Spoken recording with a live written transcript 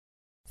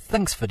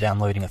Thanks for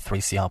downloading a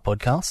 3CR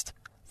podcast.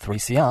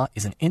 3CR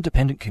is an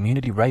independent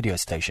community radio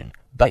station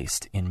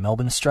based in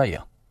Melbourne,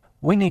 Australia.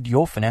 We need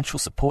your financial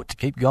support to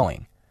keep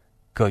going.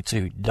 Go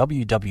to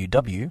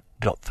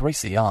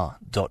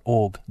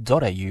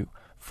www.3cr.org.au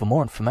for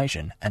more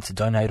information and to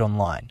donate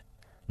online.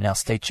 Now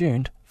stay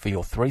tuned for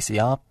your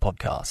 3CR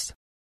podcast.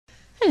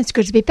 And it's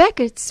good to be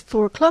back. It's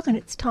 4 o'clock and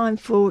it's time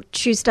for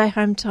Tuesday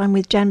Home Time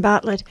with Jan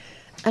Bartlett,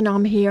 and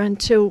I'm here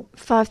until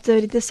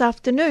 5:30 this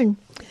afternoon.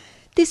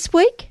 This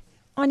week,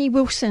 Oni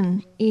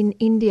Wilson in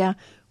India.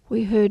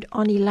 We heard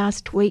Oni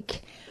last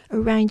week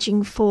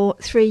arranging for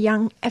 3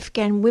 young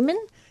Afghan women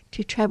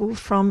to travel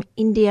from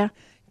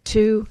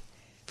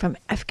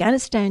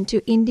Afghanistan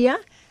to India,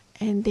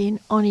 and then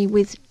Oni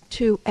with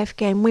 2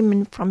 Afghan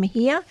women from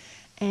here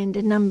and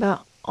a number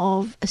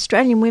of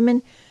Australian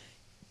women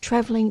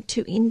travelling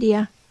to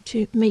India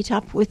to meet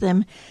up with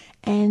them.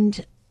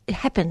 And it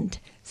happened.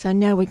 So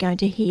now we're going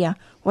to hear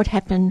what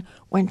happened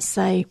once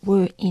they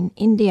were in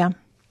India.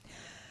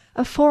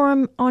 A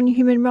forum on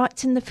human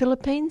rights in the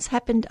Philippines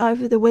happened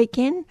over the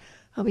weekend.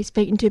 I'll be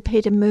speaking to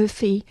Peter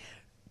Murphy,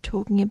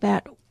 talking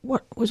about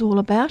what it was all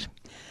about.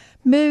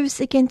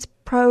 Moves against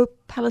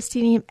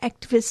pro-Palestinian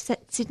activists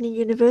at Sydney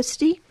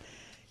University.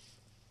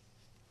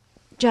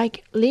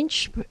 Jake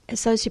Lynch,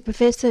 Associate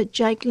Professor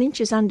Jake Lynch,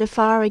 is under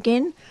fire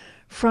again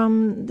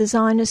from the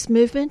Zionist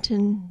movement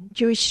and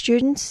Jewish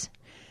students.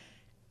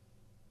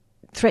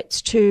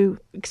 Threats to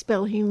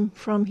expel him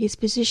from his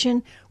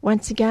position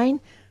once again.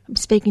 I'm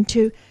speaking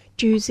to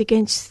Jews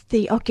Against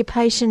the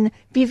Occupation,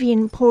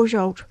 Vivian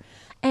Porjold,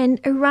 and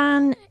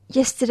Iran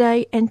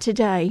yesterday and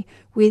today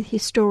with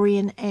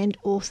historian and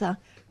author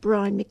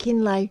Brian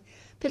McKinlay.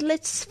 But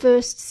let's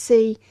first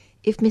see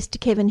if Mr.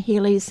 Kevin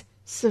Healy's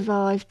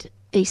survived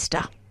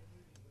Easter.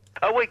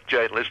 A week,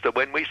 Jane Lister,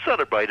 when we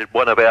celebrated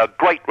one of our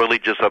great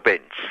religious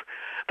events,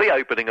 the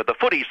opening of the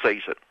footy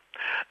season.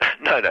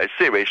 No,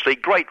 seriously,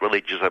 great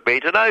religious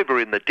event, and over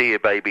in the dear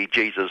baby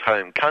Jesus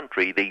home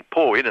country, the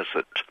poor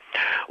innocent.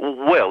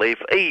 Well,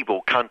 if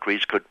evil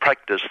countries could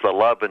practice the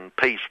love and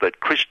peace that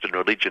Christian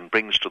religion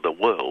brings to the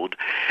world,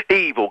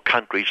 evil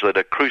countries that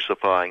are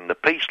crucifying the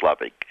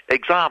peace-loving.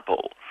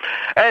 Example,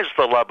 as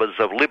the lovers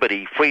of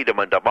liberty, freedom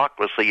and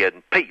democracy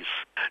and peace,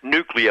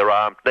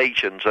 nuclear-armed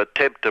nations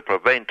attempt to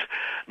prevent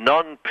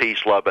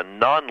non-peace-loving,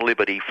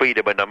 non-liberty,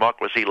 freedom and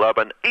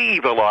democracy-loving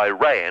evil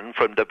Iran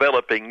from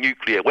developing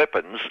nuclear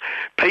weapons,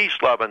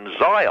 peace-loving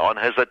Zion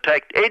has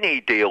attacked any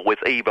deal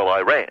with evil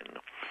Iran.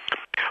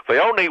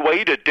 The only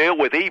way to deal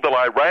with evil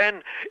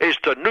Iran is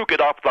to nuke it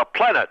off the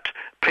planet,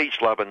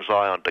 peace-loving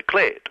Zion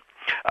declared.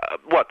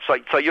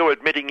 So you're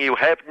admitting you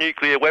have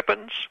nuclear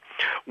weapons?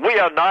 We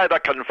are neither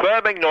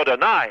confirming nor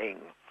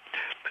denying.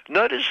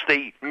 Notice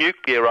the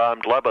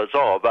nuclear-armed lovers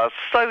of are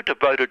so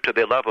devoted to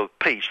their love of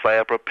peace they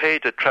are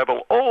prepared to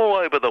travel all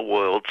over the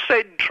world,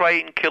 send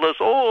train killers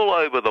all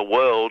over the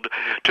world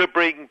to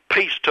bring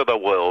peace to the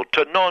world,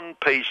 to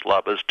non-peace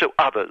lovers, to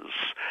others.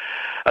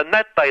 And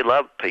that they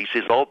love peace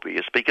is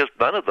obvious because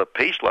none of the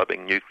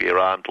peace-loving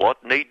nuclear-armed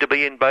lot need to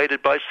be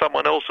invaded by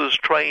someone else's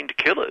trained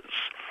killers.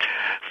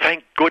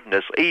 Thank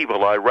goodness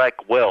evil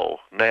Iraq,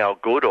 well, now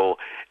good, or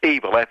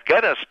evil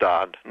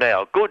Afghanistan,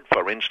 now good,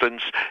 for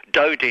instance,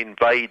 don't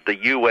invade the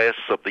US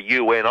of the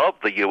UN of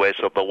the US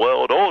of the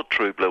world or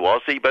True Blue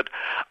Aussie, but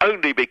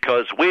only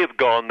because we've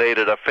gone there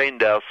to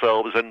defend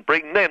ourselves and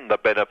bring them the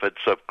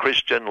benefits of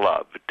Christian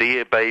love,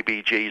 dear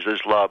baby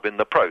Jesus love in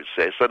the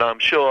process. And I'm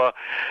sure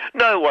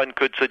no one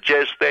could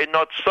suggest they're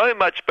not so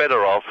much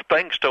better off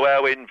thanks to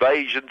our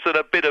invasions and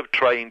a bit of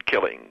trained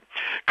killing.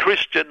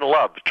 Christian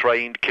love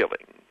trained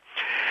killing.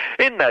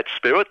 In that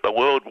spirit, the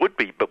world would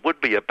be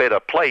a better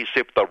place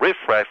if the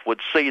riffraff would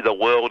see the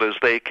world as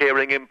their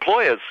caring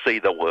employers see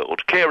the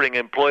world. Caring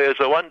employers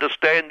who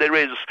understand there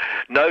is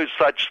no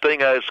such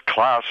thing as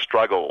class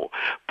struggle.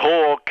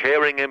 Poor,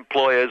 caring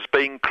employers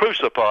being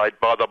crucified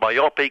by the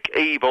myopic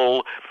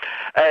evil,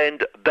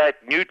 and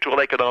that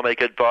neutral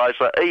economic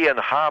advisor Ian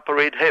Harper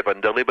in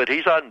heaven delivered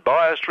his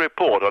unbiased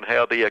report on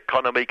how the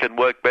economy can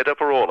work better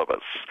for all of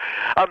us.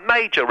 A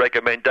major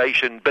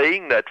recommendation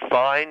being that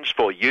fines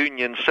for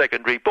union secondary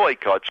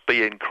boycotts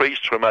be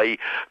increased from a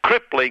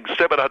crippling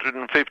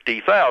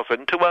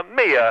 $750,000 to a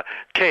mere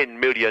 $10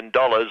 million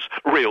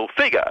real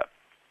figure.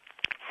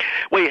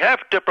 We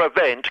have to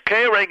prevent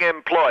caring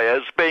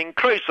employers being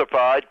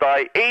crucified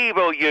by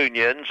evil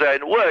unions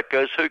and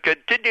workers who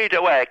continue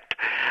to act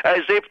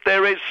as if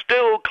there is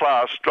still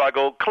class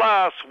struggle,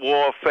 class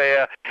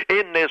warfare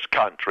in this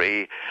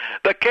country.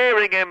 The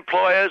caring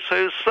employers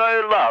who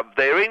so love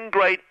their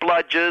ingrate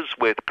bludgers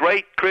with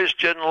great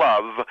Christian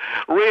love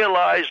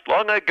realized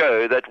long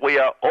ago that we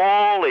are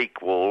all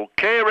equal,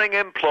 caring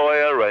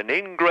employer and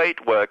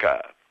ingrate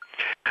worker.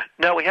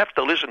 Now, we have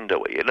to listen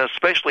to Ian,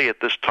 especially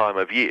at this time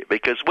of year,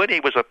 because when he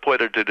was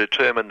appointed to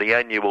determine the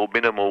annual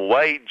minimum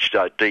wage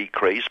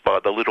decrease by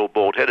the little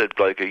bald-headed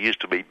bloke who used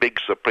to be Big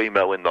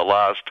Supremo in the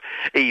last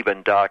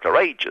even darker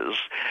ages,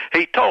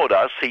 he told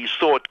us he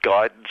sought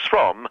guidance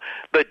from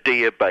the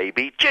dear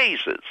baby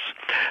Jesus.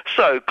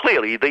 So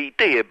clearly the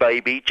dear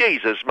baby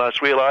Jesus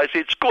must realise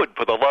it's good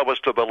for the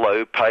lowest of the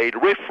low-paid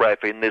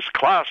riffraff in this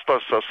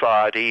classless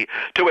society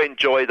to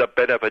enjoy the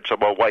benefits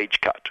of a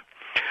wage cut.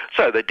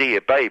 So the dear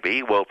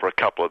baby, well, for a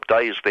couple of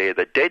days there,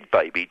 the dead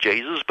baby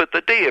Jesus, but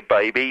the dear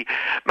baby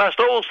must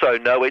also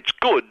know it's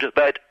good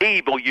that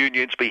evil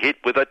unions be hit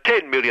with a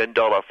 $10 million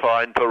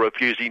fine for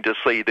refusing to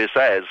see this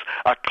as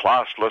a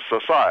classless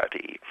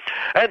society.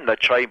 And the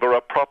Chamber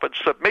of Profits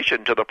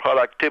submission to the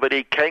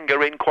Productivity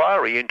Kangaroo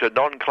inquiry into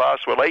non-class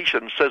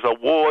relations says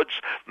awards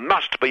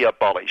must be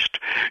abolished.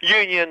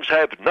 Unions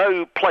have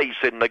no place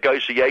in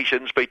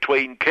negotiations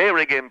between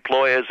caring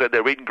employers and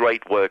their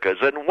ingrate workers,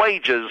 and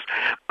wages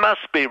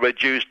must be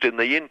reduced in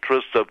the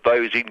interests of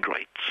those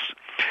ingrates.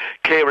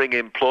 Caring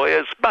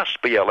employers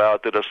must be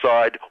allowed to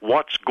decide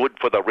what's good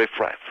for the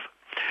riffraff.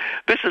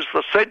 This is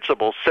the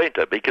sensible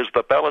centre because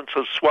the balance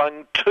has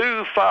swung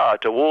too far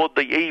toward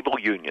the evil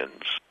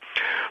unions.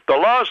 The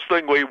last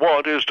thing we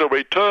want is to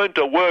return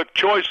to work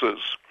choices.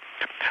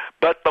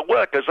 But the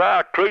workers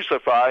are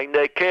crucifying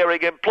their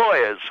caring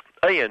employers,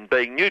 Ian,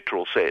 being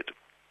neutral, said.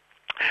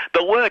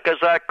 The workers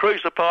are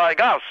crucifying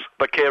us,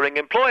 the caring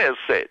employers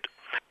said.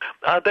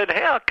 Then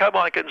how come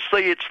I can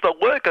see it's the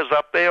workers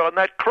up there on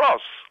that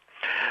cross?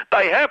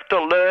 They have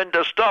to learn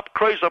to stop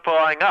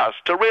crucifying us,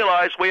 to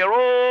realise we are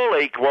all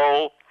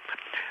equal.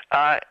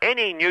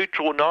 Any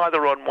neutral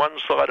neither on one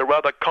side or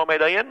other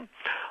comment, Ian?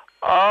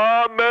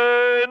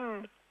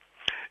 Amen.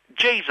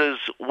 Jesus,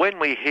 when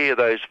we hear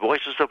those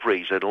voices of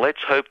reason,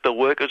 let's hope the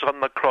workers on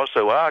the cross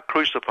who are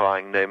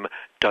crucifying them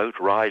don't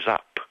rise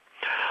up.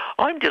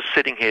 I'm just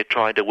sitting here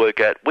trying to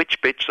work out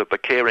which bits of the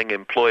caring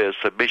employers'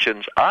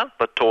 submissions aren't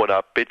the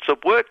torn-up bits of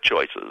work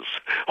choices.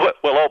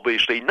 Well,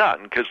 obviously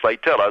none, because they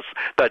tell us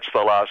that's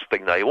the last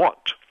thing they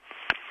want.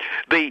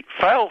 The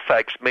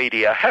Fairfax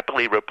media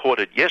happily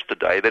reported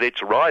yesterday that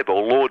its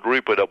rival, Lord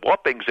Rupert of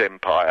Wapping's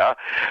empire,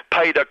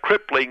 paid a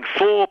crippling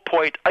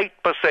 4.8%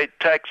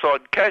 tax on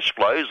cash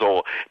flows,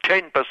 or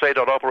 10%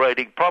 on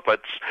operating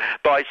profits,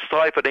 by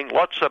siphoning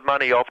lots of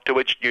money off to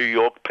its New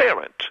York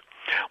parent.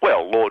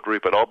 Well, Lord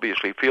Rupert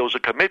obviously feels a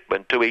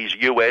commitment to his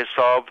US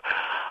of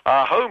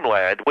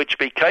homeland, which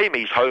became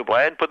his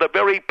homeland for the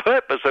very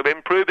purpose of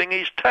improving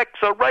his tax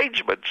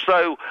arrangements.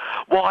 So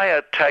why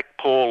attack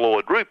poor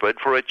Lord Rupert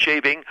for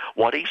achieving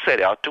what he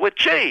set out to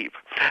achieve?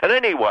 And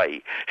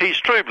anyway, his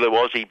True Blue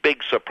Aussie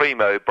Big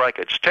Supremo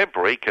brackets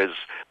temporary, because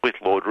with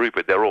Lord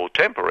Rupert they're all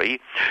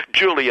temporary,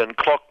 Julian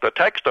Clock, the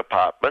tax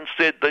department,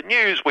 said the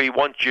news we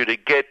want you to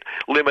get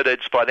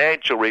Limited's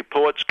financial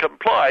reports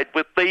complied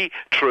with the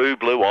True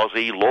Blue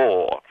Aussie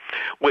law,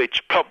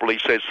 which probably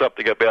says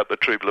something about the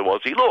True Blue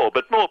Aussie law,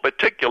 but more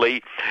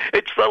particularly,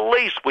 it's the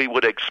least we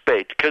would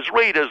expect, because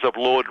readers of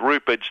Lord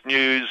Rupert's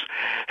news,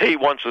 he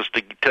wants us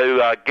to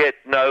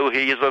know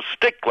he is a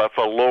stickler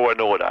for law and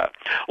order.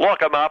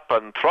 Lock him up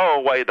and throw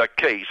away the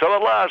key. So the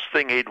last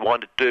thing he'd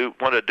want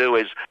to do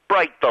is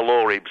break the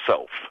law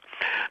himself.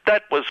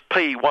 That was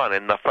P1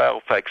 in the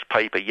Fairfax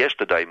paper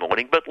yesterday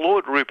morning, but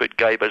Lord Rupert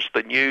gave us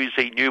the news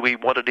he knew he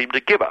wanted him to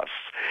give us.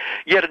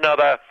 Yet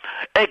another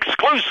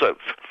exclusive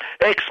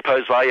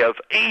expose of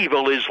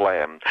evil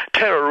Islam,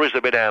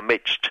 terrorism in our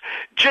midst.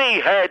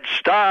 Jihad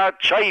Star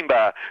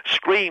Chamber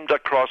screamed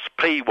across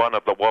P1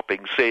 of the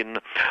Wapping Sin,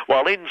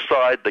 while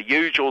inside the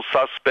usual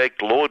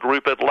suspect, Lord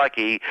Rupert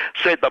Lucky,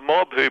 said the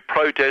mob who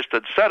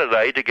protested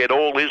Saturday to get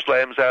all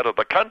Islams out of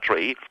the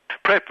country,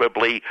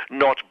 preferably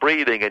not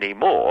breathing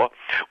anymore,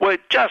 were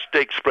just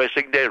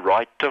expressing their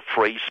right to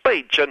free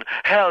speech. And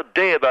how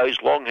dare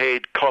those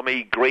long-haired,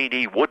 commie,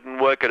 greedy,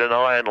 wooden-working and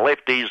iron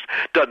lefties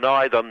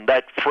deny them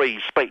that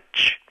free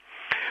speech?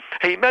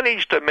 He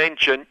managed to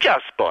mention,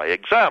 just by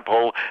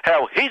example,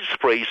 how his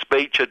free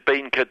speech had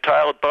been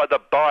curtailed by the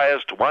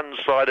biased,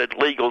 one-sided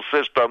legal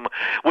system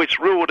which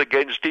ruled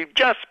against him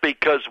just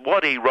because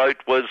what he wrote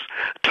was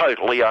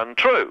totally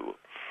untrue.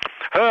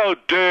 How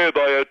dare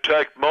they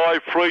attack my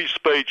free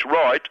speech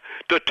right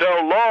to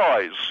tell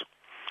lies?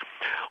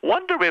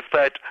 Wonder if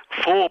that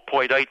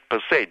 4.8%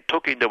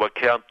 took into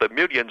account the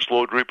millions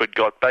Lord Rupert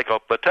got back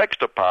off the tax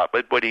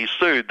department when he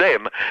sued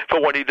them for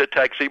wanting to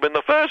tax him in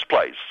the first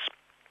place.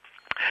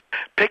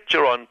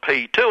 Picture on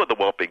P2 of the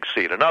Wapping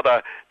Sin,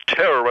 another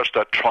terrorist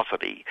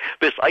atrocity.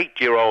 This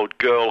 8-year-old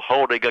girl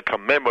holding a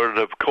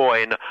commemorative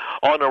coin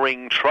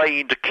honouring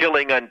trained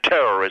killing and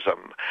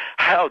terrorism.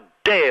 How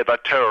dare the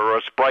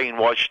terrorists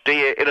brainwash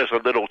dear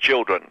innocent little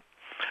children?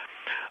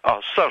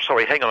 Oh, so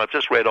sorry, hang on, I've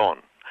just read on.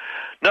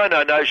 No,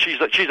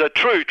 she's a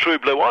true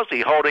Blue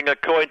Aussie holding a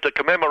coin to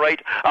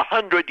commemorate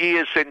 100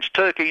 years since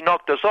Turkey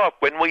knocked us off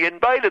when we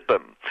invaded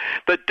them.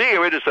 The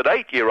dear innocent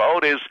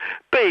 8-year-old is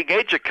being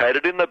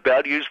educated in the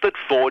values that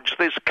forged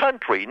this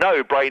country.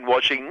 No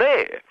brainwashing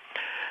there.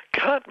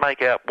 Can't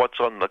make out what's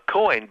on the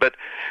coin, but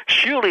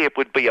surely it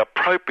would be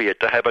appropriate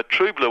to have a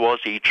True Blue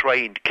Aussie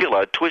trained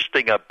killer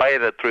twisting a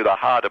bayonet through the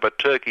heart of a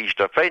Turkish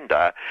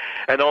defender,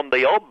 and on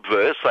the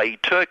obverse, a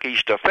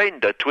Turkish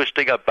defender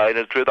twisting a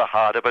bayonet through the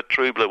heart of a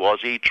True Blue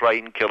Aussie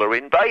trained killer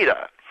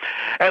invader.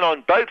 And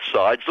on both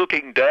sides,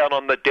 looking down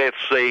on the death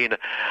scene,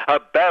 a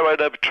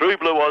baron of True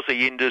Blue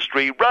Aussie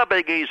industry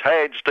rubbing his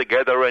hands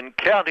together and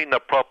counting the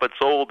profits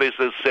all this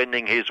is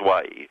sending his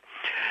way.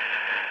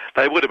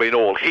 They would have been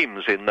all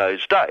hymns in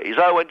those days.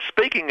 Oh, and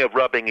speaking of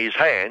rubbing his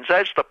hands,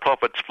 as the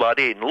profits flood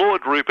in,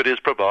 Lord Rupert is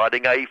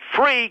providing a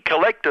free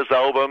collector's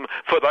album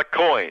for the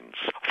coins,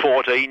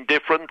 14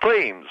 different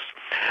themes.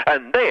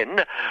 And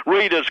then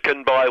readers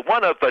can buy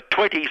one of the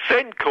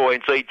 20-cent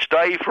coins each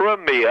day for a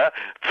mere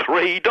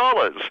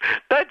 $3.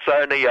 That's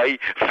only a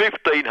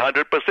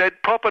 1,500%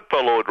 profit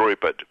for Lord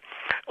Rupert.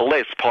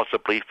 Less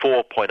possibly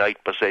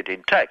 4.8%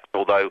 in tax,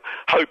 although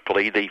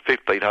hopefully the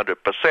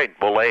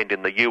 1,500% will land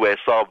in the US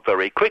of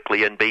very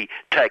quickly and be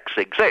tax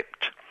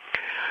exempt.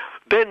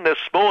 Then this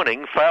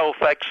morning, foul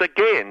facts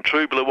again.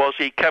 True Blue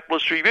Aussie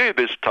Capitalist Review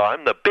this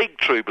time, the big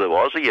True Blue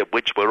Aussie, of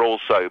which we're all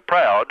so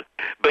proud.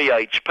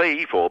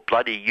 BHP for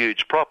bloody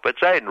huge profits,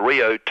 and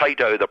Rio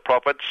Tinto the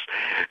profits,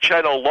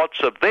 channel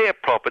lots of their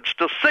profits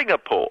to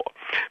Singapore.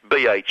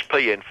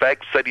 BHP, in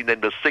fact, sending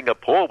them to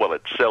Singapore while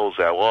it sells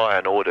our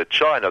iron ore to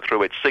China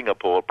through its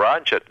Singapore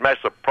branch at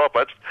massive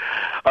profits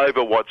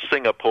over what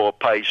Singapore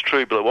pays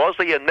True Blue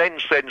Aussie, and then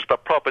sends the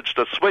profits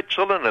to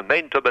Switzerland and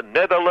then to the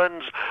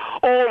Netherlands,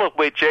 all of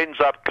which ends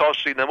up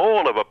costing them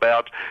all of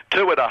about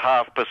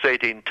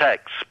 2.5% in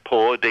tax.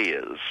 Poor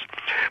dears.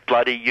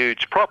 Bloody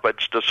huge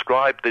profits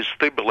described this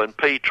Thimble and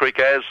P trick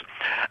as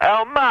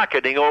our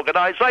marketing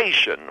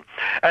organisation,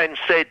 and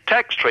said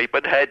tax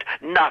treatment had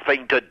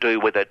nothing to do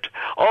with it.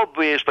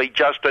 Obviously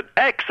just an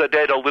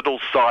accidental little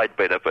side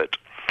benefit.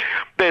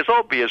 There's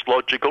obvious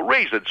logical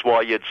reasons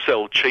why you'd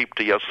sell cheap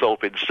to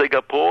yourself in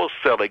Singapore,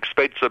 sell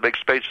expensive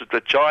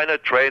to China,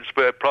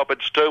 transfer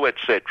profits to,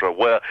 etc.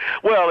 Well,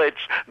 it's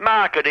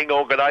marketing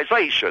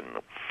organisation.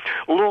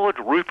 Lord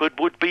Rupert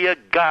would be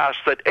aghast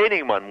that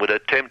anyone would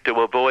attempt to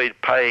avoid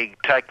paying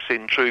tax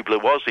in True Blue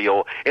Aussie,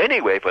 or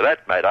anywhere for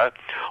that matter,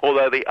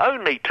 although the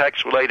only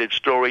tax-related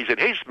stories in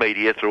his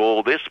media through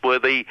all this were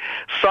the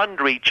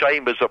sundry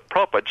chambers of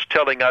profits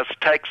telling us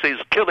tax is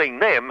killing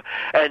them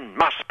and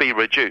must be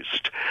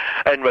reduced,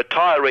 and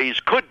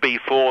retirees could be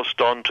forced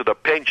onto the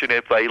pension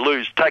if they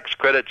lose tax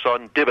credits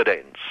on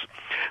dividends.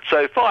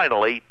 So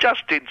finally,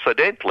 just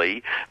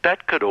incidentally,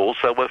 that could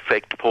also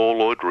affect poor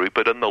Lord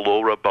Rupert and the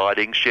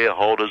law-abiding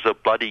shareholders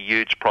of bloody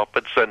huge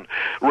profits and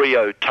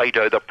Rio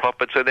Tinto the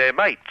profits and their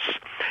mates.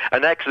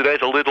 An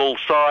accidental little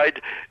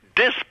side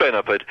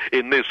disbenefit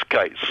in this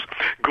case.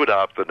 Good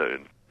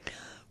afternoon.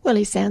 Well,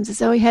 he sounds as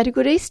though he had a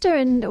good Easter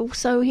and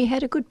also he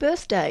had a good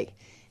birthday.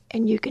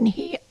 And you can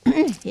hear...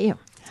 I'll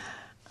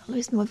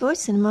lose my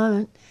voice in a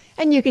moment.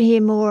 And you can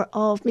hear more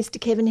of Mr.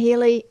 Kevin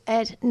Healy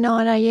at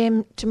 9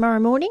 a.m. tomorrow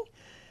morning,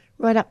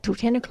 right up till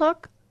 10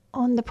 o'clock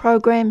on the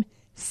program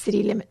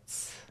City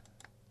Limits.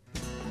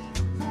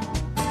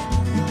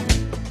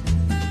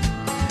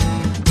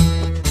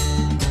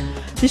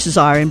 This is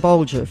Irene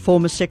Bolger,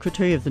 former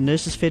Secretary of the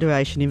Nurses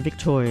Federation in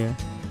Victoria.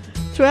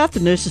 Throughout the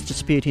nurses'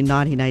 dispute in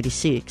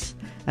 1986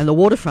 and the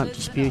waterfront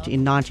dispute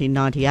in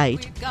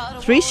 1998,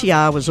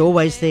 3CR was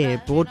always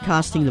there,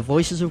 broadcasting the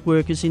voices of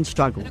workers in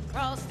struggle.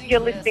 You're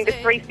listening to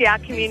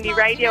 3CR Community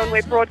Radio, and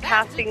we're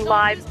broadcasting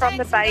live from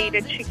the Bay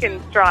Eater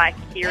Chicken Strike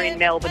here in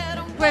Melbourne.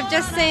 We've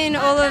just seen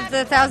all of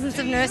the thousands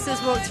of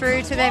nurses walk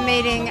through to their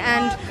meeting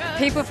and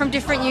people from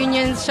different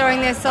unions showing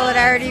their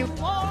solidarity.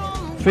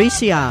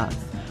 3CR,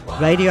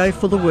 radio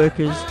for the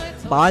workers,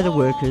 by the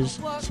workers,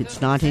 since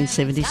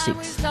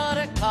 1976.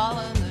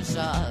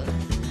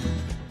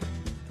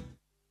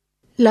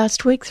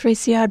 Last week,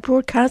 3CR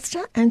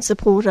broadcaster and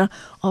supporter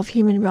of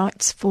human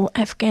rights for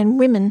Afghan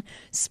women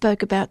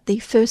spoke about the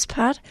first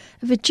part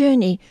of a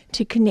journey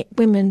to connect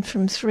women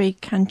from 3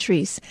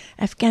 countries,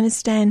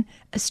 Afghanistan,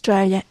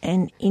 Australia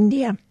and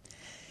India.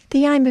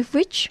 The aim of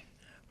which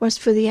was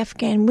for the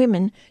Afghan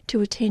women to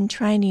attend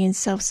training in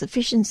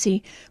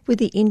self-sufficiency with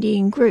the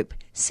Indian group,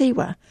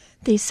 SEWA,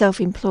 the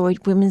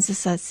Self-Employed Women's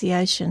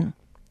Association.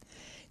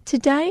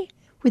 Today,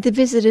 with the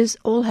visitors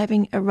all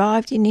having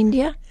arrived in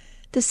India,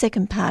 the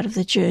second part of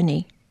the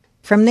journey.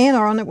 From then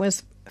on, it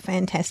was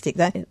fantastic.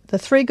 The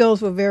 3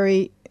 girls were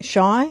very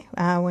shy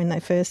when they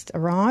first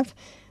arrived.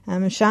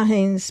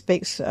 Shaheen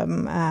speaks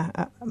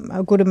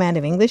a good amount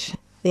of English.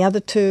 The other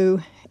 2,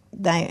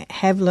 they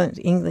have learnt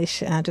English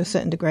to a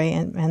certain degree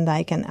and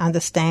they can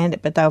understand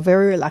it, but they were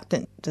very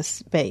reluctant to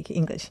speak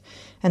English.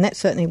 And that's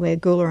certainly where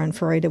Gula and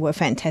Farida were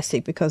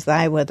fantastic, because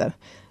they were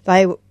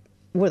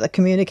the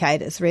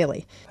communicators,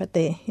 really. But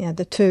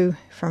the 2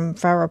 from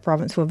Farah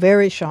province were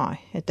very shy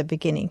at the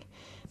beginning.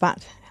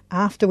 But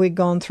after we'd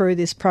gone through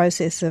this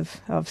process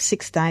of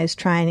 6 days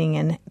training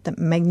and the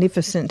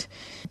magnificent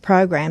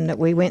program that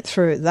we went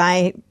through,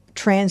 they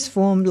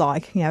transformed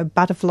like,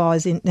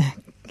 butterflies in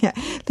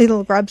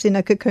little grubs in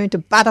a cocoon to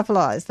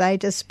butterflies. They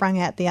just sprung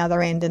out the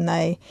other end, and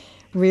they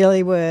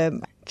really were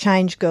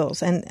change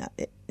girls, and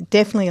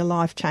definitely a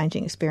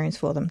life-changing experience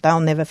for them. They'll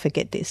never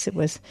forget this. It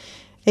was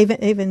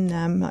even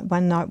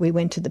one night we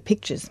went to the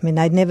pictures. I mean,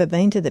 they'd never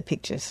been to the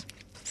pictures.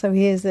 So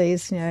here's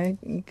these,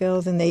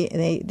 girls in the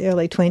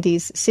early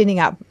 20s sitting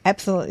up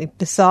absolutely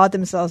beside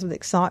themselves with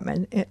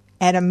excitement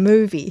at a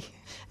movie,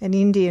 an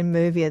Indian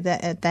movie at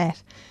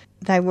that.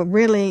 They were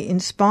really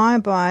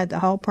inspired by the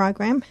whole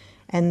program,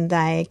 and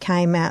they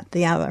came out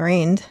the other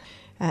end,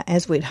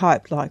 as we'd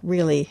hoped, like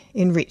really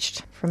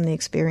enriched from the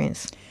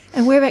experience.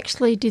 And where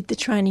actually did the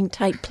training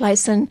take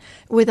place, and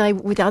were they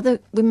with other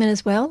women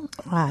as well?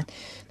 Right.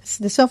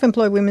 The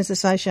Self-Employed Women's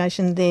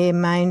Association, their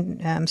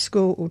main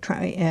school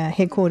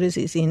headquarters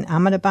is in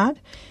Ahmedabad,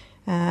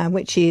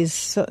 which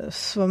is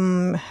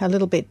from a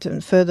little bit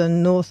further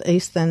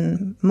northeast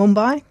than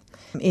Mumbai,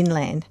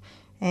 inland.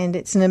 And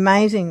it's an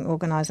amazing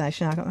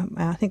organisation.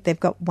 I think they've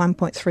got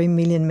 1.3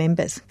 million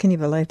members. Can you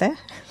believe that?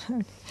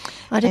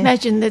 I'd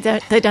imagine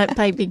that they don't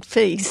pay big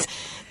fees.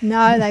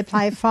 No, they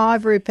pay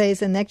 5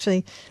 rupees, and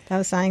actually they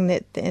were saying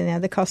that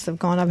the costs have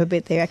gone up a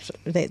bit.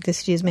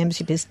 This year's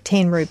membership is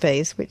 10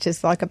 rupees, which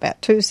is like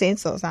about 2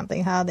 cents or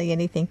something, hardly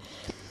anything.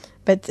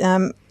 But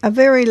a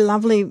very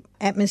lovely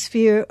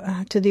atmosphere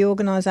to the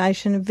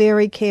organisation,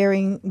 very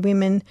caring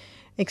women,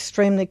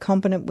 extremely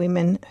competent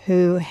women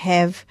who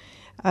have,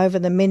 over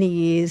the many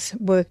years,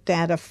 worked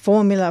out a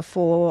formula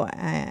for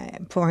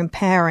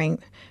empowering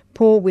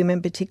poor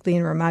women, particularly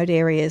in remote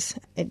areas.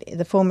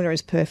 The formula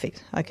is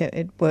perfect.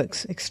 It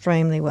works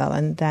extremely well,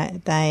 and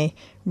they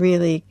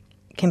really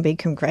can be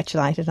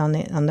congratulated on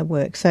the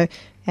work. So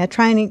our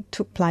training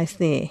took place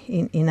there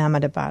in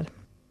Ahmedabad.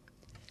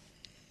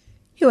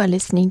 You are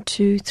listening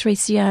to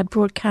 3CR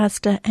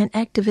broadcaster and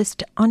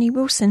activist Oni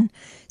Wilson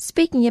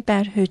speaking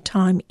about her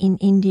time in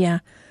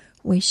India,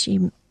 where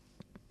she,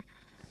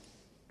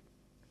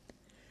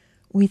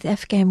 with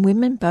Afghan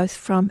women, both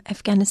from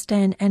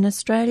Afghanistan and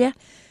Australia,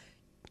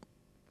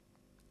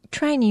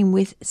 training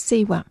with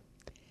SEWA,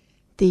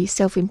 the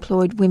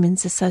Self-Employed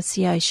Women's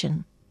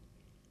Association.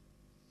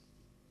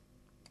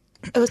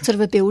 It was sort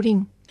of a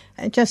building.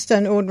 Just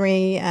an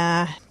ordinary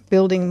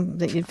building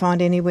that you'd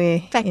find anywhere.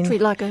 Factory,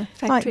 like a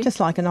factory? Just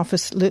like an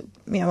office,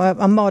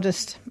 a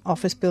modest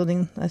office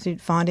building as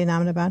you'd find in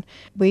Ahmedabad.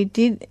 We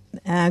did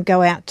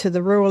go out to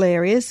the rural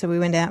areas, so we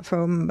went out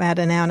from about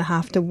an hour and a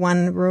half to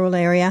one rural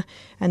area,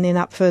 and then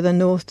up further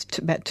north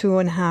to about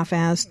 2.5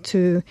 hours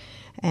to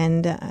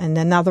and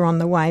another on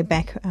the way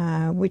back,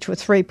 which were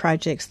 3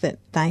 projects that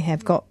they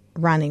have got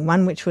running.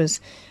 One which was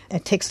a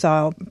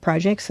textile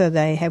project, so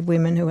they have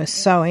women who are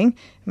sewing,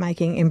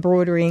 making,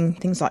 embroidering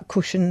things like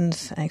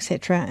cushions,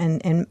 etc.,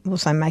 and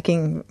also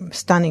making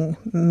stunning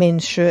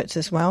men's shirts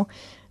as well.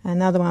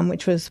 Another one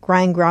which was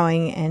grain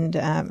growing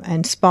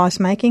and spice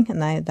making,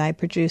 and they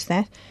produce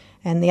that.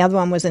 And the other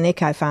one was an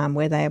eco farm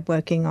where they are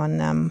working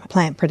on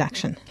plant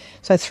production.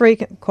 So 3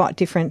 quite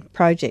different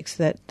projects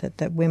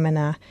that women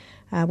are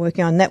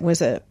working on. That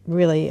was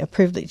really a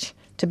privilege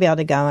to be able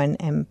to go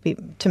and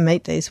to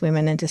meet these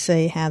women and to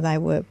see how they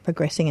were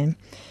progressing. And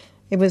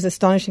it was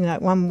astonishing.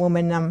 Like one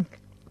woman,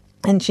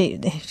 and she's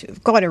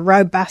quite a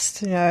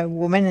robust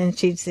woman, and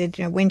she said,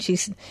 when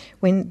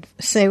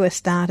SEWA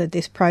started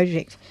this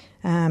project,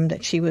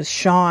 that she was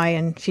shy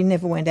and she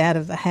never went out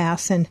of the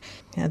house, and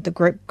the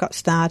group got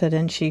started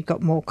and she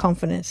got more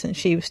confidence and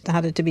she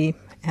started to be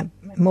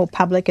more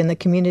public in the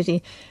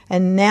community,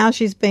 and now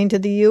she's been to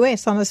the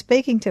US on a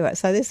speaking tour.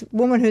 So this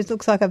woman who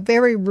looks like a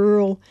very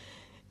rural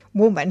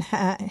woman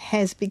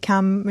has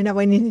become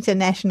an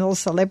international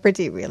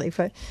celebrity really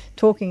for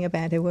talking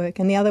about her work.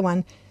 And the other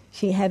one,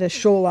 she had a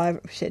shawl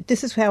over. She said,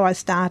 "This is how I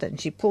started."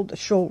 And she pulled the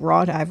shawl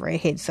right over her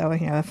head, so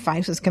her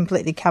face was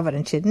completely covered.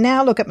 And she said,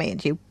 "Now look at me."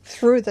 And she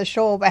threw the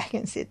shawl back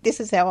and said, "This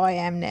is how I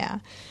am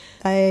now."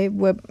 They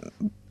were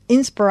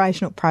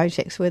inspirational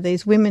projects where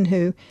these women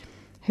who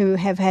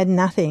have had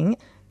nothing,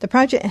 the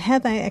project, how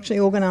they actually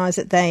organise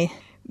it, they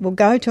will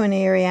go to an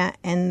area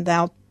and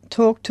they'll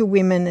talk to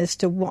women as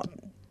to what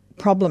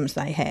problems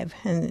they have.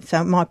 And so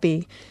it might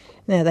be,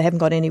 they haven't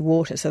got any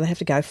water, so they have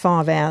to go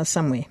 5 hours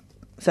somewhere.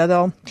 So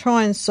they'll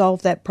try and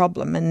solve that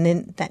problem, and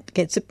then that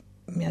gets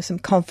some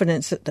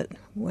confidence that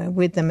we're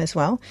with them as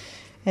well.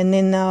 And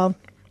then they'll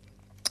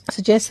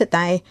suggest that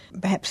they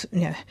perhaps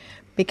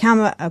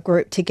become a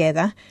group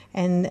together,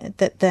 and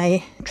that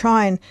they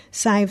try and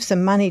save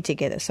some money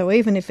together. So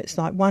even if it's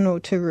like 1 or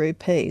 2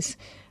 rupees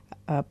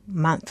a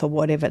month or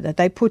whatever, that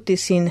they put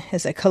this in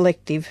as a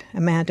collective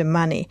amount of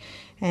money,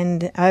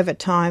 and over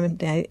time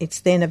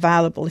it's then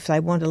available if they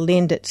want to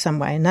lend it some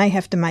way, and they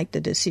have to make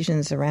the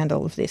decisions around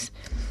all of this.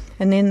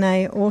 And then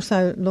they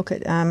also look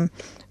at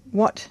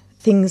what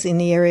things in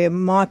the area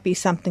might be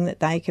something that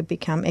they could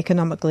become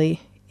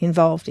economically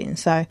involved in.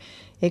 So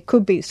it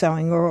could be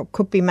sewing, or it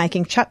could be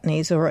making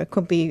chutneys, or it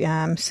could be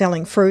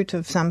selling fruit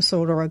of some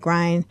sort or a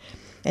grain.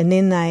 And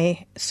then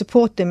they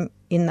support them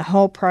in the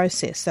whole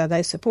process. So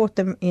they support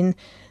them in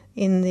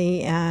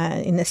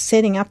the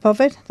setting up of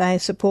it. They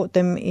support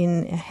them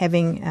in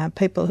having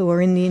people who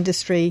are in the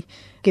industry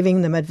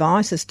giving them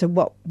advice as to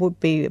what would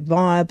be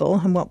viable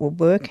and what would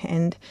work,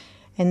 and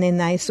and then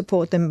they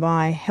support them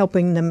by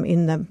helping them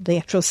in the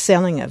actual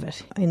selling of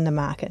it in the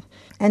market.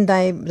 And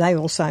they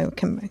also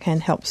can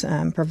help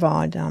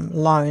provide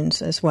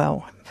loans as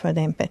well for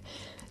them. But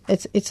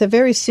it's a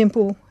very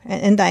simple,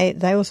 and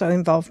they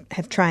also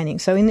have training.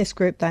 So in this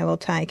group they will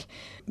take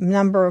a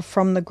number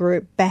from the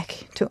group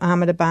back to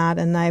Ahmedabad,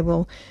 and they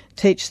will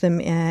teach them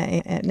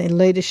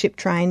leadership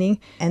training,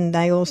 and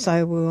they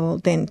also will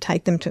then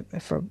take them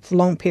for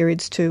long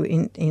periods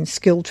in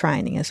skill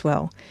training as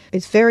well.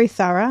 It's very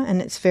thorough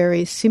and it's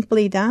very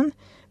simply done,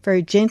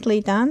 very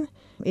gently done.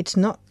 It's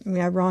not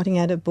writing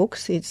out of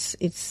books.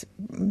 It's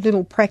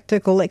little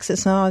practical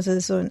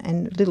exercises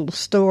and little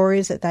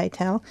stories that they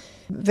tell.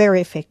 Very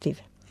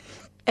effective.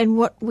 And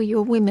what were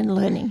your women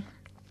learning?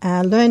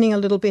 Learning a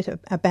little bit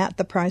about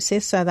the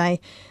process. So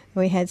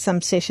we had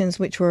some sessions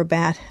which were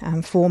about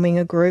forming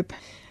a group,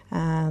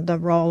 the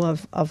role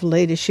of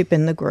leadership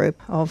in the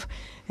group, of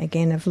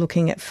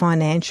looking at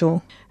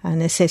financial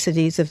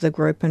necessities of the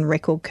group and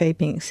record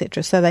keeping,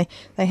 etc. So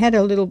they had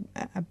a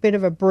bit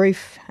of a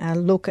brief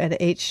look at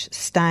each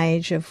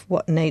stage of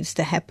what needs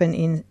to happen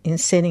in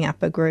setting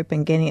up a group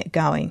and getting it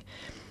going.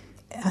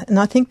 And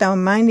I think they were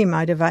mainly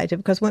motivated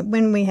because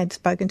when we had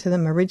spoken to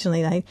them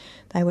originally,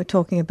 they were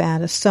talking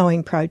about a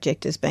sewing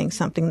project as being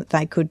something that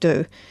they could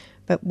do.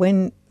 But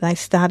when they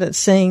started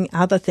seeing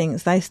other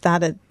things, they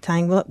started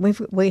saying, well,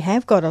 we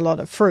have got a lot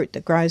of fruit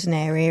that grows in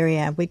our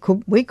area. We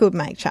could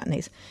make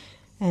chutneys.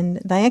 And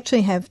they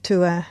actually have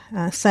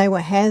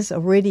Sewa has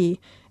already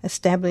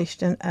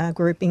established a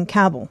group in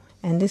Kabul,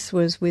 and this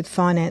was with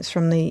finance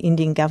from the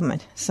Indian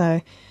government.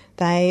 So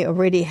they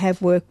already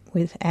have worked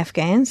with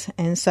Afghans,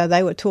 and so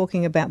they were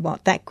talking about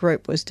what that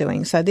group was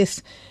doing. So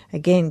this,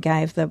 again,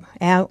 gave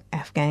our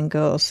Afghan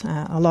girls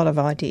a lot of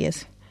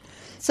ideas.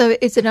 So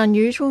is it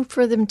unusual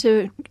for them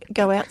to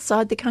go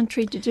outside the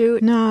country to do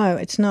it? No,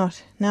 it's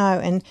not. No,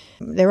 and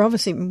there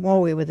obviously,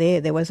 while we were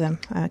there was a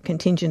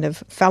contingent of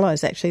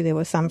fellows, actually. There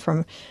were some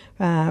from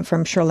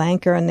Sri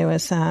Lanka, and there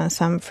was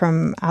some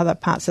from other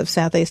parts of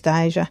Southeast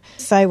Asia.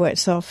 Sewa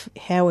itself,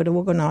 how it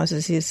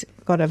organises, has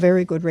got a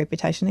very good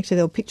reputation. Actually,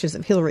 there were pictures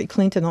of Hillary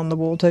Clinton on the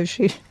wall too.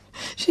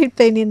 She'd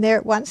been in there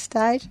at one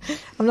stage.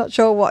 I'm not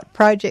sure what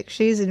project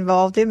she's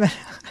involved in,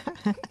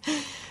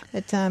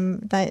 but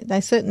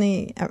they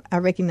certainly are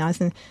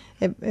recognised. And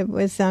it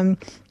was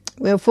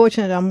we were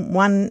fortunate on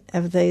one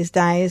of these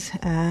days.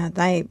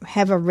 They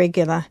have a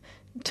regular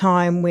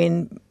time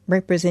when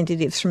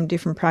representatives from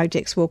different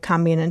projects will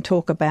come in and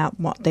talk about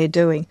what they're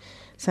doing.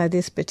 So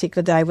this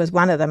particular day was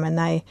one of them, and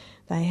they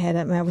had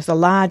it was a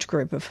large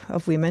group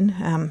of women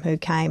who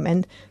came,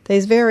 and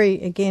these very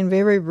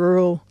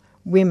rural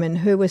women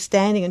who were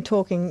standing and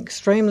talking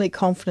extremely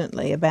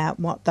confidently about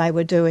what they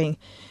were doing.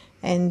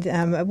 And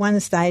at one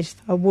stage,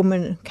 a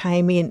woman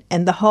came in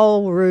and the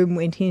whole room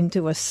went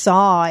into a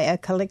sigh, a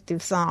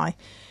collective sigh.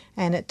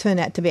 And it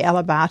turned out to be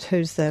Ella Bart,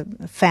 who's the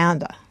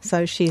founder.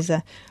 So she's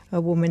a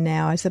woman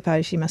now, I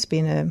suppose she must be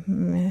in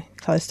her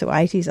close to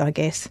 80s, I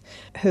guess,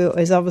 who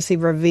is obviously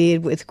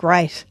revered with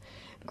great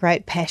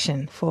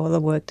passion for the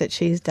work that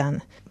she's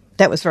done.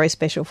 That was very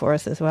special for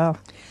us as well.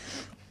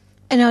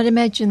 And I'd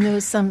imagine there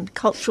was some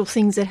cultural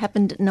things that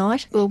happened at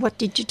night. Well, what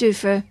did you do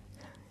for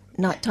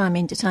nighttime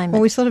entertainment?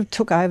 Well, we sort of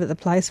took over the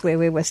place where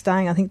we were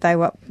staying. I think they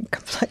were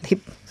completely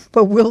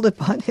bewildered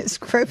by this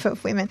group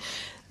of women.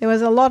 There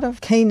was a lot of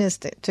keenness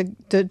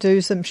to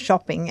do some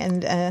shopping,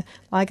 and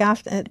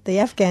after the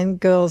Afghan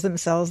girls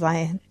themselves,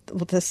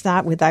 to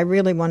start with, they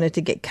really wanted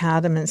to get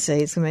cardamom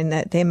seeds. I mean,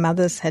 their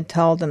mothers had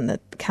told them that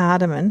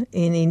cardamom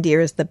in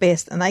India is the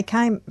best, and they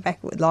came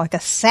back with like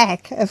a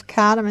sack of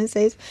cardamom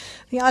seeds.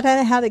 I don't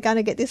know how they're going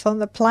to get this on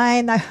the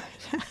plane.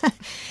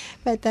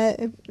 But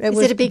is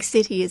it a big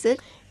city? Is it?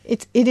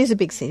 It is a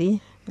big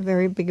city, a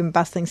very big and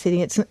bustling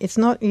city. It's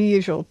not a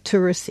usual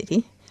tourist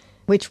city,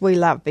 which we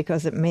loved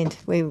because it meant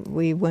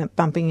we weren't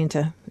bumping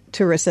into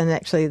tourists, and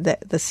actually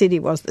the city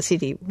was the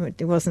city.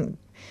 It wasn't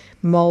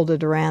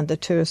moulded around the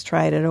tourist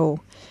trade at all.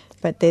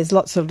 But there's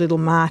lots of little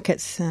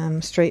markets,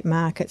 street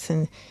markets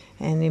and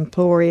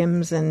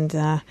emporiums, and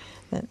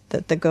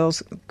that the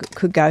girls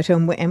could go to.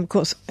 And of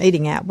course,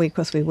 eating out, we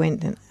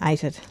went and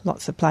ate at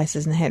lots of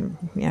places and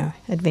had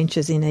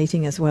adventures in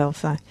eating as well.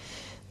 So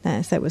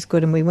that was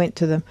good. And we went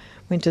to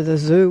the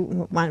zoo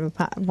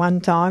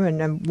one time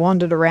and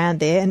wandered around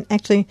there. And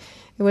actually,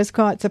 it was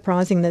quite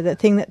surprising that the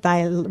thing that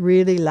they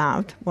really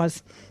loved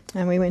was,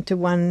 and we went to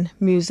one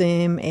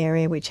museum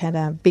area which had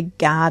a big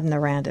garden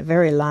around it,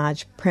 very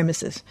large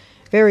premises,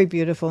 very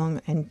beautiful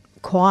and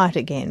quiet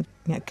again,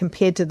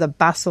 compared to the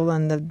bustle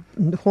and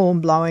the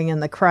horn blowing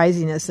and the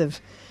craziness of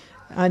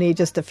only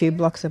just a few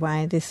blocks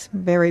away, this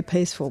very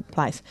peaceful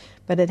place.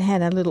 But it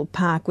had a little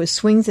park with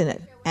swings in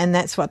it, and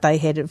that's what they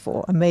headed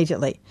for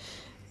immediately.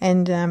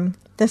 And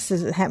this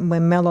happened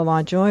when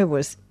Melanie Joy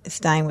was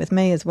staying with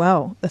me as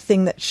well. The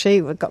thing that she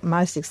got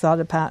most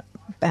excited about,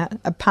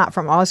 apart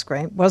from ice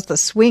cream, was the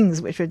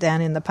swings which were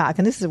down in the park.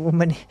 And this is a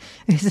woman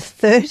who's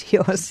 30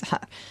 or so.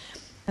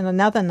 And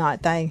another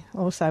night, they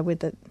also with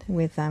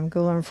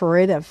Gula and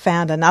Farida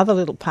found another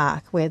little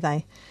park where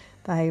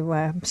they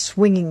were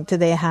swinging to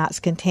their heart's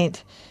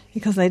content.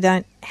 because they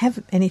don't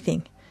have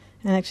anything.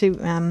 And actually,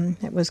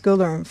 it was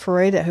Gula and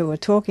Farida who were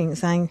talking,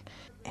 saying,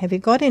 have you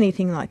got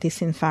anything like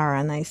this in Farah?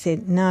 And they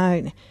said,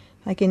 no.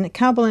 Like in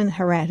Kabul and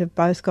Herat have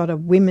both got a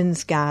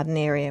women's garden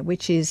area,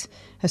 which is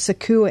a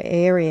secure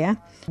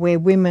area where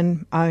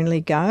women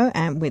only go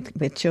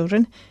with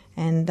children,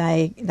 and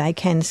they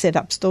can set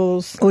up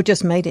stalls or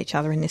just meet each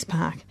other in this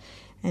park.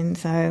 And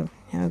so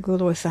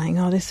Gula was saying,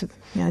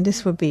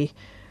 this would be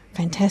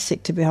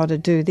fantastic to be able to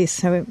do this.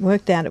 So it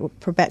worked out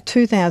for about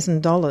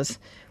 $2,000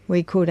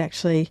 we could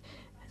actually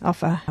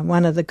offer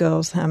one of the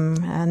girls,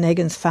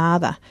 Negan's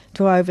father,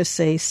 to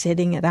oversee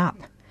setting it up.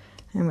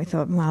 And we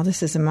thought, wow,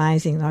 this is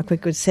amazing. Like we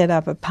could set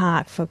up a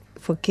park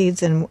for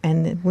kids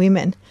and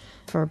women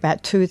for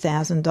about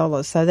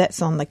 $2,000. So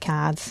that's on the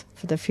cards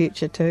for the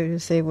future too, to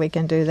see if we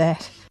can do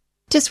that.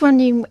 Just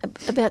wondering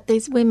about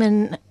these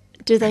women.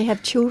 Do they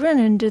have children,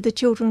 and do the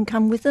children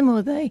come with them,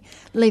 or they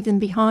leave them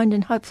behind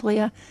and hopefully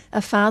a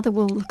father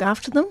will look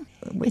after them?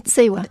 At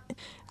Siwa.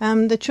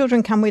 The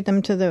children come with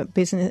them to the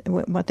business,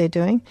 what they're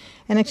doing.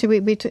 And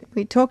actually we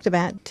talked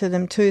about to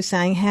them too,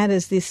 saying, how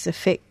has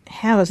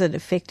it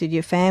affected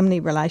your family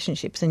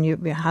relationships and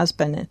your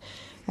husband?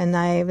 And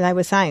they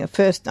were saying at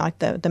first, like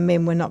the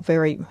men were not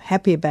very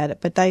happy about it,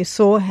 but they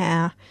saw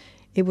how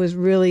it was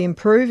really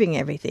improving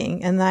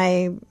everything, and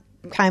they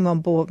came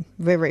on board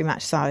very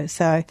much so.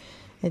 So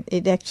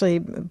it actually,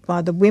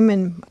 by the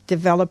women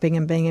developing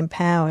and being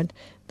empowered,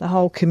 the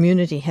whole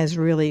community has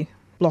really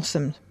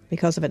blossomed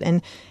because of it.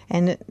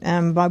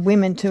 And by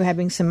women too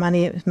having some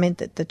money, it meant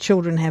that the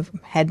children have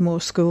had more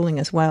schooling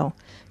as well.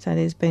 So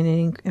there's been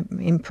an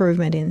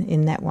improvement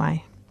in that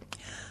way.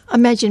 I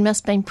imagine it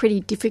must have been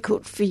pretty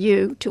difficult for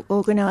you to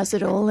organise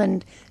it all,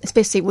 and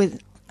especially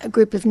with a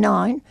group of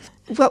 9.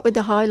 What were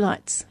the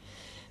highlights?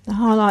 The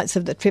highlights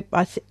of the trip,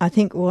 I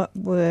think,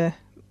 were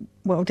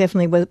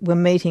definitely were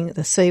meeting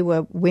the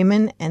Siwa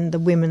women and the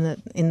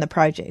women in the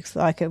projects.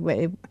 Like it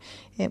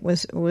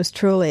was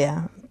truly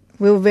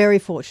we were very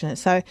fortunate.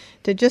 So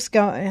to just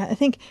go, I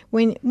think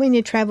when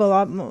you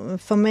travel,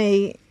 for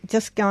me,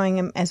 just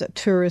going as a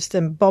tourist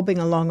and bobbing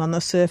along on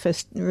the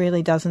surface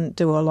really doesn't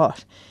do a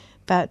lot.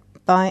 But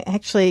by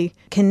actually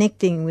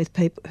connecting with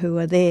people who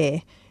are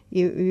there,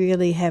 you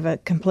really have a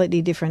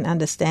completely different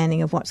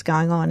understanding of what's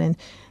going on. And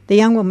the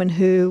young woman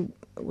who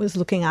was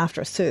looking after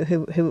us too,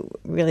 who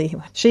really,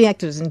 she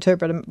acted as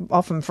interpreter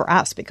often for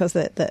us, because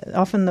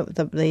often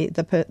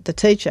the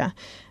teacher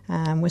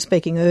was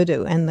speaking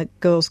Urdu and the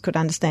girls could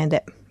understand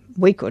that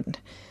we couldn't.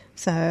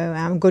 So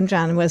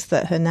Gunjan was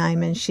her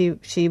name, and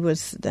she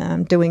was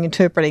doing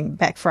interpreting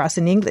back for us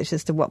in English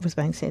as to what was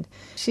being said.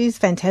 She's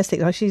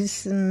fantastic.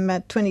 She's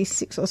about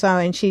 26 or so,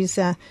 and she's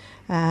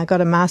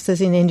got a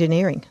master's in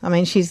engineering. I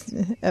mean, she's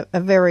a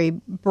very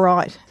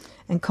bright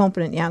and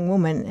competent young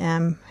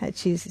woman.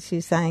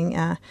 She's saying,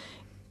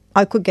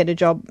 I could get a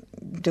job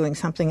doing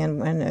something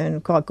and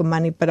earn quite good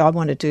money, but I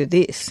want to do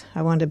this.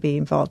 I want to be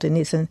involved in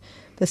this. And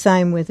the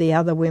same with the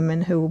other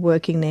women who were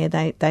working there.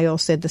 They all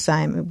said the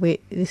same.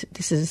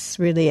 This is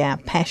really our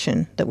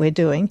passion that we're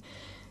doing.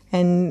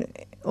 And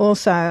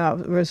also I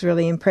was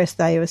really impressed.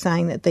 They were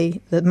saying that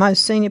the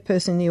most senior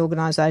person in the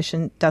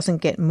organisation doesn't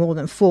get more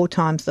than 4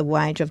 times the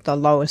wage of the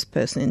lowest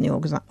person in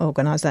the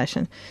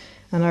organisation.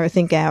 And I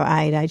think our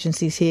aid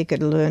agencies here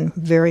could learn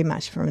very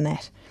much from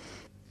that.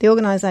 The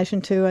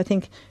organisation too, I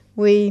think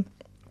we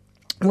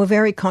were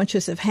very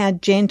conscious of how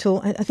gentle.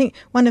 I think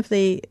one of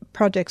the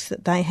projects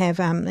that they have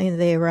in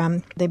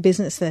their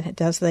business that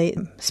does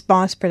the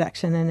spice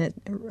production,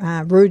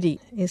 and Rudy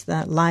is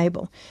the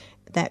label,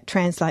 that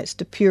translates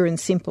to pure and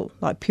simple,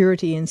 like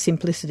purity and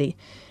simplicity.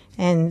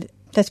 And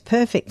that's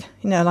perfect,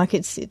 like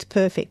it's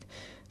perfect.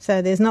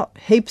 So there's not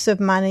heaps of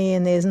money,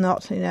 and there's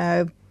not,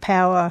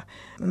 power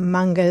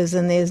mongers,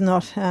 and there's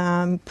not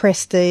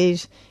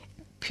prestige.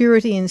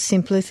 Purity and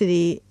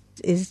simplicity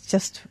is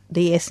just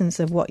the essence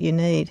of what you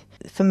need.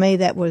 For me,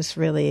 that was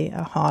really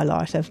a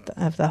highlight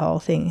of the whole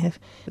thing.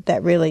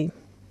 That really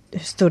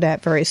stood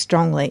out very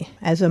strongly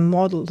as a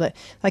model. That,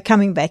 like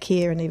coming back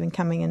here and even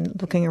coming and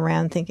looking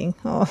around thinking,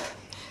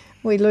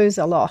 we lose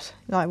a lot.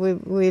 Like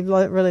we've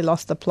really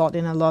lost the plot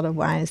in a lot of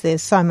ways.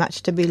 There's so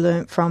much to be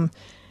learnt from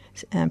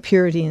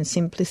purity and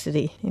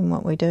simplicity in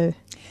what we do.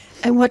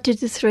 And what did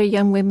the 3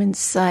 young women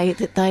say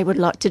that they would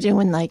like to do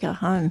when they go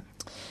home?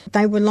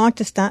 They would like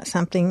to start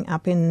something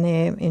up in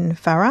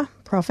Farah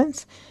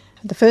province.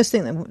 The first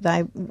thing that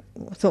they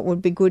thought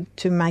would be good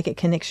to make a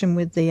connection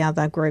with the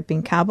other group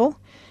in Kabul.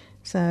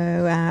 So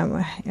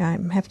I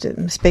have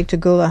to speak to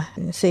Gula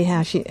and see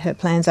how her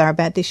plans are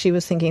about this. She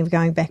was thinking of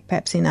going back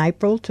perhaps in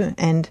April,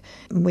 and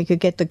we could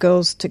get the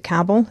girls to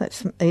Kabul.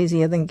 That's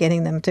easier than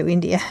getting them to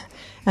India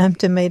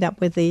to meet up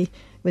with the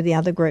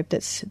other group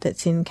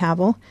that's in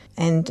Kabul,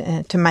 and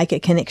to make a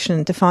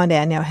connection, to find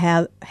out now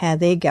how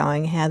they're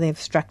going, how they've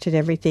structured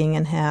everything,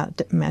 and how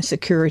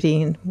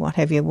security and what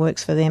have you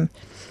works for them.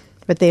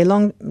 But their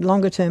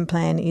longer term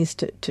plan is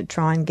to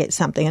try and get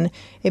something, and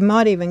it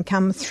might even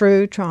come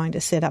through trying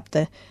to set up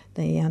the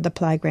the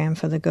playground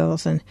for the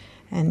girls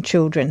and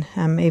children.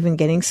 Even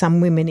getting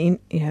some women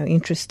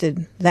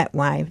interested that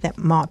way. That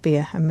might be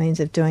a means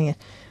of doing it.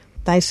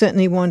 They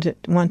certainly want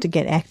to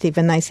get active,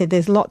 and they said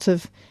there's lots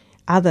of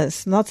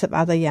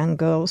other young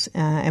girls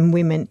and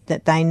women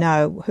that they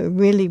know who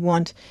really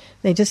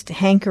they're just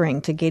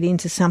hankering to get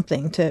into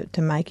something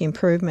to make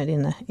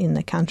improvement in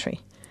the country.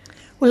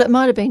 Well, it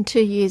might have been 2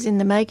 years in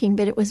the making,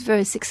 but it was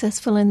very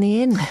successful in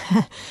the end.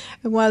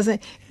 It was. I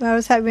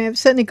was hoping. I've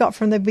certainly got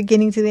from the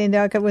beginning to the end.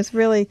 It was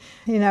really,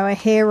 a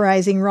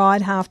hair-raising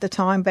ride half the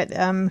time, but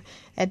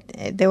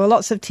there were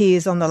lots of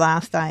tears on the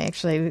last day,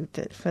 actually,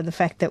 for the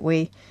fact that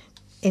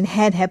it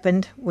had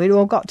happened. We'd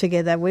all got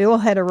together. We all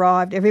had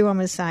arrived. Everyone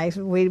was safe.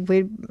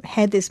 We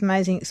had this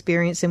amazing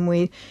experience, and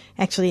we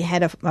actually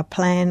had a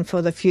plan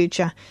for the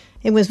future.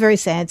 It was very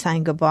sad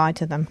saying goodbye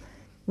to them.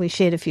 We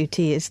shared a few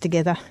tears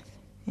together.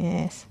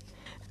 Yes.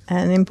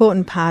 An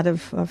important part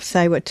of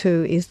SEWA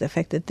too is the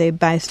fact that they're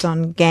based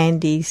on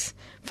Gandhi's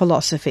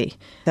philosophy.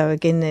 So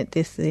again,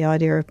 the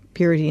idea of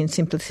purity and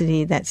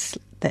simplicity, that's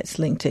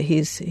linked to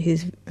his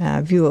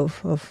view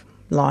of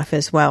life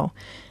as well.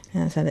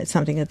 So that's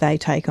something that they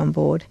take on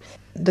board.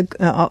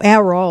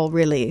 Our role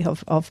really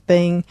of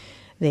being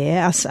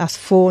there, us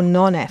four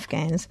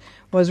non-Afghans,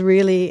 was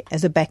really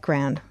as a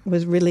background,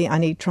 was really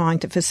only trying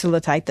to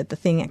facilitate that the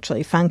thing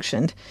actually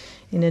functioned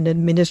in an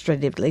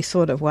administratively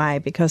sort of way,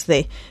 because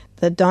the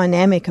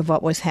dynamic of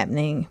what was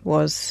happening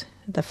was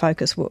the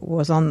focus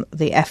was on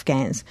the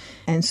Afghans,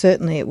 and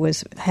certainly it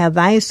was how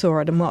they saw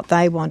it and what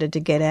they wanted to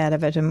get out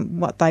of it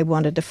and what they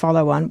wanted to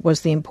follow on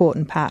was the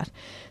important part.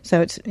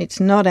 So it's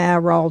not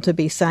our role to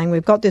be saying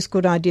we've got this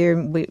good idea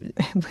and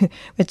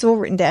it's all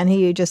written down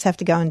here, you just have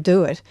to go and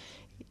do it.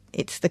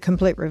 It's the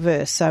complete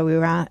reverse. So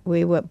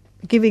we were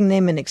giving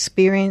them an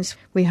experience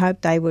we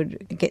hoped they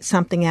would get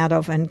something out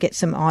of and get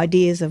some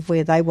ideas of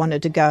where they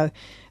wanted to go,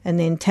 and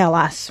then tell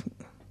us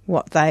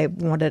what they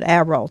wanted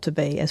our role to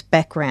be as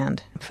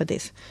background for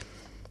this.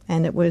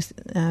 And it was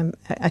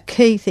a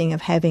key thing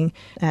of having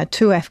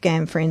 2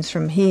 Afghan friends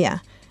from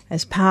here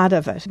as part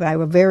of it. They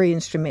were very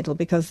instrumental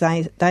because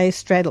they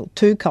straddled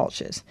 2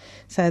 cultures.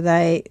 So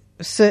they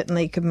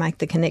certainly could make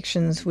the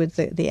connections with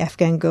the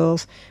Afghan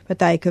girls, but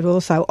they could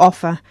also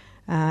offer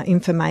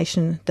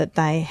information that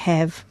they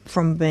have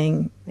from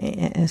being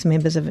as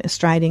members of the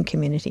Australian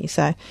community.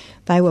 So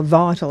they were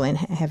vital in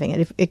having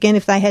it.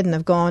 If they hadn't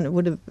have gone, it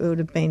would have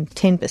been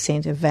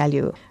 10% of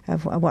value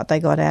of what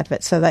they got out of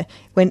it. So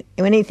when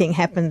anything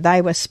happened,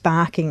 they were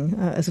sparking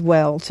as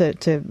well to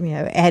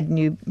add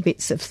new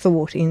bits of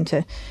thought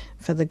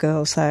for the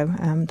girls. So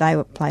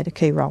they played a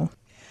key role.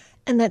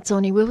 And that's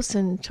Oni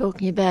Wilson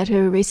talking about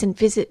her recent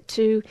visit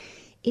to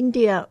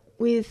India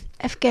with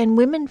Afghan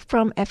women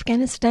from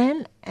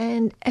Afghanistan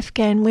and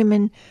Afghan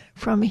women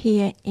from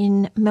here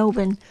in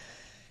Melbourne.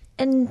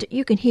 And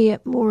you can hear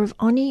more of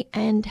Oni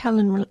and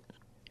Helen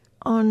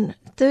on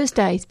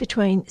Thursdays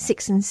between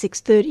 6 and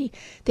 6:30.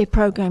 Their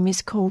program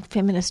is called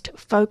Feminist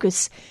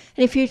Focus.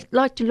 And if you'd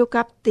like to look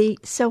up the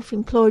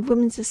Self-Employed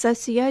Women's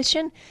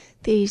Association,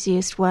 the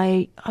easiest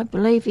way, I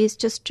believe, is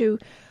just to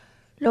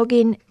log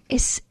in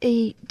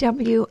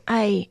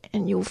SEWA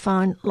and you'll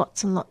find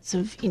lots and lots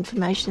of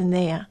information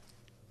there.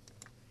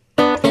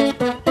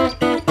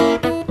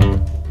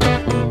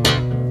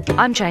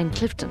 I'm Jane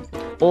Clifton,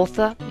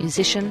 author,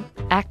 musician,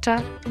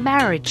 actor,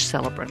 marriage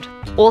celebrant,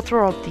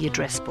 author of The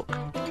Address Book.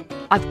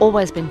 I've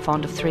always been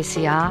fond of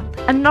 3CR,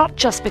 and not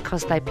just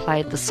because they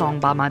played the song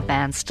by my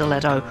band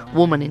Stiletto,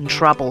 Woman in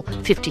Trouble,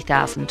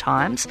 50,000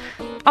 times.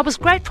 I was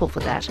grateful for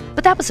that,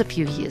 but that was a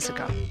few years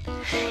ago.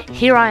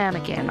 Here I am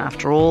again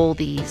after all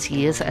these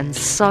years, and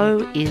so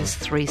is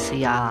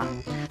 3CR,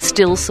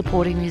 still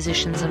supporting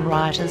musicians and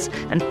writers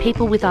and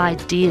people with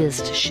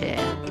ideas to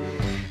share.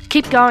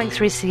 Keep going,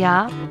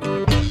 3CR.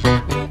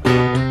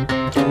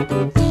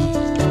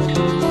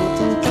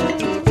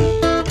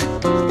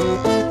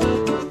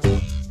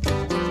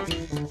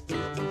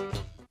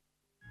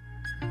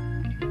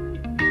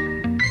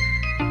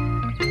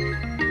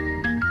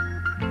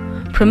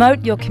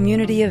 Promote your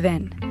community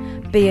event,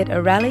 be it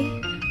a rally,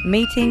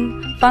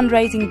 meeting,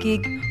 fundraising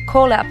gig,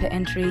 call out for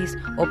entries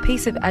or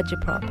piece of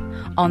agitprop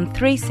on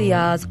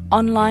 3CR's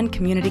online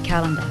community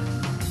calendar.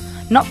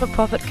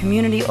 Not-for-profit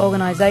community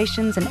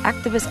organisations and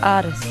activist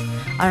artists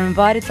are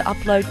invited to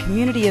upload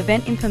community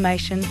event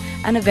information,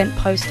 an event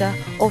poster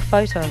or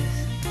photos.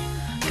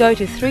 Go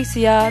to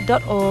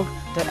 3cr.org.au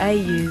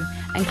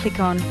and click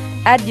on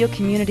Add Your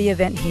Community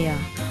Event Here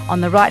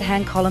on the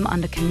right-hand column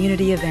under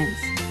Community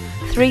Events.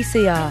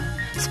 3CR,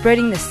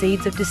 spreading the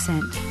seeds of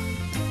dissent.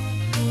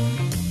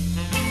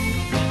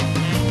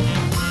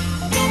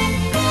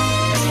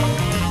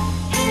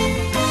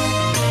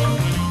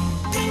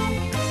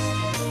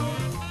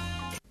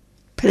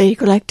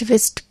 Political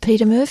activist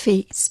Peter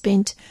Murphy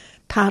spent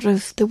part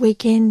of the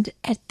weekend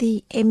at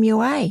the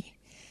MUA.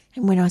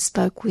 And when I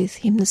spoke with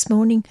him this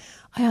morning,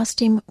 I asked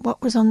him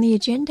what was on the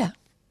agenda.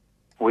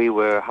 We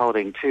were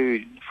holding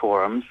 2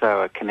 forums, they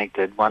were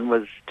connected. One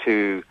was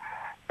to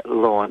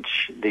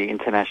launch the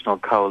International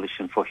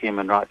Coalition for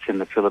Human Rights in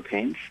the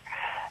Philippines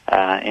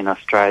in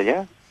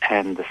Australia,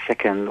 and the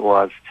second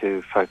was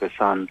to focus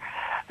on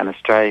an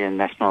Australian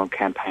national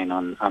campaign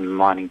on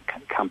mining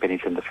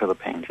companies in the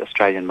Philippines,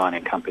 Australian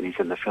mining companies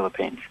in the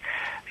Philippines.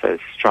 So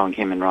strong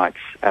human rights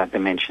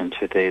dimension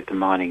to the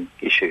mining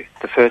issue.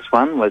 The first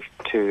one was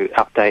to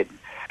update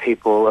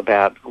people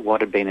about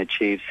what had been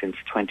achieved since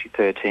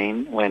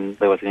 2013 when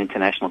there was an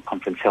international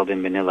conference held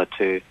in Manila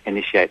to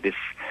initiate this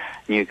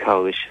new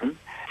coalition,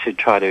 to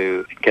try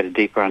to get a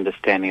deeper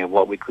understanding of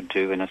what we could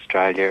do in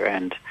Australia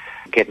and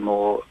get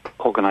more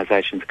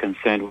organisations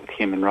concerned with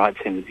human rights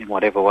in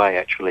whatever way,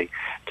 actually,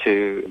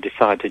 to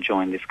decide to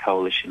join this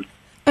coalition.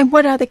 And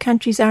what other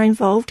countries are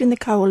involved in the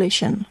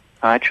coalition?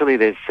 Actually,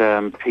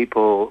 there's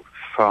people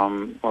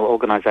from,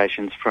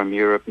 organisations from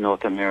Europe,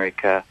 North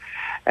America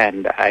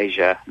and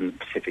Asia and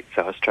Pacific,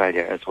 so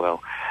Australia as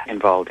well,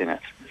 involved in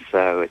it.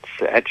 So it's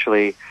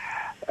actually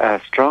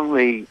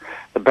strongly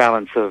the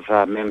balance of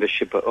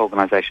membership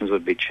organisations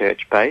would be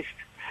church-based,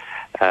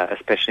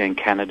 especially in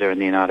Canada and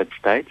the United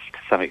States, to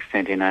some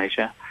extent in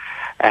Asia,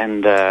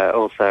 and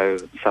also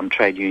some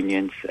trade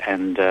unions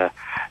and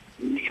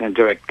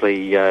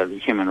directly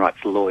human rights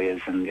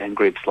lawyers and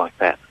groups like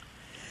that.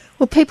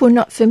 Well, people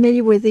not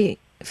familiar with the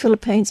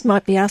Philippines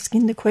might be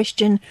asking the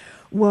question,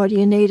 why do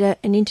you need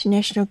an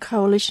international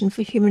coalition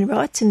for human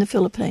rights in the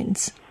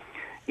Philippines?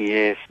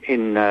 Yes,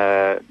 in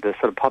the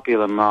sort of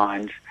popular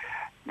mind,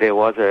 there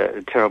was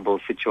a terrible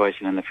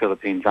situation in the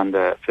Philippines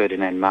under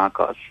Ferdinand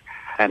Marcos,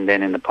 and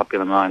then in the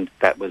popular mind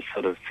that was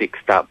sort of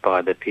fixed up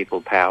by the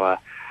People Power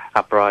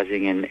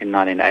uprising in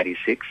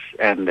 1986,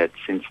 and that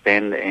since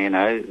then,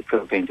 the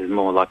Philippines is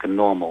more like a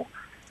normal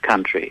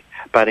country.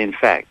 But in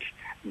fact,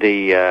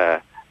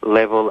 the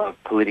level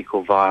of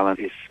political violence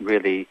is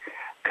really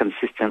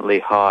consistently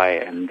high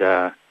and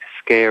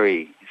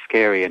scary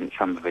in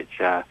some of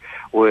its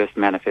worst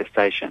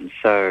manifestations.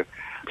 So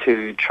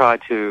to try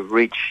to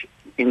reach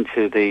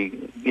into the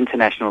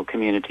international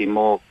community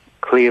more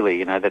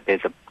clearly, that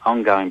there's an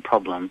ongoing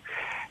problem,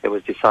 it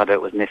was decided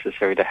it was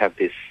necessary to have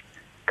this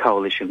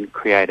coalition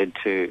created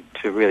to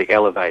really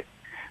elevate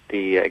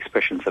the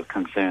expressions of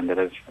concern that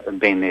have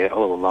been there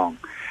all along.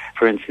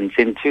 For instance,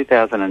 in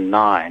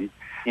 2009,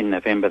 in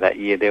November that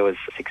year, there was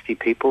 60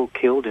 people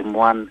killed in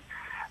one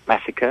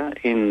massacre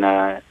in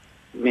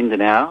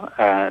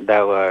Mindanao.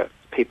 There were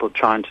people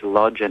trying to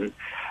lodge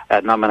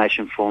a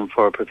nomination form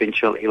for a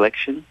provincial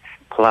election,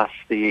 plus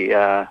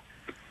the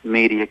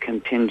media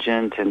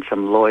contingent and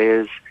some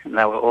lawyers, and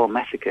they were all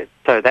massacred.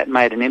 So that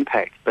made an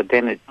impact, but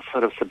then it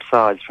sort of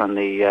subsides from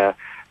the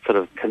sort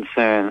of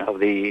concern of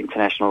the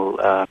international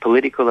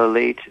political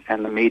elite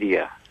and the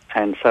media,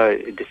 and so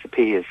it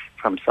disappears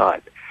from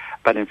sight.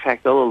 But in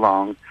fact, all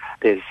along,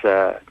 there's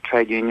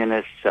trade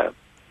unionists,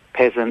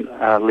 peasant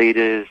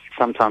leaders,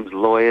 sometimes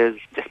lawyers,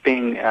 just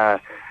being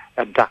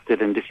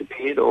abducted and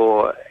disappeared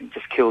or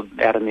just killed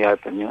out in the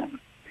open.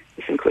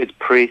 This includes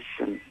priests,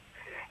 and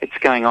it's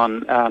going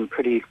on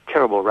pretty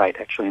terrible rate,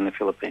 actually, in the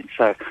Philippines.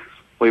 So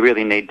we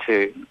really need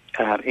to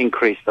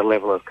increase the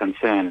level of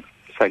concern.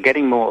 So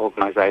getting more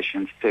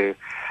organisations to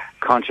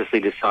consciously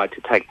decide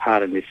to take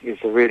part in this is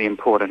a really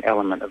important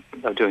element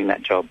of doing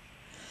that job.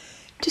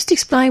 Just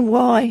explain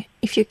why,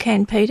 if you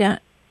can, Peter,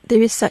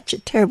 there is such a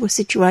terrible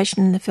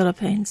situation in the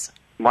Philippines.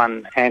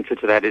 One answer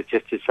to that is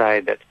just to say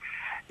that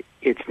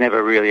it's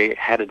never really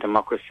had a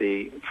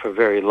democracy for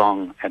very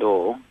long at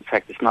all. In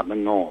fact, it's not the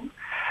norm.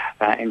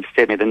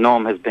 Instead, the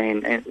norm has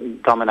been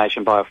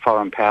domination by a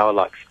foreign power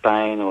like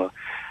Spain or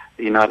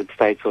the United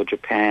States or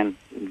Japan,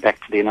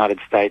 back to the United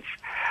States,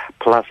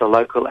 plus a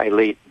local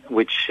elite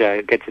which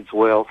gets its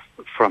wealth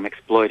from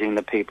exploiting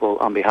the people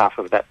on behalf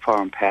of that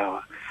foreign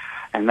power.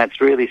 And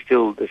that's really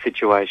still the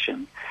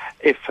situation.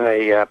 If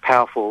a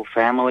powerful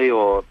family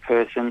or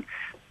person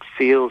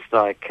feels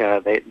like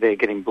they're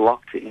getting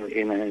blocked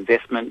in an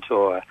investment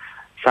or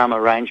some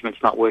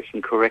arrangement's not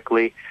working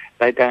correctly,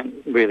 they don't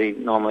really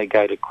normally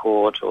go to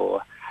court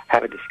or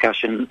have a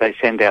discussion. They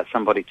send out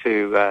somebody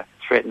to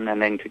threaten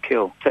and then to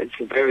kill. So it's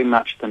very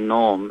much the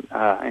norm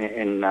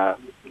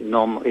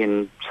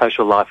in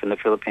social life in the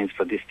Philippines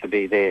for this to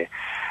be there.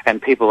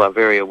 And people are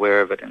very aware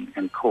of it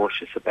and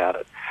cautious about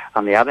it.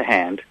 On the other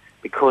hand,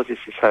 because this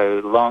is so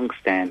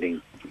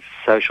long-standing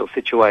social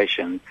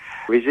situation,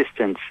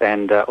 resistance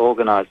and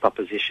organised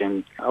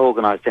opposition,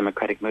 organised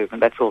democratic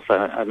movement, that's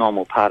also a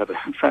normal part of it.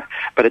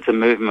 But it's a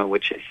movement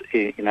which is,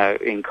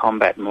 in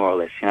combat more or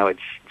less.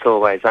 It's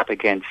always up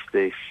against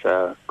this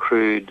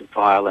crude,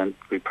 violent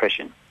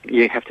repression.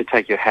 You have to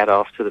take your hat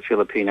off to the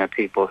Filipino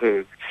people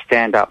who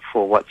stand up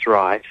for what's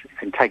right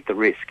and take the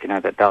risk,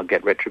 that they'll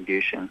get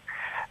retribution.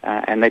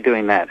 And they're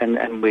doing that.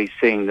 And we're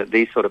seeing that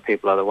these sort of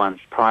people are the ones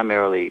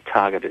primarily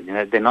targeted.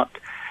 They're not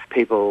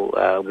people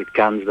with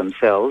guns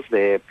themselves.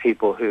 They're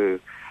people who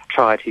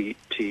try to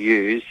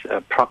use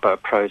proper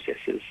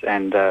processes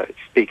and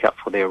speak up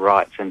for their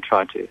rights and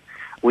try to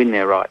win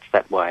their rights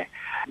that way.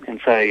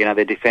 And so,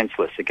 they're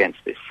defenceless against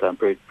this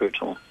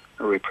brutal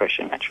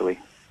repression, actually.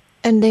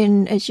 And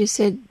then, as you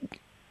said,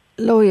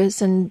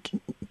 lawyers and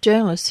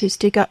journalists who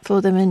stick up for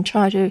them and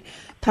try to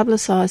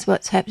publicise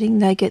what's happening,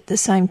 they get the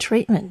same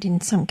treatment in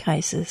some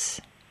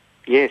cases.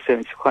 Yes, and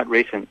it's quite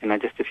recent.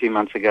 Just a few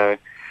months ago,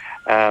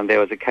 there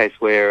was a case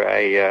where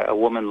a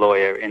woman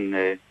lawyer in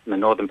the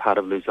northern part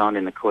of Luzon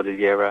in the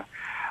Cordillera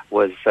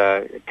was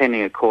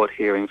attending a court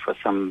hearing for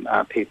some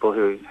people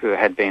who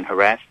had been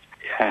harassed.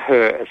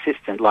 Her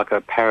assistant, like a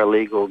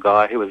paralegal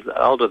guy who was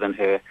older than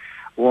her,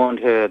 warned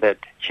her that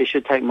she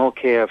should take more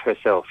care of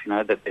herself,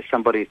 that there's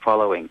somebody's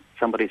following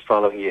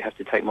you, you have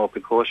to take more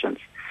precautions.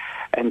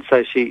 And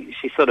so she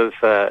sort of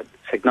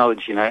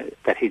acknowledged,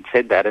 that he'd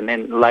said that, and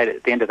then later,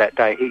 at the end of that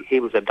day, he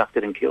was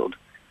abducted and killed.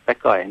 That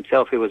guy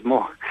himself, who was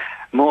more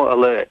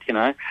alert,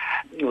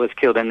 was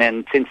killed. And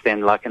then since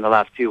then, like in the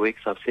last few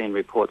weeks, I've seen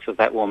reports of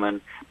that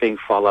woman being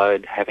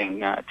followed,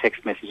 having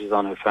text messages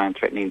on her phone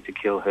threatening to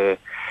kill her,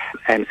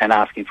 and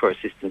asking for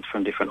assistance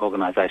from different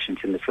organisations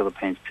in the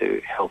Philippines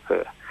to help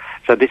her.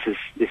 So this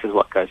is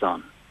what goes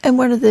on. And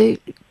one of the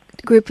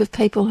group of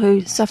people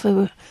who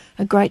suffer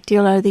a great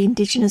deal are the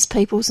Indigenous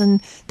peoples,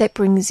 and that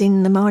brings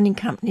in the mining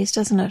companies,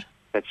 doesn't it?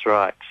 That's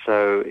right.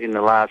 So in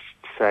the last,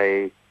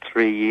 say,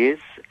 3 years,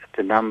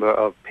 the number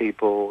of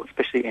people,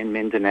 especially in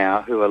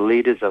Mindanao, who are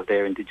leaders of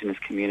their Indigenous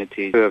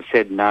communities, who have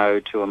said no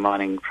to a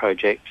mining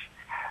project,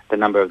 the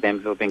number of them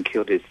who have been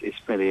killed is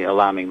really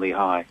alarmingly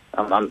high.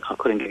 I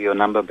couldn't give you a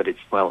number, but it's,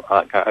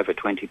 over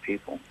 20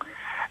 people.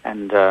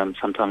 And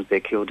sometimes they're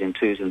killed in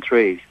twos and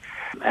threes.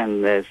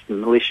 And there's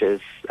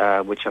militias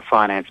which are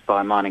financed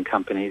by mining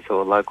companies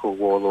or local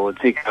warlords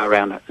who go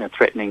around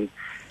threatening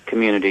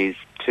communities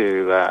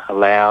to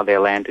allow their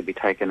land to be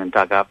taken and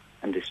dug up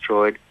and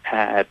destroyed.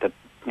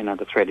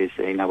 The threat is,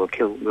 we'll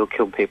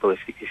kill people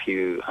if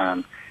you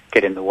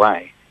get in the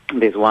way.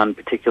 There's one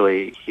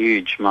particularly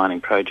huge mining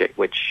project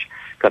which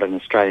got an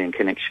Australian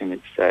connection.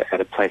 It's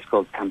at a place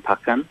called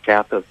Tampakan,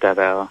 south of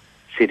Davao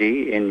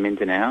City in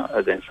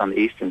Mindanao. That's on the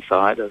eastern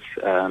side of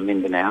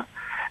Mindanao.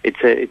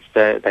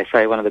 They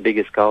say one of the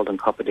biggest gold and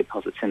copper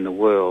deposits in the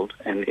world,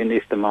 and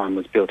if the mine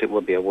was built, it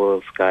would be a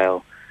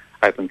world-scale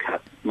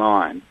open-cut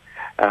mine.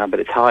 But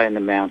it's high in the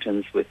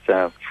mountains with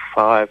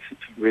 5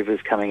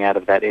 rivers coming out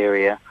of that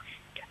area,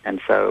 and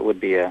so it would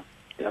be an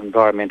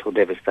environmental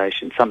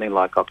devastation, something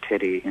like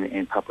Oktedi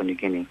in Papua New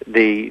Guinea.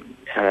 The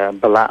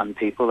Balaan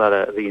people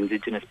are the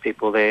indigenous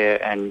people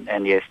there,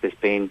 and yes, there's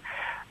been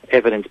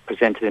evidence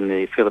presented in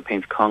the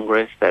Philippines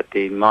Congress that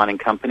the mining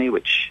company,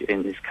 which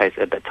in this case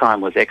at the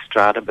time was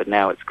Xstrata, but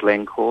now it's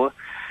Glencore,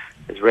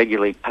 is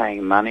regularly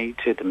paying money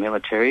to the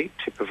military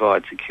to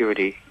provide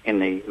security in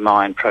the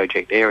mine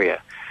project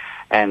area.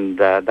 And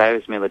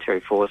those military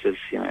forces,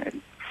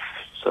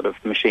 sort of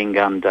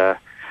machine-gunned a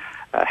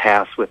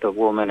house with a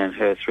woman and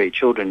her 3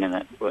 children in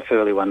it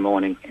early one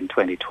morning in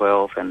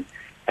 2012, and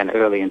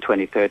early in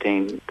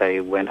 2013 they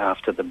went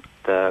after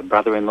the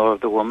brother-in-law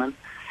of the woman.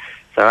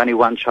 So only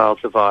 1 child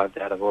survived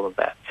out of all of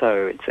that.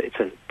 So it's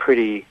a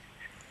pretty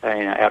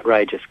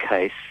outrageous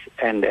case,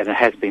 and it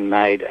has been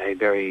made a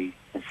very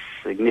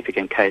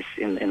significant case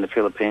in the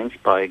Philippines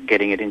by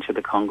getting it into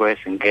the Congress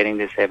and getting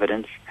this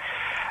evidence.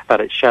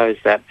 But it shows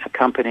that a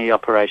company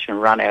operation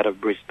run out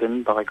of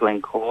Brisbane by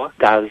Glencore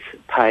does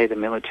pay the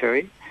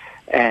military,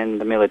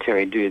 and the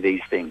military do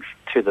these things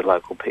to the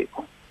local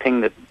people.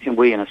 Thing that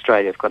we in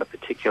Australia have got a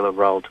particular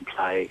role to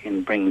play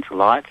in bringing to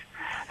light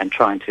and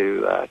trying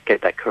to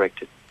get that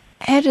corrected.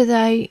 How do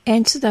they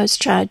answer those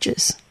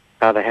charges?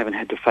 They haven't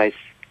had to face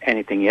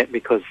anything yet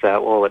because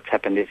all that's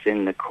happened is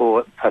in the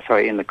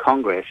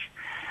Congress.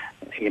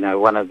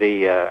 One of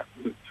the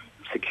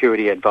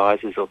security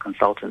advisors or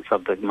consultants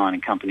of the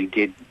mining company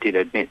did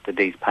admit that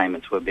these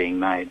payments were being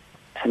made.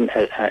 And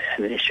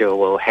an issue,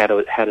 well, how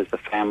does the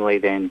family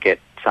then get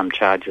some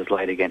charges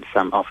laid against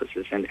some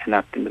officers? And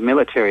the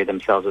military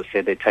themselves have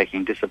said they're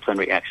taking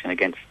disciplinary action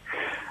against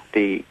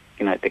the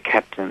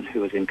captain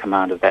who was in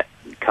command of that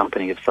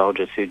company of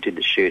soldiers who did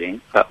the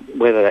shooting. But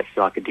whether that's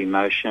like a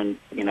demotion,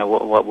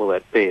 what will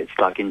that be? It's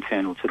like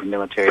internal to the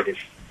military. There's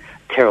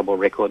terrible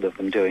record of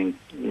them doing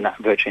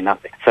virtually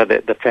nothing. So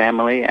the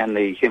family and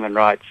the Human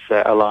Rights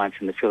Alliance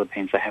in the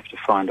Philippines, they have to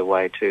find a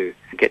way to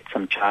get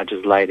some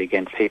charges laid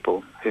against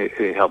people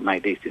who helped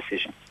make these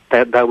decisions.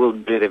 They will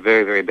do their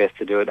very, very best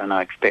to do it, and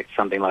I expect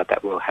something like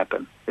that will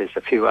happen. There's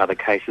a few other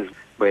cases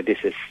where this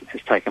has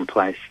taken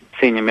place.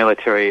 Senior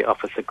military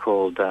officer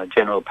called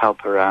General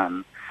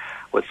Palparan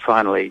was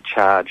finally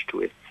charged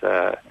with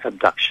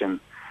abduction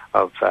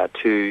of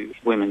 2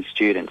 women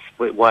students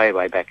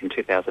way back in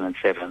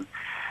 2007.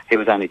 He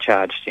was only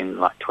charged in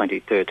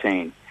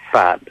 2013,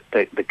 but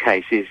the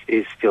case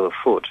is still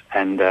afoot,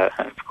 and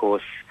of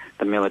course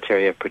the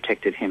military have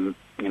protected him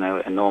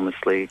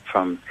enormously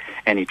from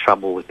any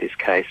trouble with this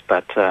case,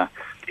 but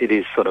it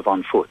is sort of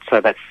on foot.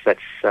 So that's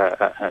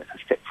a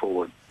step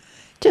forward.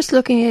 Just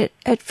looking at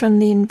it from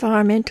the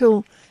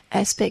environmental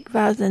aspect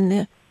rather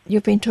than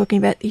you've been talking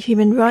about the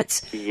human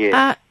rights. Yes.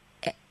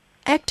 Are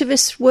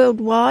activists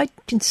worldwide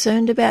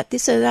concerned about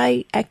this? Are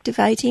they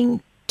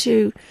activating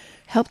to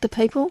help the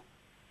people?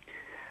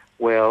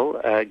 Well,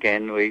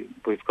 again,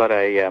 we've got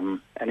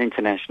an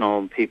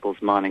international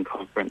People's Mining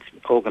Conference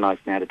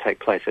organised now to take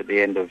place at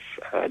the end of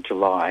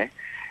July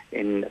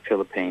in the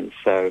Philippines.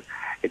 So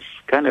it's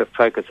going to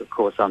focus, of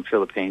course, on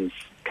Philippines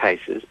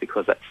cases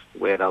because that's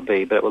where they'll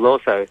be, but it will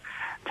also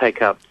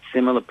take up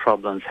similar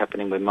problems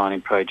happening with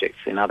mining projects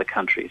in other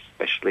countries,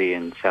 especially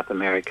in South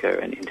America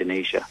and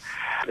Indonesia.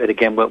 But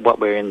again, what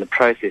we're in the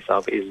process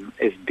of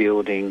is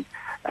building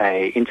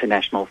a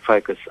international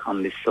focus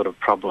on this sort of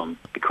problem.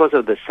 Because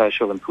of the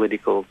social and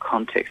political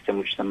context in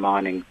which the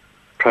mining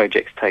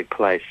projects take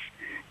place,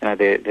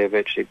 they're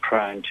virtually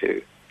prone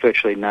to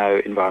virtually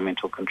no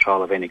environmental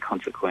control of any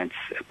consequence,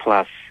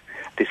 plus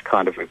this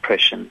kind of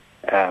repression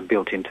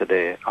built into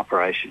their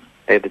operation.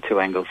 They're the two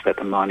angles that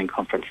the mining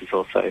conference is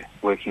also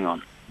working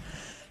on.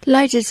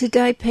 Later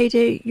today,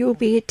 Peter, you'll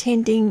be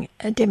attending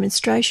a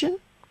demonstration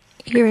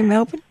here in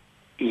Melbourne?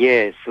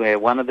 Yes, where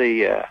one of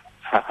the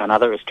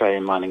another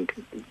Australian mining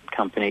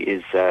company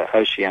is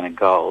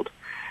OceanaGold,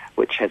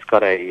 which has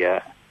got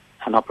an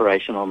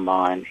operational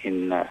mine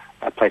in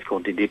a place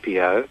called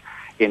Didipio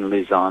in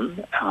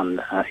Luzon on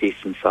the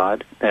eastern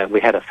side.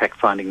 We had a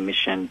fact-finding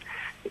mission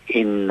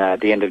in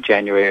the end of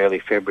January, early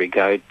February,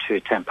 go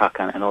to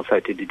Tampakan and also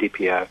to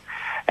Didipio.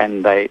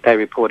 And they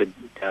reported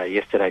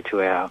yesterday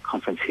to our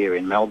conference here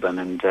in Melbourne.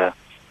 And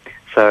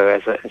so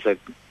as a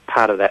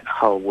part of that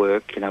whole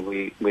work,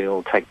 we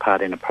will take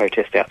part in a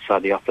protest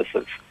outside the office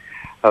of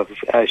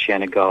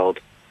OceanaGold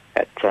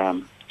at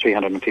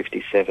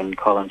 357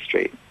 Collins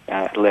Street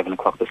at 11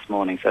 o'clock this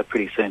morning. So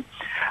pretty soon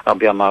I'll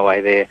be on my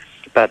way there.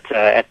 But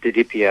at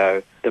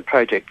Didipio, the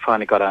project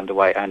finally got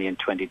underway only in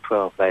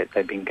 2012.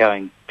 They've been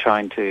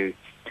trying to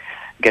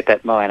get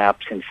that mine up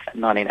since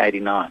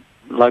 1989.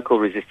 Local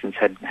resistance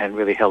had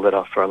really held it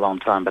off for a long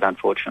time, but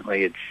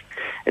unfortunately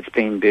it's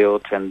been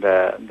built, and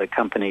the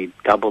company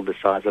doubled the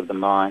size of the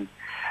mine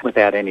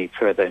without any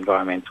further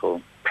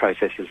environmental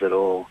processes at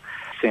all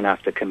soon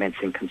after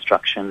commencing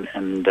construction.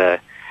 And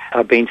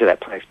I've been to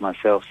that place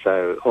myself,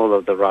 so all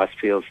of the rice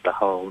fields, the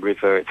whole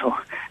river, it's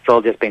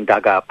all just been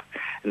dug up,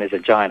 and there's a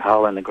giant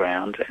hole in the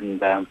ground,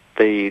 and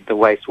the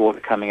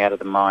wastewater coming out of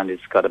the mine has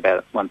got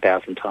about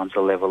 1,000 times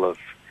the level of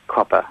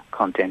copper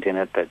content in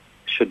it that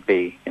should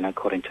be,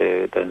 according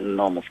to the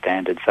normal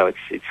standards. So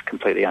it's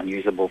completely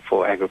unusable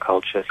for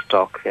agriculture,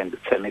 stock, and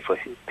certainly for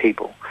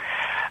people.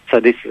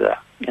 So this is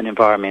an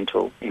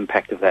environmental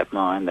impact of that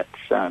mine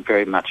that's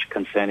very much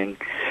concerning,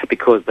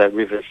 because the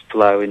rivers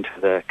flow into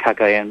the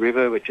Cagayan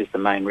River, which is the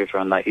main river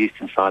on the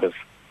eastern side of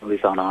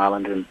Luzon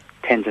Island, and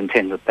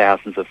tens of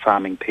thousands of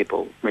farming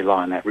people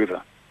rely on that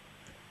river.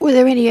 Were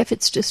there any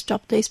efforts to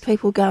stop these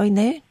people going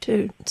there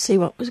to see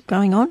what was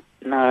going on?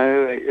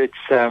 No, it's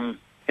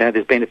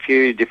there's been a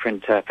few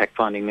different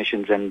fact-finding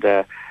missions, and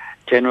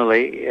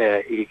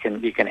generally you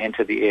can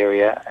enter the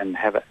area and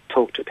have a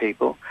talk to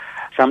people.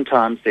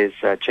 Sometimes there's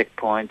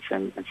checkpoints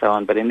and so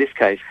on, but in this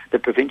case, the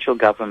provincial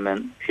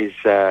government is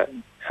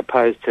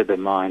opposed to the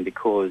mine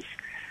because,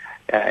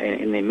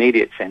 in the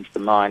immediate sense, the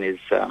mine is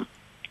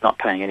not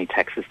paying any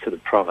taxes to the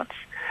province.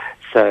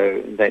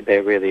 So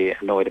they're really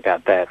annoyed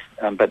about that.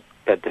 But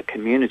the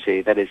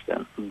community, that is,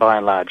 by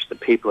and large, the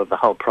people of the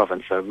whole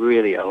province are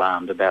really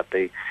alarmed about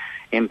the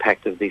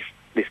impact of this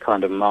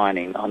kind of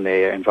mining on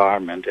their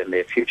environment and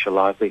their future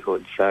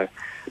livelihood. So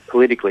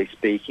politically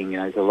speaking,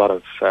 there's a lot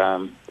of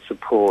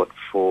support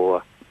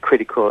for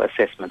critical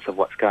assessments of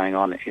what's going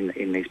on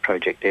in these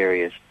project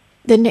areas.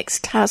 The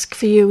next task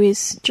for you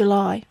is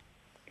July.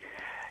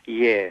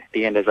 Yeah, at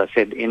the end, as I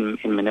said, in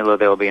Manila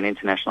there will be an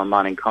international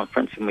mining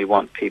conference, and we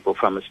want people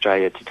from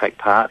Australia to take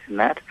part in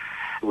that.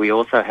 We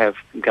also have,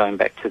 going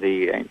back to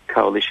the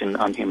Coalition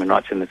on Human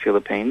Rights in the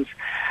Philippines,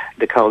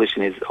 the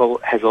coalition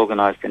has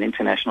organised an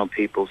International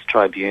People's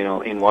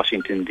Tribunal in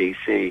Washington,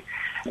 D.C.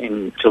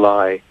 in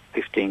July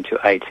 15 to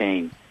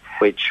 18,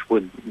 which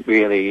would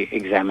really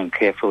examine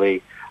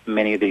carefully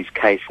many of these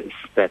cases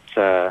that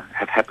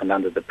have happened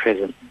under the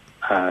present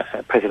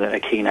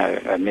President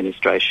Aquino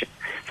administration.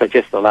 So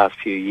just the last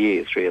few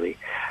years, really.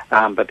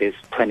 But there's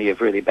plenty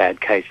of really bad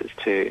cases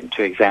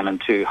to examine,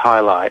 to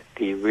highlight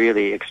the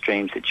really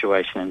extreme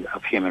situation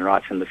of human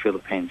rights in the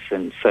Philippines.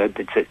 And so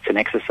it's an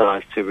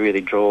exercise to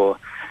really draw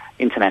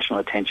international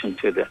attention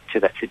to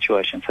that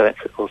situation. So that's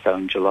also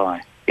in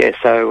July. Yeah,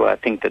 so I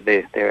think that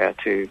there are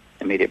two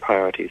immediate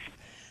priorities.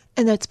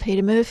 And that's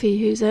Peter Murphy,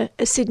 who's a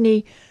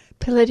Sydney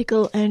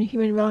political and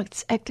human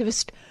rights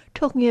activist,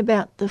 talking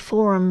about the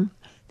forum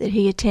that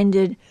he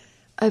attended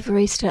over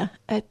Easter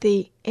at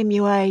the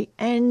MUA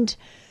and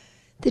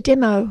the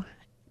demo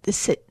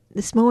this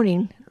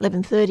morning,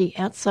 11:30,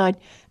 outside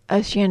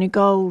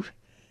OceanaGold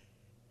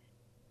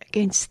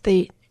against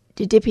the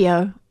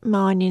Didipio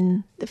mine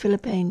in the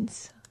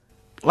Philippines.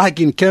 Like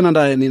in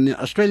Canada and in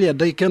Australia,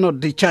 they cannot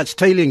discharge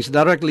tailings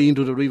directly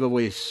into the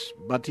riverways.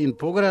 But in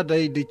Porgera,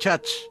 they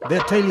discharge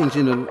their tailings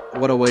in the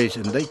waterways,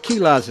 and they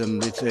kill us,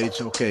 and they say it's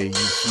okay.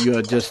 You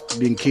are just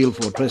being killed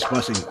for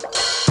trespassing.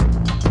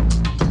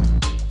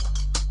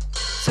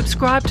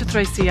 Subscribe to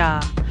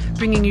 3CR,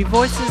 bringing you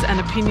voices and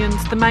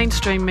opinions the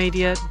mainstream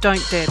media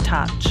don't dare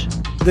touch.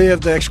 They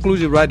have the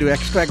exclusive right to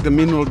extract the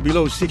mineral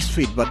below 6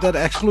 feet, but that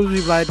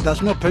exclusive right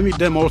does not permit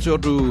them also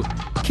to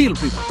kill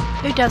people.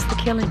 Who does the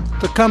killing?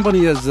 The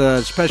company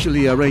has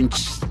specially arranged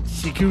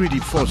security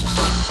forces.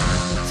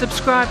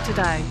 Subscribe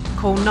today.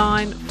 Call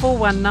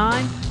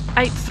 9419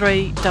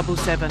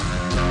 8377.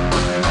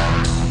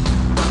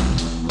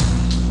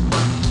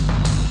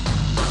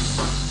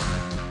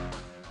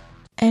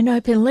 An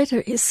open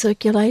letter is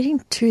circulating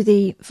to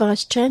the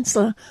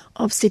Vice-Chancellor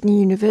of Sydney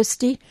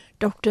University,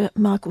 Dr.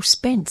 Michael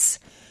Spence,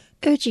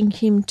 urging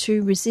him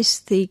to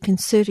resist the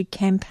concerted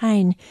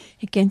campaign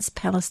against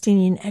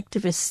Palestinian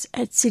activists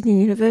at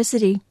Sydney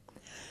University,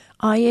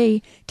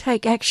 i.e.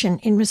 take action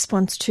in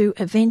response to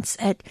events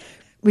at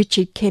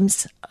Richard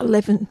Kemp's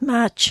 11th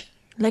March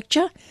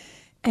lecture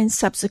and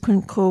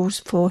subsequent calls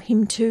for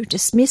him to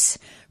dismiss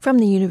from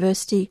the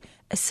university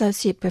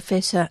Associate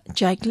Professor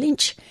Jake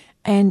Lynch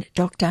and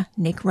Dr.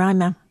 Nick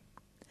Raymer.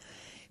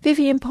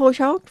 Vivian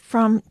Porthold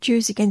from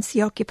Jews Against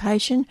the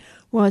Occupation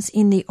was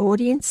in the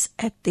audience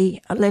at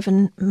the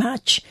 11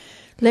 March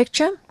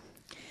lecture.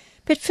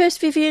 But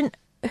first, Vivian,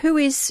 who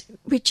is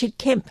Richard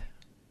Kemp?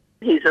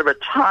 He's a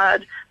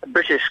retired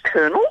British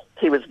colonel.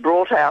 He was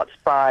brought out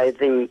by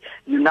the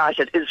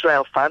United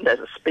Israel Fund as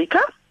a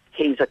speaker.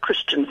 He's a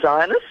Christian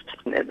Zionist.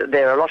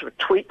 There are a lot of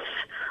tweets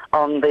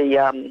on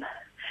the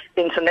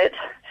internet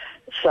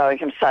showing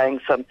him saying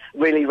some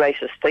really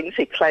racist things.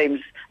 He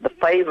claims the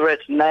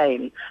favourite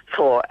name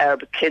for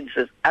Arab kids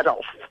is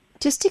Adolf.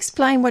 Just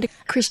explain what a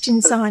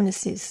Christian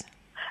Zionist is.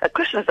 A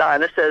Christian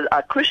Zionist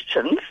are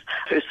Christians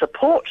who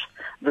support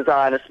the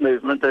Zionist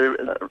movement,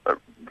 the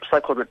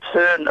so-called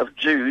return of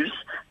Jews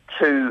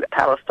to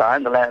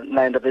Palestine, the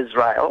land of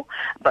Israel.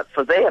 But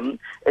for them,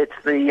 it's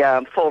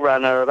the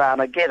forerunner of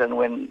Armageddon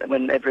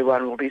when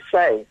everyone will be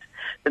saved.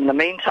 In the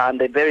meantime,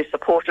 they're very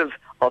supportive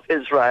of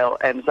Israel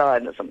and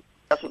Zionism.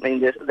 Doesn't mean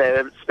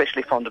they're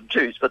especially fond of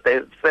Jews, but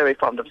they're very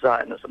fond of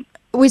Zionism.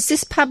 Was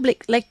this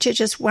public lecture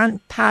just one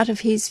part of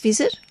his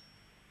visit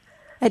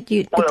at the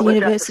university? Well,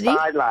 it was just a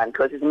sideline,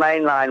 because his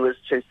main line was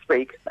to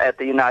speak at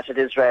the United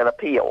Israel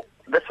Appeal.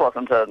 This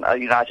wasn't a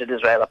United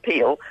Israel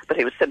Appeal, but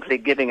he was simply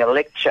giving a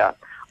lecture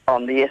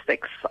on the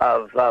ethics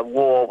of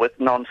war with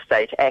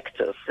non-state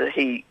actors.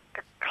 He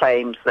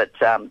claims that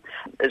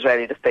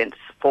Israeli Defence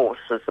Force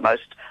is the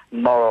most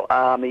moral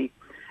army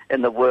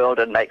in the world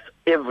and makes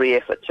every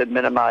effort to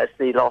minimise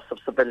the loss of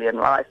civilian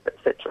life,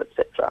 etc.,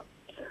 etc.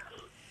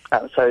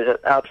 So he's an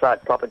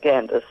outright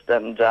propagandist,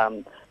 and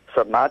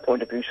from my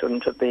point of view,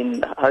 shouldn't have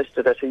been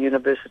hosted at a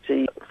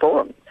university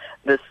forum.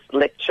 This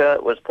lecture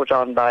was put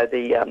on by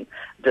the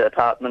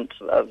Department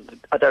of,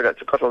 I don't know,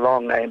 it's got a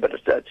long name, but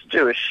it's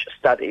Jewish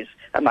Studies,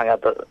 among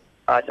other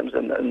items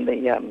in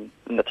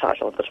the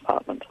title of the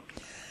department.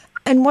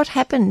 And what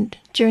happened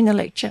during the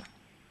lecture?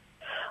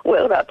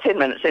 Well, about 10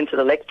 minutes into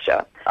the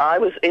lecture, I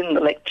was in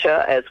the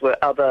lecture, as were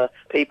other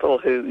people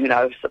who,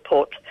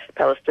 support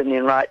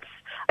Palestinian rights.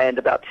 And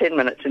about 10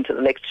 minutes into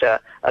the lecture,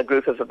 a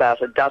group of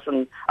about a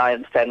dozen, I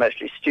understand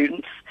mostly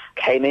students,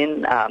 came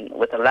in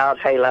with a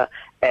loudhailer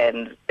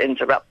and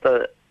interrupt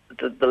the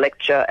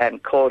lecture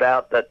and called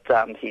out that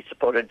he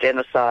supported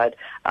genocide.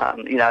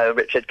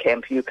 Richard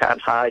Kemp, you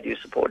can't hide, you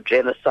support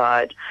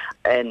genocide,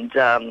 and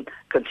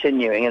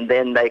continuing. And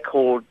then they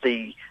called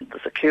the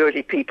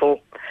security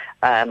people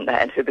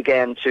and who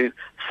began to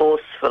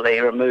forcefully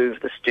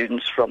remove the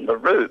students from the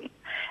room.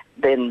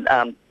 Then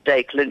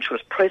Jake Lynch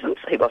was present.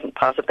 He wasn't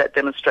part of that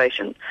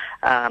demonstration,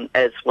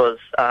 as was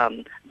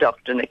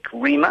Dr. Nick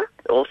Raymer,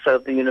 also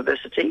of the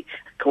university,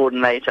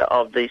 coordinator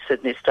of the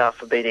Sydney staff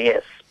for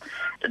BDS.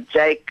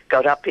 Jake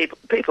got up.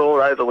 People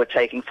all over were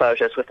taking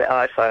photos with their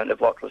iPhone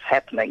of what was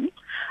happening.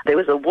 There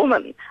was a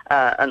woman,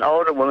 an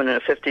older woman in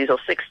her 50s or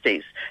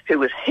 60s, who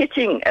was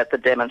hitting at the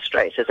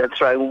demonstrators and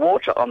throwing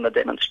water on the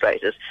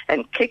demonstrators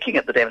and kicking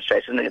at the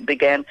demonstrators, and it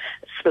began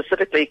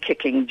specifically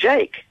kicking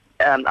Jake.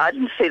 I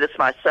didn't see this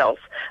myself,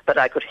 but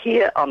I could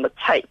hear on the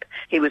tape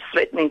he was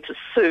threatening to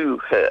sue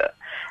her.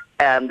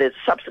 There's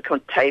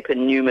subsequent tape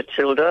in New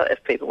Matilda,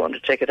 if people want to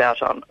check it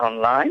out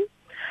online.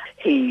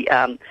 He,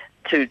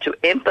 to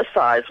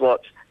emphasise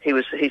what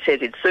he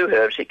said he'd sue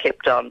her. She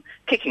kept on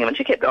kicking him, and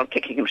she kept on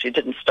kicking him. She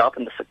didn't stop,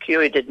 and the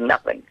security did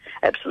nothing,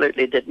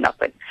 absolutely did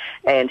nothing.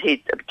 And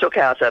he took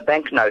out a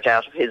banknote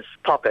out of his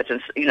pocket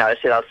and,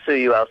 said, I'll sue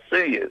you, I'll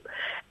sue you.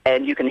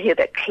 And you can hear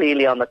that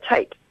clearly on the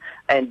tape.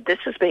 And this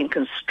has been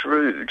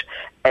construed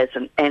as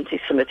an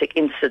anti-Semitic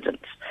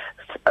incident,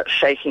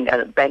 shaking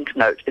a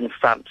banknote in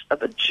front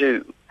of a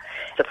Jew,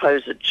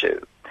 supposed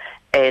Jew.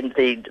 And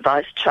the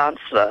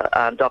Vice-Chancellor,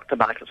 Dr.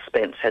 Michael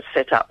Spence, has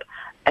set up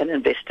an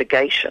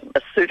investigation,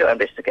 a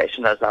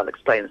pseudo-investigation, as I'll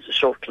explain this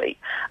shortly,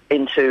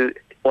 into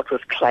what was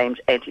claimed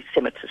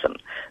anti-Semitism.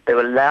 There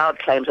were loud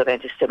claims of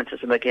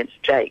anti-Semitism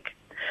against Jake.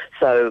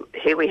 So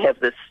here we have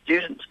this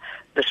student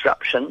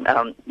disruption.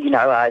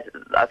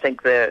 I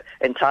think they're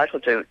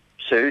entitled to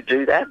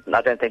do that, and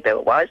I don't think they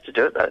were wise to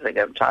do it. I think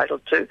they're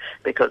entitled to,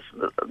 because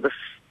this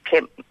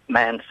Kemp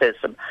man says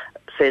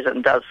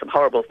and does some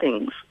horrible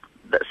things.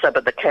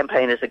 But the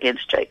campaign is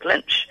against Jake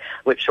Lynch,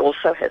 which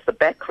also has the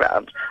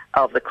background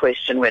of the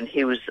question when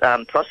he was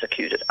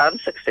prosecuted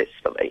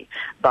unsuccessfully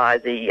by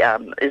the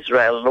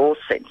Israel Law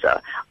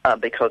Centre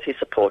because he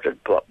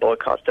supported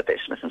boycott,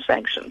 divestment and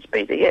sanctions,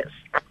 BDS.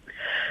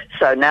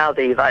 So now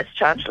the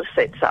Vice-Chancellor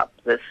sets up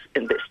this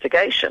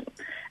investigation,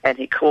 and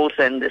he calls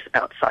in this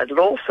outside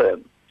law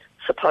firm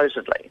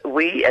supposedly.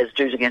 We, as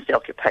Jews Against the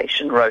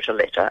Occupation, wrote a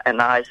letter,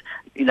 and I,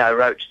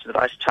 wrote to the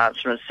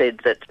Vice-Chancellor and said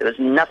that there was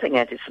nothing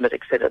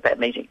anti-Semitic said at that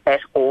meeting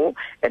at all,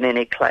 and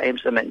any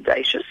claims are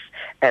mendacious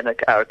and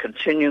are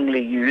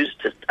continually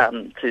used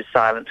to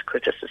silence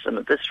criticism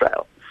of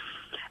Israel.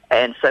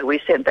 And so we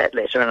sent that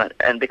letter,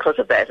 and because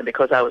of that, and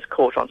because I was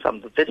caught on some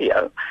of the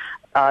video,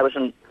 I was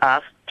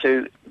asked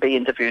to be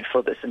interviewed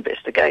for this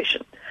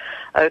investigation.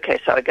 Okay,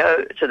 so I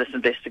go to this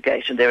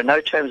investigation. There are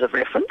no terms of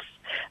reference.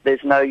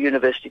 There's no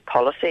university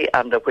policy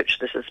under which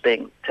this is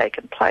being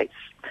taken place.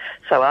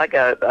 So I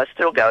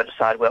still go and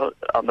decide, well,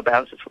 on the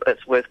balance,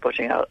 it's worth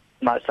putting out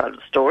my side of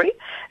the story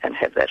and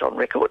have that on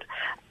record.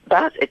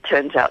 But it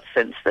turns out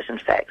since that, in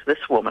fact,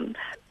 this woman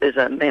is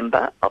a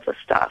member of the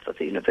staff of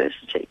the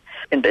university.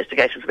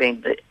 Investigations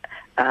being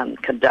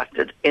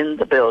conducted in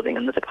the building,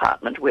 in the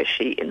department where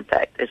she, in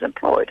fact, is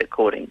employed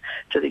according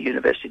to the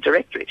university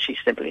directory. She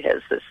simply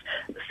has this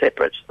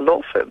separate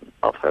law firm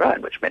of her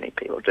own, which many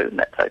people do, and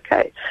that's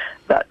okay.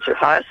 But to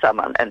hire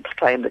someone and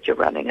claim that you're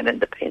running an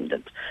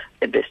independent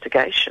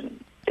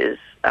investigation is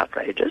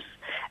outrageous,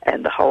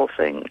 and the whole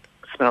thing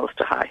smells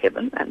to high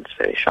heaven, and it's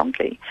very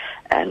shonky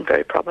and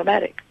very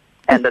problematic.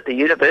 And that the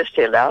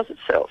university allows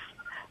itself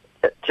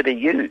to be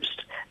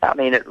used. I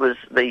mean, it was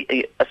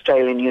the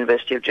Australian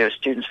University of Jewish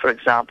Students, for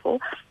example,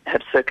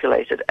 have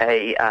circulated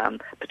a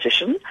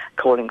petition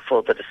calling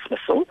for the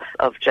dismissal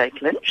of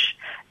Jake Lynch,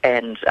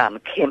 and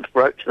Kemp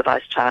wrote to the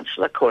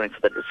Vice-Chancellor calling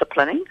for the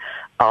disciplining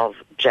of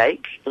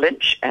Jake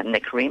Lynch and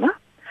Nick Riemer.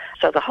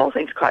 So the whole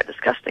thing's quite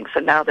disgusting.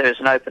 So now there is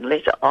an open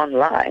letter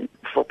online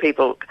for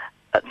people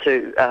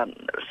to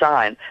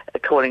sign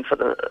calling for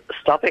the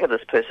stopping of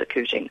this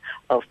persecuting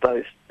of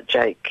both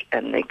Jake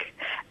and Nick.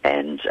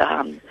 And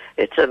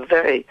it's a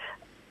very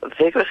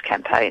vigorous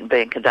campaign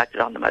being conducted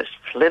on the most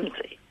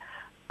flimsy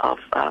of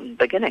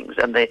beginnings,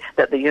 and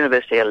that the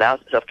university allows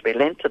itself to be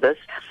lent to this.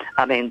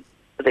 I mean,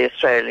 the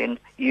Australian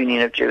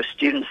Union of Jewish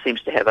Students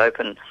seems to have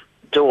open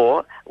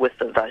door with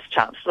the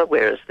Vice-Chancellor,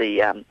 whereas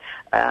the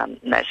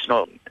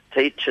National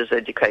Teachers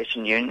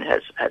Education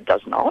Union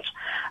does not.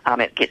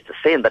 It gets to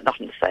see them, but not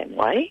in the same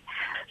way.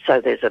 So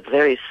there's a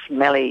very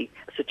smelly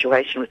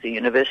situation with the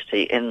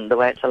university in the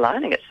way it's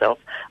aligning itself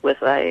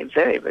with a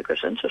very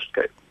rigorous interest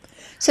group.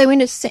 So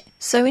in a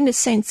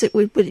sense, it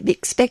would be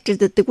expected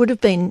that there would have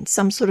been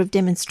some sort of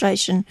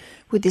demonstration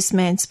with this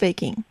man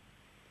speaking.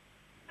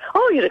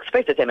 Oh, you'd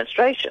expect a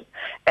demonstration.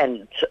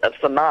 And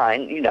for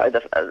mine,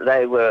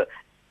 they were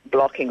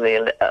blocking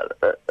the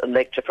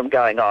lecture from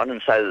going on,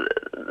 and so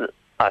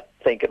I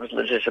think it was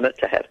legitimate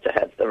to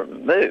have them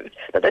removed.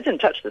 But they didn't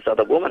touch this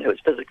other woman who was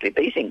physically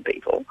beating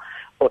people,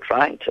 or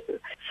trying to.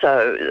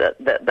 So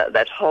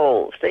that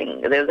whole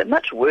thing, there were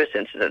much worse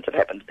incidents have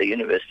happened at the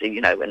university,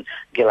 when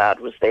Gillard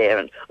was there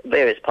and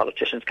various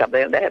politicians come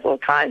there, and they have all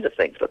kinds of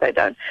things, but they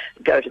don't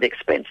go to the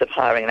expense of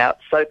hiring an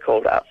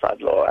so-called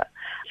outside lawyer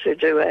to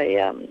do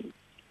an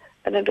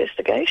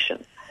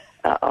investigation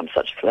on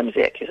such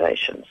flimsy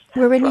accusations.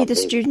 Were any of the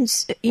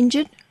students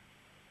injured?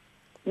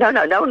 No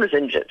one was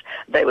injured.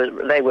 They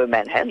were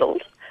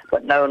manhandled,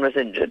 but no one was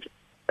injured.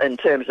 In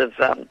terms of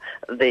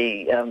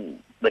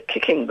the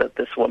kicking that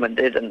this woman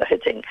did and the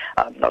hitting,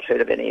 I've not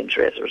heard of any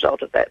injury as a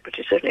result of that, but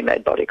she certainly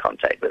made body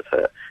contact with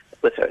her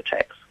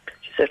attacks.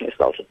 She certainly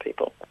assaulted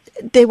people.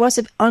 There was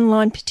an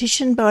online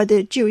petition by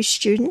the Jewish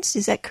students,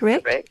 is that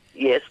correct? Correct,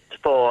 yes,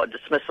 for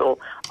dismissal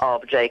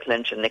of Jake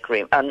Lynch and Nick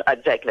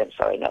Riemer. Jake Lynch,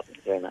 sorry, not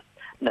Riemer.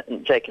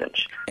 Jake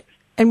Lynch.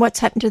 And what's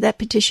happened to that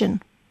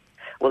petition?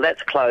 Well,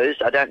 that's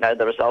closed. I don't know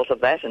the result of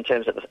that in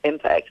terms of its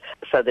impact.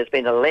 So there's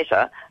been a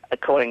letter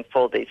calling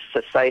for the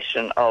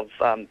cessation of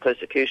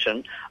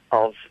persecution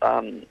of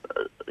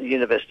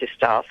university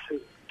staff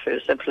who are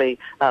simply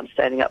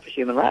standing up for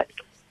human rights.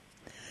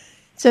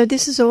 So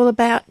this is all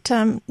about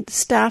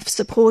staff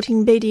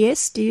supporting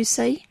BDS, do you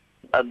see?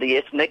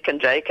 Yes, Nick and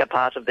Jake are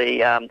part of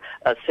the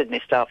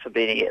Sydney staff for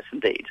BDS,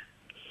 indeed.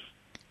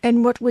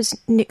 And what was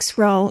Nick's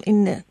role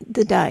in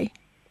the day?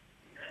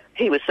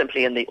 He was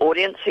simply in the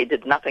audience. He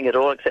did nothing at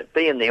all except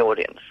be in the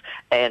audience.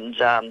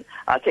 And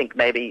I think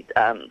maybe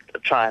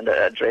trying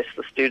to address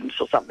the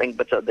students or something,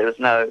 but there was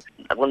no...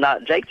 Well, no,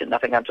 Jake did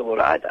nothing untoward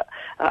either,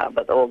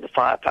 but all the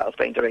firepower was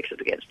being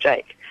directed against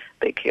Jake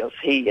because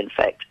he, in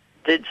fact,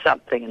 did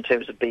something in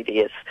terms of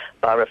BDS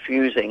by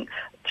refusing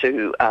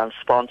to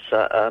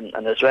sponsor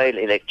an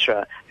Israeli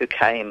lecturer who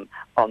came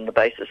on the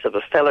basis of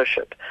a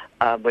fellowship,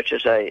 which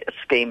is a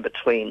scheme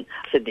between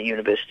Sydney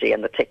University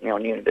and the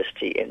Technion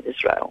University in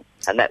Israel.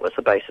 And that was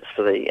the basis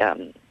for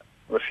the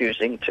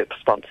refusing to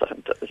sponsor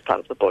him as part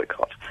of the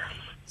boycott.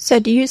 So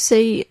do you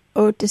see,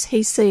 or does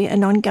he see,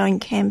 an ongoing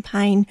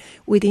campaign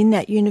within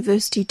that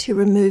university to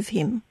remove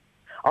him?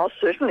 Oh,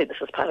 certainly this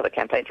is part of a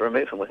campaign to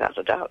remove him, without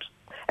a doubt.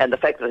 And the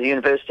fact that the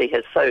university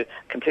has so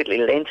completely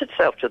lent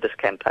itself to this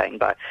campaign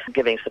by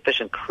giving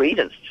sufficient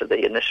credence to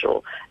the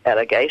initial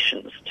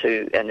allegations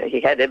and he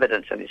had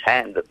evidence in his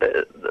hand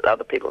that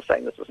other people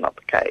saying this was not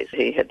the case.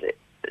 He had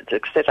to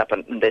set up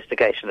an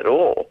investigation at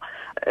all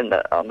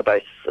on the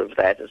basis of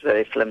that is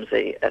very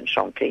flimsy and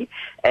shonky.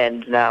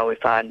 And now we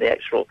find the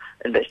actual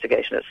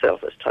investigation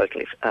itself is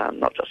totally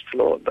not just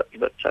flawed, but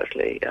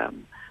totally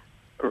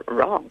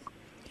wrong.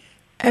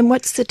 And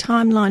what's the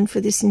timeline for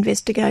this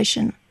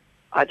investigation?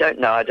 I don't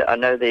know. I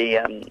know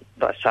the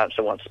Vice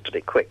Chancellor wants it to be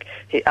quick.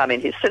 He's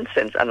since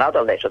sent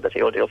another letter that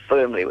he'll deal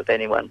firmly with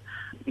anyone,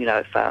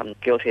 found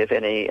guilty of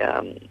any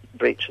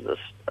breach of the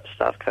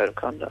staff code of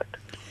conduct.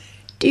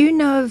 Do you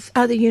know of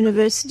other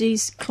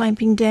universities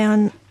clamping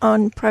down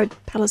on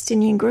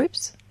pro-Palestinian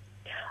groups?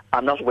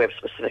 I'm not aware of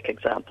specific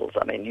examples.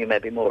 I mean, you may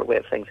be more aware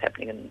of things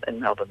happening in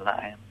Melbourne than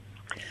I am.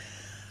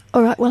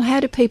 All right. Well, how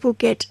do people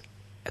get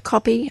a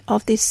copy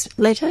of this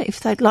letter if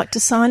they'd like to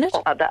sign it?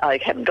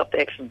 I haven't got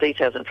the actual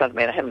details in front of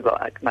me, and I haven't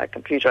got my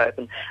computer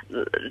open.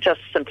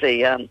 Just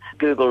simply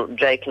Google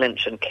Jake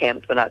Lynch and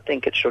Kemp, and I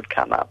think it should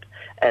come up.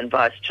 And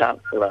Vice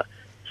Chancellor,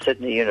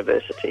 Sydney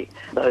University.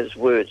 Those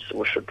words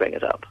should bring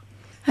it up.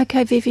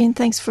 Okay, Vivian,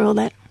 thanks for all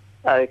that.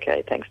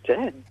 Okay, thanks,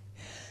 Jan.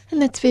 And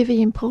that's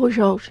Vivian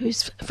Pauljolt,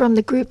 who's from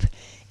the group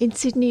in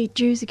Sydney,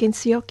 Jews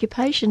Against the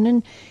Occupation.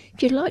 And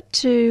if you'd like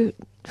to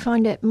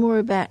find out more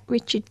about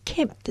Richard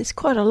Kemp, there's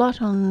quite a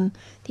lot on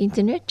the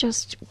internet.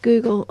 Just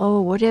Google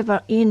or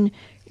whatever in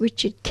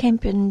Richard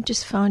Kemp and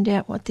just find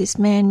out what this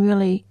man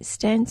really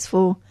stands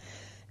for.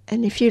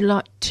 And if you'd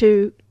like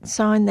to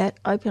sign that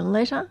open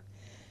letter,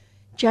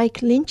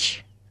 Jake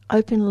Lynch,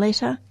 open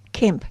letter,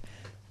 Kemp.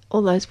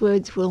 All those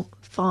words will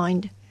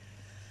find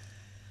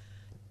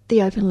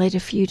the open letter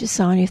for you to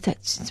sign if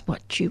that's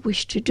what you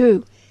wish to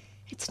do.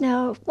 It's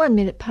now 1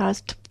 minute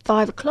past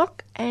 5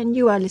 o'clock and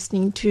you are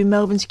listening to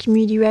Melbourne's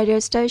community radio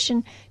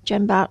station,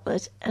 Jan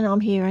Bartlett, and I'm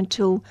here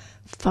until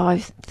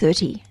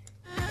 5:30.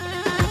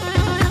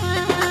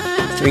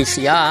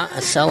 3CR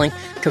are selling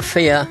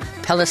keffiyeh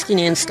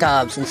Palestinian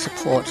scarves in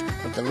support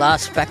of the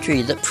last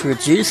factory that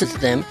produces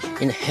them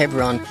in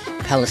Hebron,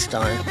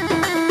 Palestine.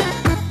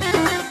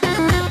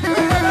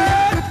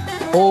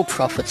 All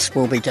profits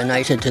will be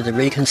donated to the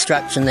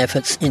reconstruction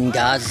efforts in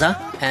Gaza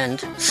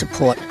and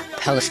support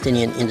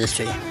Palestinian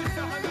industry.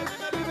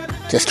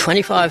 Just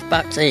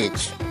 $25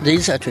 each.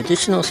 These are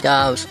traditional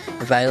scarves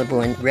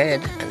available in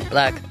red and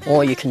black,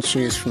 or you can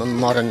choose from a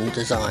modern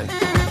design.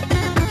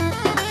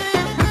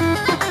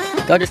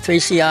 Go to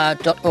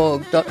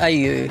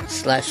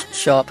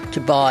 3cr.org.au/shop to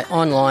buy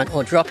online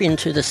or drop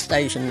into the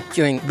station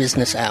during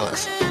business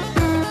hours.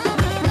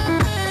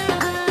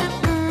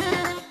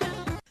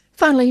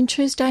 Finally, in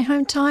Tuesday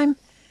Home Time,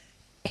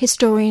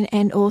 historian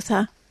and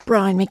author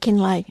Brian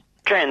McKinlay.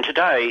 Jan,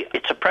 today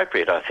it's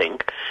appropriate, I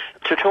think,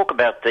 to talk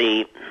about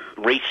the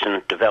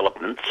recent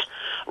developments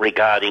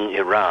regarding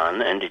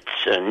Iran and its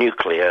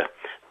nuclear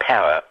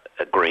power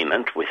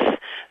agreement with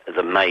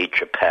the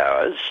major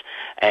powers,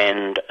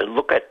 and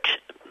look at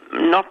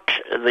not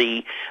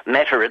the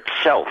matter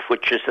itself,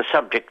 which is the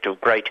subject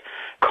of great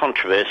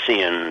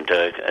controversy and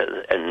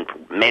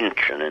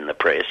mention in the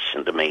press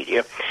and the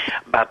media,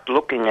 but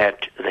looking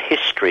at the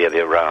history of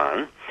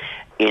Iran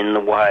in the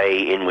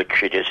way in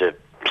which it is a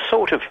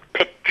sort of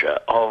picture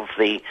of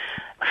the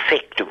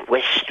effect of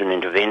Western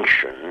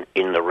intervention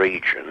in the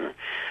region,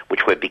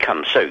 which we've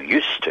become so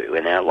used to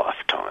in our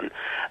lifetime,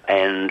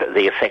 and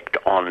the effect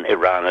on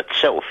Iran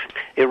itself.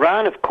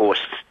 Iran, of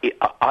course,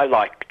 I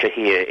like to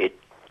hear it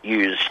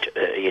used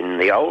in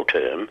the old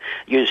term,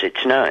 use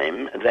its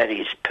name, that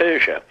is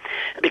Persia,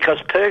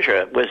 because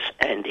Persia was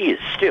and is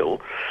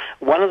still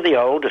one of the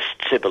oldest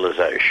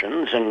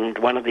civilizations and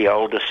one of the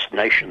oldest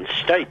nation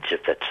states,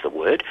 if that's the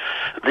word.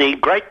 The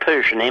Great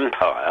Persian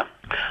Empire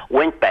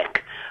went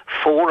back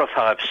 4 or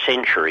 5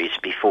 centuries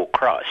before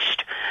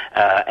Christ,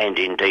 and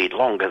indeed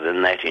longer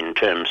than that in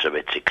terms of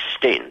its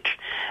extent.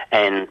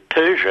 And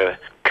Persia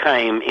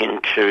came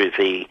into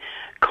the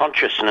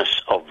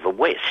consciousness of the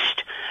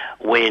West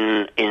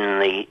when, in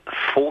the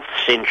 4th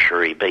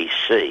century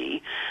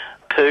BC,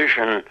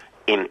 Persian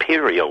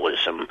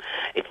imperialism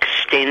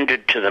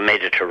extended to the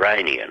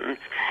Mediterranean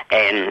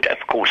and, of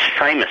course,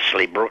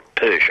 famously brought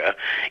Persia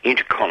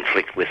into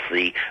conflict with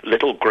the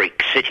little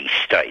Greek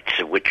city-states,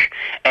 of which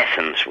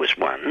Athens was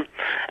one.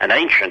 And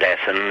ancient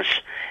Athens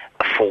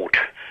fought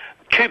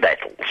 2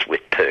 battles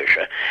with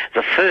Persia.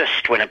 The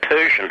first, when a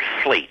Persian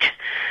fleet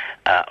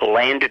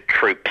landed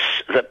troops,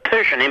 the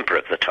Persian emperor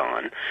of the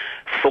time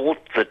thought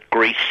that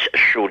Greece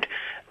should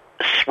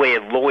swear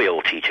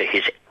loyalty to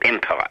his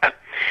empire.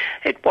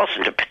 It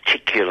wasn't a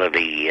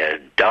particularly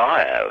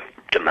dire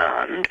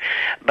demand,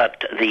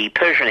 but the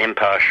Persian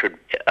Empire should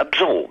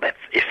absorb,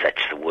 if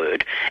that's the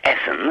word,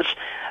 Athens,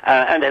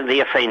 and then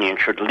the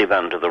Athenians should live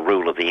under the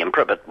rule of the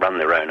emperor but run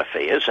their own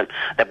affairs, and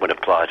that would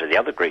apply to the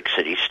other Greek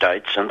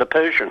city-states. And the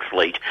Persian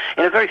fleet,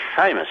 in a very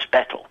famous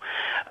battle,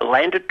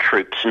 landed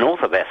troops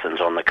north of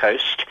Athens on the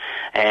coast,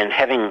 and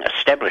having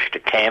established a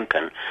camp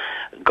and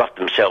got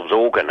themselves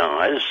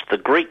organised, the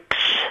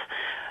Greeks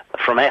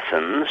from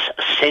Athens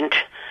sent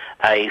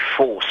a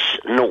force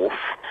north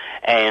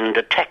and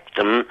attacked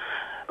them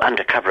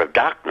under cover of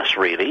darkness,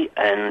 really,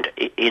 and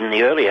in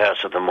the early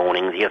hours of the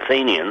morning the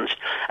Athenians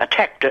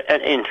attacked,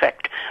 in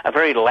fact, a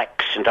very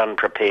lax recent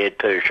unprepared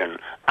Persian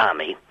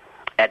army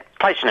at a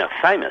place now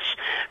famous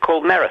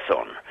called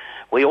Marathon.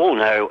 We all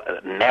know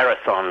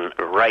marathon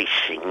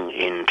racing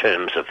in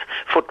terms of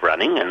foot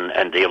running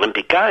and the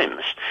Olympic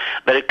Games.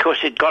 But of course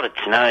it got its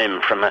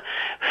name from a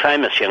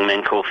famous young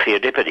man called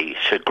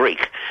Theodippides, a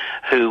Greek,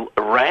 who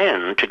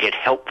ran to get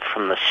help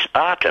from the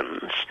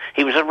Spartans.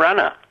 He was a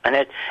runner and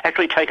had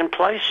actually taken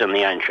place in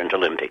the ancient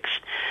Olympics.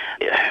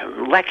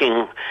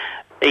 Lacking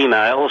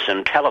emails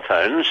and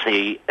telephones,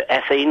 the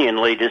Athenian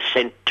leaders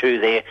sent to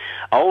their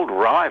old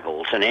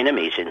rivals and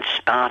enemies in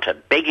Sparta,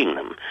 begging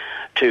them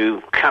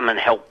to come and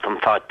help them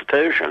fight the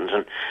Persians.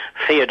 And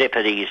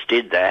Theodippides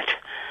did that,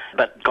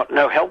 but got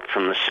no help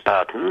from the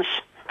Spartans,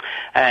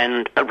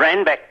 and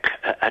ran back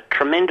a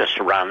tremendous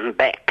run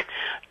back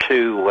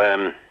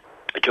to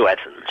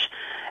Athens,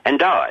 and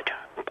died,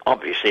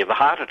 obviously, of a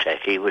heart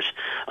attack. He was,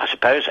 I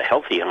suppose, a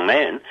healthy young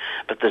man,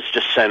 but there's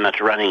just so much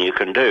running you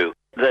can do.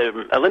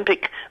 The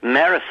Olympic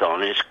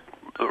marathon is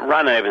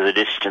run over the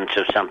distance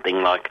of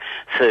something like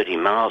 30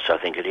 miles, I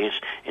think it is,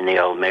 in the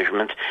old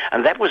measurements,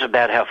 and that was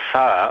about how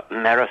far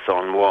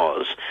Marathon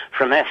was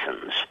from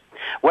Athens.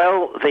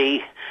 Well, the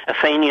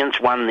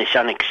Athenians won this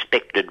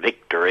unexpected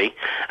victory,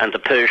 and the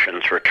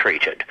Persians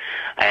retreated,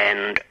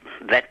 and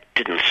that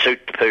didn't suit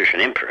the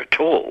Persian emperor at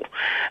all,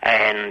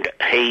 and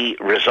he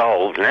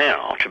resolved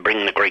now to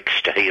bring the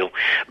Greeks to heel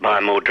by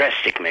a more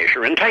drastic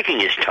measure, and taking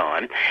his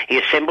time, he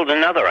assembled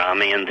another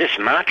army, and this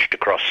marched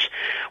across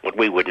what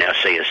we would now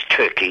see as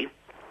Turkey,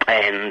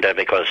 and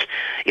because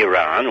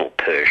Iran, or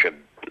Persia,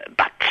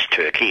 butts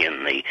Turkey,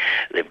 and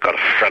they've got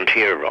a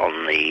frontier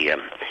on the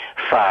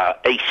far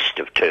east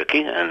of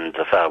Turkey and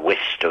the far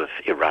west of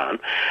Iran,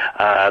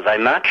 they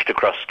marched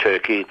across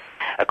Turkey,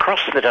 across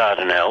the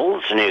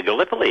Dardanelles, near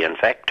Gallipoli, in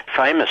fact,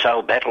 famous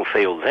old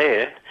battlefield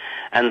there,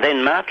 and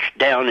then marched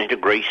down into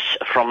Greece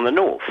from the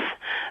north.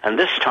 And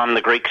this time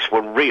the Greeks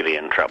were really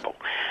in trouble,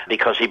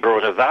 because he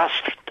brought a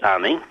vast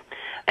army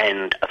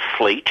and a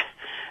fleet.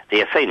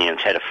 The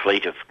Athenians had a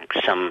fleet of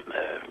some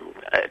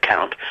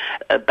account,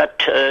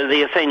 but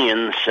the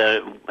Athenians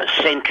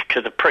sent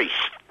to the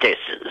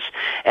priestesses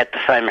at the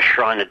famous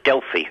shrine at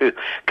Delphi, who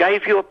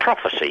gave you a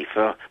prophecy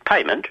for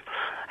payment,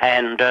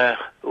 and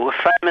were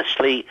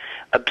famously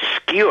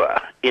obscure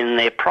in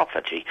their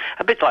prophecy,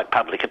 a bit like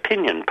public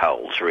opinion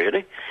polls,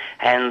 really.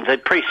 And the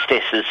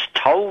priestesses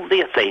told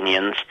the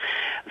Athenians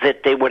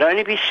that there would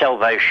only be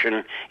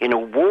salvation in a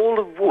wall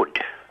of wood.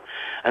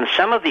 And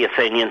some of the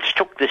Athenians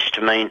took this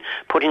to mean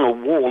putting a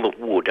wall of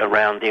wood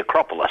around the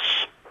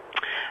Acropolis.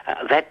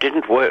 That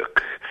didn't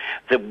work.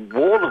 The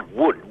wall of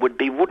wood would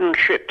be wooden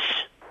ships,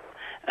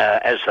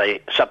 as they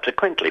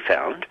subsequently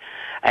found.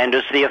 And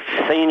as the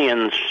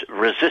Athenians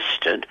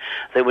resisted,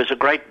 there was a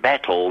great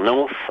battle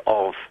north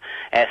of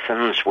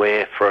Athens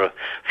where for a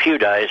few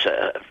days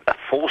a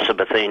force of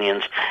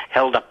Athenians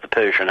held up the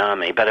Persian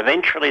army. But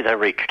eventually they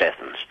reached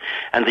Athens,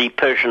 and the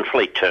Persian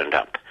fleet turned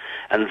up.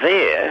 And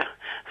there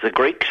the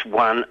Greeks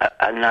won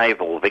a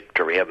naval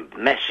victory, a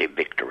massive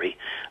victory,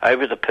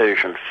 over the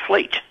Persian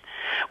fleet,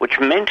 which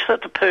meant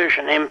that the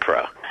Persian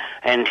emperor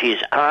and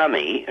his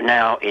army,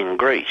 now in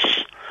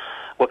Greece,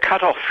 were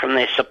cut off from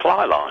their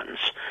supply lines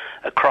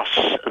across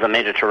the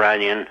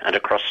Mediterranean and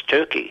across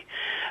Turkey.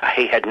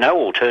 He had no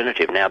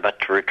alternative now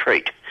but to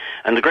retreat,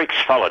 and the Greeks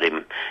followed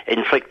him,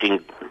 inflicting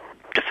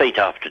defeat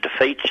after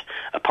defeat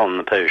upon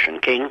the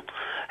Persian king,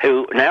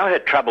 who now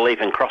had trouble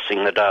even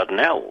crossing the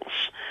Dardanelles,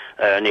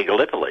 near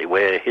Gallipoli,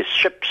 where his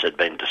ships had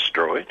been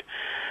destroyed.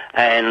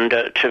 And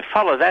to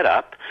follow that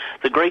up,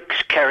 the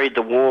Greeks carried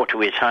the war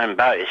to his home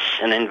base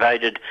and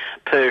invaded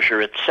Persia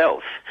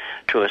itself,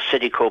 to a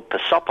city called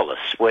Persepolis,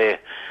 where,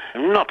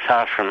 not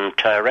far from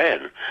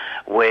Tehran,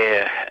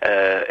 where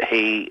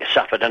he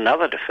suffered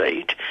another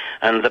defeat,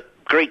 and the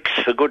Greeks,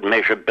 for good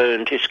measure,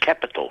 burned his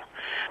capital.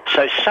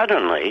 So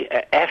suddenly,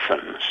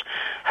 Athens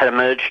had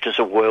emerged as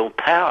a world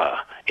power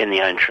in the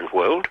ancient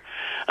world,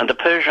 and the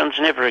Persians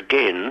never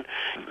again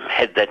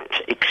had that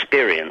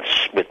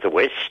experience with the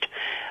West.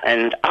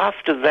 And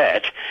after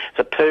that,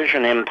 the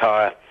Persian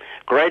Empire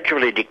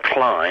gradually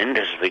declined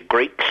as the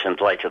Greeks and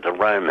later the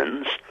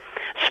Romans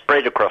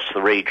spread across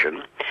the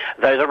region,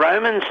 though the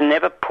Romans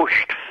never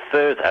pushed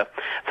further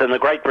than the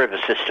great river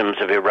systems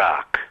of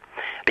Iraq.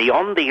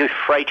 Beyond the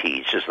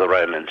Euphrates, as the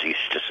Romans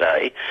used to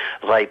say,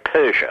 lay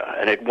Persia,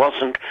 and it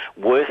wasn't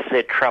worth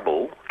their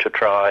trouble to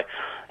try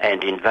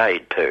and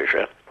invade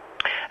Persia.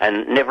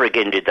 And never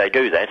again did they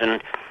do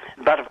that.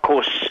 But of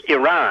course,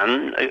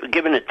 Iran,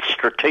 given its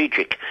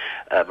strategic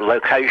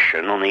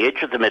location on the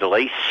edge of the Middle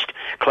East,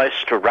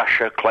 close to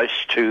Russia,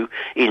 close to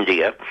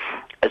India,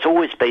 has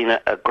always been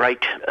a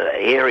great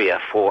area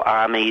for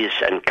armies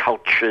and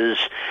cultures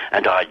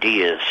and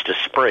ideas to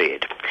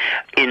spread.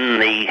 In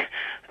the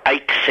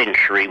 8th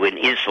century, when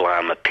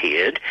Islam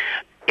appeared,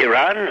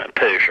 Iran,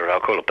 Persia, I'll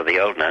call it by the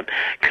old name,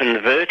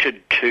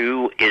 converted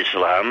to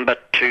Islam,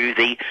 but to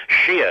the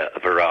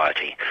Shia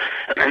variety.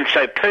 And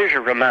so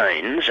Persia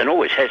remains, and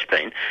always has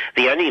been,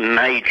 the only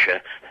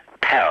major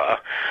power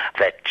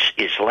that's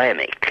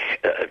Islamic.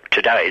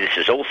 Today, this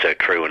is also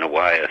true in a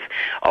way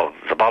of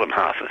the bottom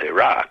half of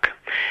Iraq.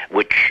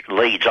 which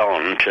leads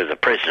on to the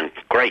present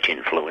great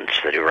influence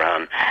that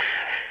Iran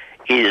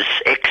is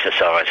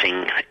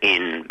exercising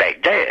in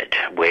Baghdad,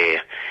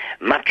 where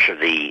much of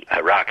the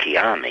Iraqi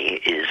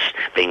army is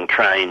being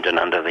trained and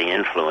under the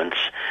influence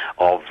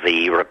of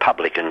the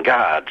Republican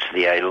Guards,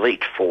 the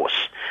elite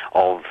force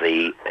of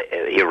the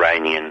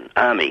Iranian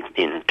army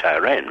in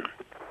Tehran.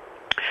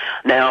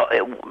 Now,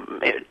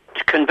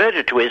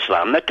 converted to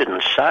Islam, that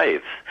didn't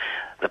save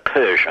the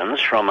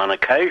Persians from, on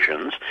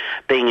occasions,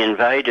 being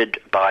invaded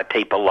by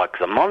people like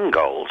the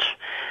Mongols,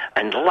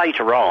 and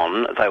later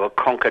on they were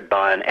conquered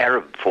by an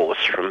Arab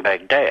force from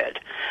Baghdad.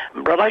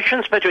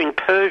 Relations between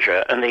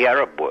Persia and the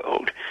Arab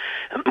world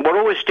were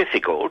always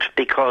difficult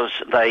because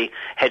they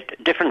had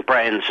different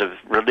brands of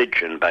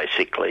religion,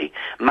 basically.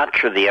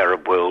 Much of the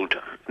Arab world,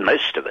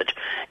 most of it,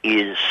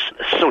 is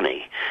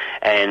Sunni,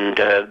 and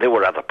there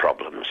were other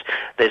problems.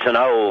 There's an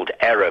old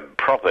Arab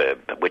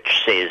proverb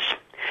which says,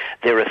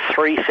 there are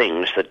three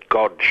things that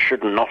God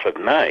should not have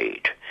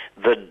made: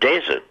 the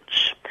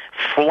deserts,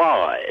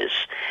 flies,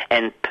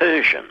 and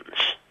Persians,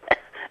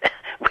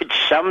 which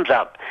sums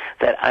up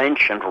that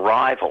ancient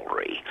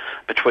rivalry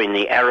between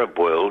the Arab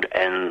world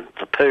and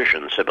the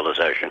Persian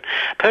civilization.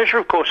 Persia,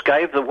 of course,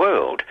 gave the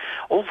world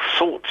all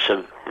sorts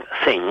of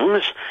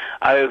things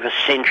over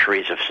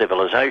centuries of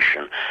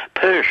civilization.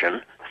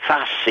 Persian,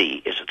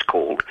 Farsi as it's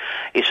called,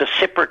 is a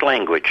separate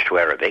language to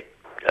Arabic.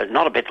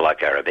 Not a bit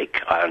like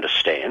Arabic, I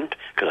understand,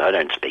 because I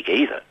don't speak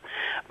either.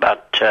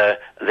 But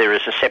there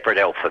is a separate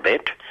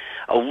alphabet,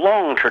 a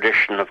long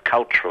tradition of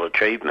cultural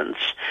achievements,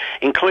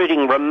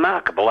 including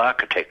remarkable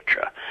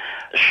architecture.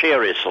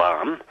 Shia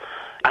Islam,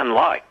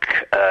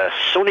 unlike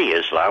Sunni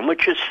Islam,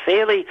 which is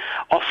fairly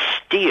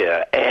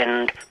austere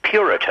and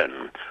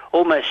Puritan,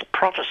 almost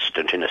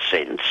Protestant in a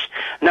sense.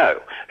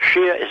 No,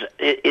 Shia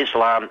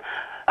Islam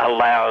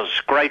allows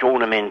great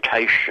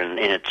ornamentation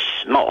in its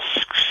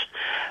mosques,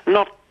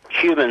 not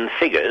human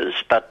figures,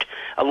 but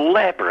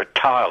elaborate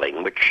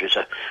tiling, which is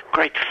a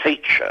great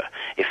feature.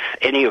 If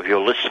any of your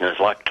listeners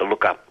like to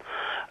look up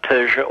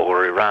Persia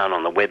or Iran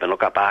on the web and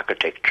look up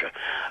architecture,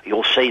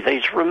 you'll see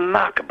these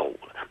remarkable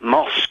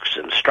mosques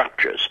and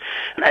structures.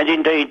 And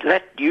indeed,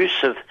 that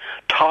use of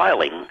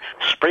tiling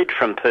spread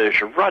from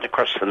Persia right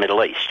across the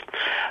Middle East.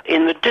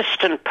 In the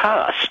distant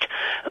past,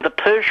 the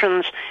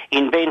Persians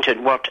invented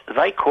what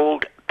they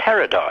called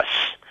paradise.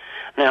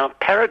 Now,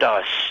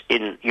 paradise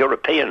in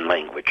European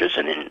languages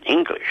and in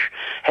English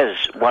has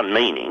one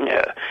meaning,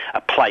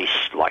 a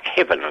place like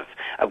heaven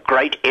of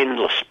great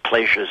endless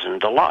pleasures and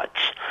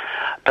delights.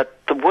 But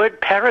the word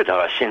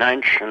paradise in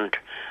ancient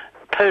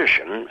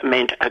Persian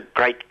meant a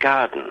great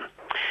garden.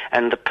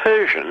 And the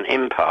Persian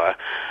Empire,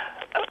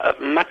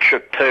 much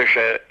of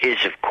Persia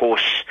is, of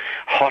course,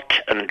 hot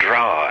and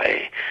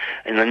dry.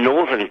 In the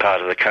northern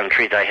part of the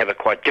country, they have a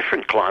quite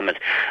different climate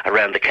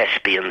around the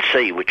Caspian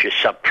Sea, which is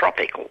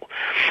subtropical.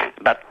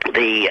 But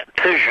the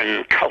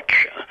Persian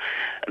culture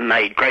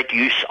made great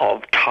use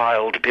of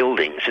tiled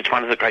buildings. It's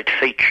one of the great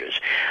features.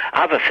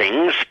 Other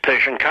things,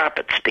 Persian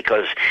carpets,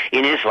 because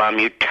in Islam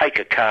you take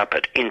a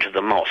carpet into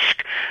the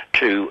mosque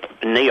to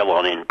kneel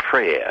on in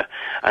prayer,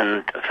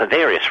 and for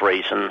various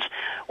reasons,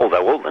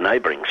 although all the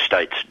neighbouring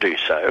states do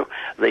so,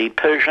 the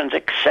Persians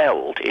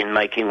excelled in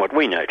making what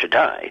we know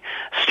today,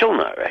 still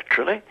know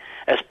actually,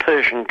 as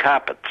Persian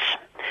carpets.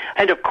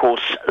 And of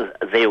course,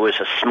 there was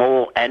a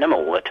small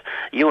animal that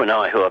you and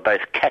I, who are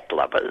both cat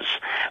lovers,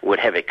 would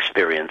have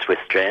experience with,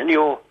 Jan.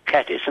 Your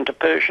cat isn't a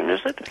Persian,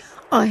 is it?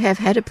 I have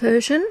had a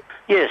Persian.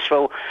 Yes,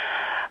 well,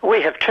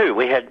 we have two.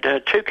 We had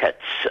two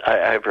cats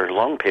over a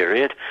long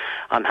period.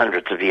 I'm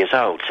hundreds of years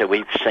old, so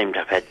we seem to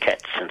have had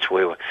cats since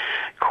we were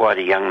quite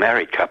a young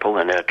married couple,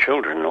 and our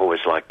children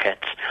always like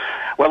cats.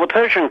 Well, the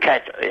Persian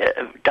cat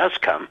does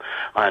come,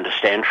 I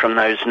understand, from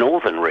those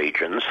northern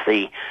regions,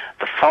 the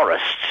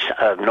forests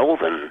of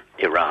northern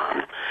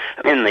Iran,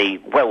 in the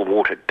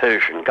well-watered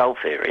Persian Gulf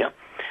area,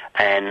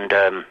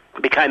 and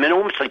became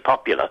enormously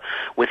popular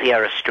with the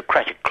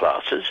aristocratic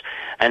classes.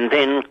 And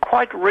then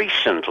quite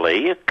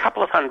recently, a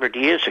couple of 100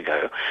 years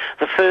ago,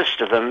 the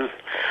first of them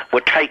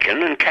were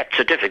taken, and cats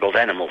are difficult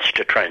animals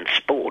to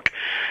transport,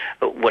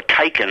 were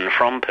taken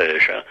from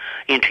Persia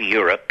into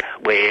Europe,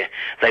 where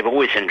they've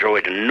always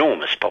enjoyed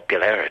enormous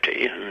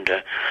popularity. And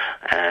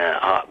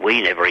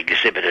we never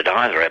exhibited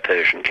either our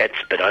Persian cats,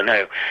 but I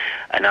know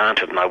an aunt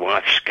of my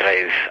wife's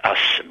gave us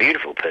a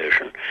beautiful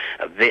Persian,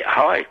 a very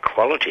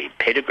high-quality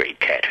pedigree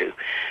cat who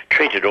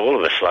treated all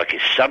of us like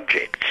his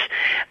subjects.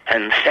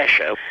 And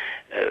Sasha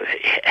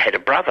had a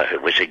brother who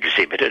was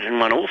exhibited and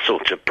won all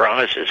sorts of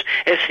prizes,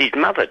 as his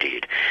mother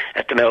did,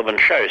 at the Melbourne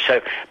show.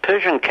 So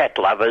Persian cat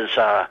lovers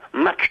are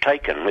much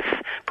taken with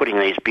putting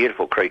these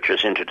beautiful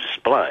creatures into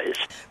displays.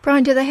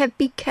 Brian, do they have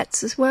big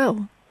cats as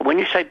well? When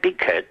you say big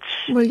cats...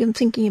 Well, I'm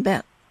thinking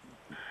about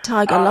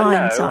tiger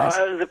lion size.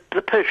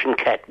 The Persian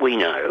cat we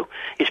know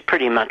is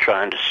pretty much,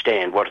 I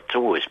understand, what it's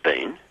always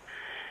been.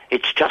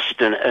 It's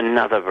just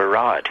another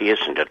variety,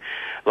 isn't it?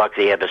 Like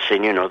the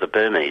Abyssinian or the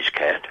Burmese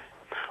cat,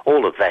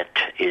 all of that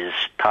is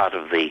part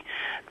of the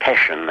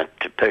passion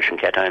that Persian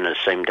cat owners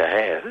seem to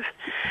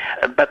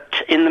have. But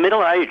in the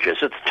Middle Ages,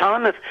 at the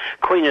time of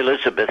Queen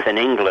Elizabeth in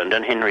England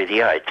and Henry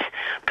VIII,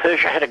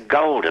 Persia had a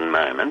golden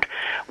moment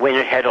when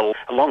it had a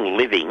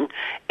long-living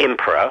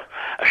emperor,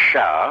 a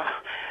Shah,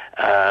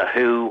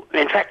 who,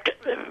 in fact,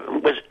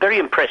 was very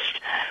impressed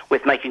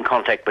with making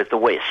contact with the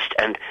West.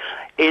 And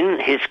in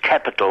his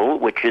capital,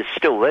 which is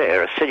still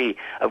there, a city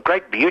of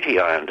great beauty,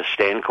 I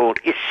understand, called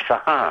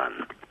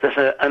Isfahan,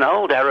 there's an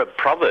old Arab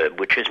proverb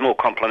which is more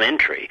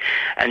complimentary,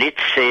 and it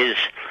says,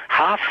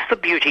 half the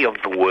beauty of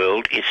the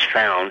world is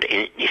found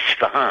in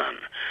Isfahan.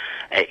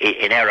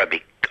 In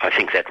Arabic, I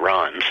think that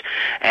rhymes.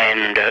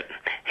 And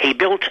he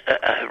built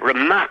a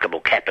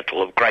remarkable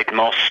capital of great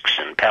mosques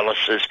and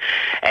palaces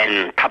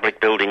and public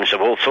buildings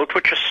of all sorts,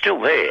 which are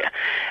still there.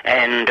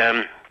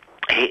 And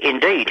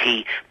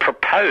he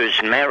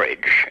proposed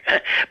marriage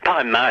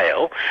by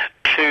mail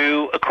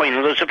to Queen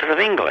Elizabeth of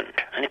England.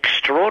 An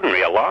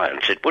extraordinary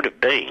alliance it would have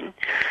been.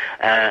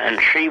 And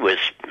she was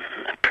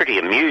pretty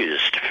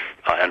amused,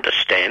 I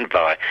understand,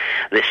 by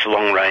this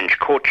long-range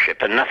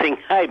courtship, and nothing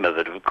came of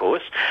it, of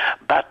course.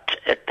 But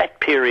at that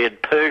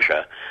period,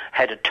 Persia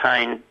had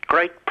attained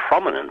great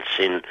prominence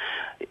in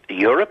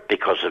Europe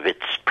because of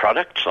its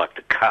products like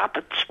the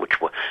carpets, which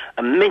were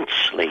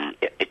immensely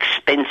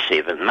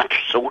expensive and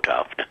much sought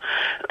after.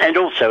 And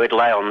also it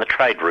lay on the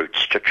trade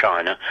routes to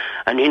China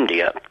and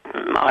India.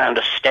 I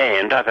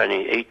understand, I've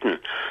only eaten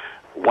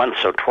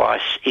once or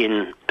twice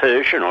in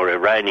Persian or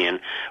Iranian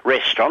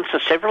restaurants.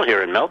 There's several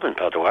here in Melbourne,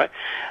 by the way,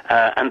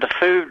 and the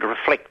food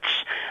reflects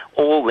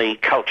all the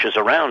cultures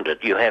around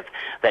it. You have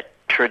that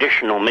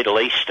traditional Middle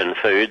Eastern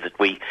food that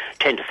we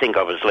tend to think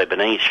of as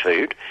Lebanese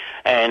food,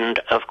 and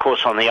of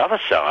course on the other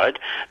side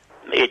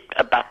it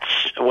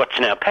abuts what's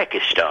now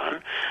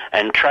Pakistan,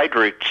 and trade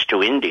routes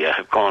to India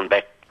have gone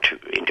back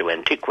into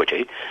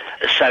antiquity.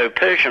 So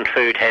Persian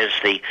food has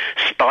the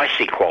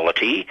spicy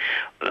quality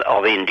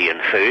of Indian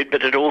food,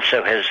 but it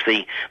also has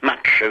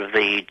much of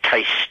the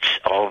tastes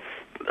of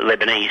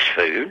Lebanese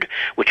food,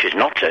 which is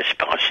not so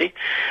spicy,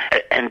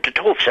 and it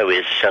also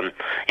is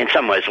in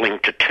some ways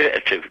linked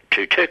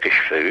to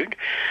Turkish food.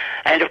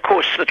 And of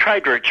course the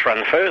trade routes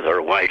run further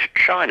away to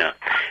China,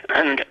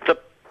 and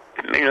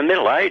in the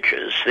Middle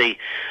Ages the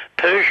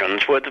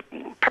Persians were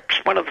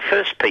perhaps one of the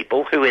first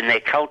people who in their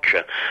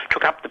culture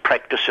took up the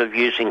practice of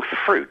using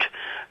fruit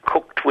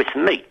cooked with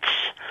meats.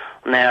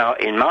 Now,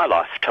 in my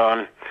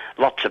lifetime,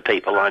 lots of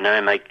people I know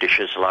make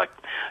dishes like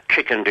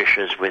chicken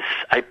dishes with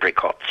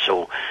apricots,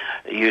 or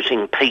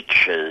using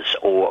peaches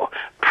or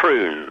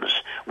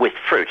prunes with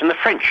fruit. And the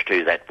French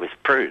do that with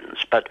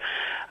prunes. But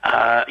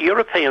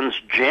Europeans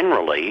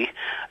generally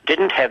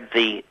didn't have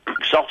the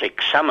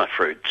exotic summer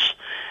fruits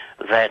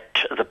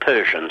that the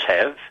Persians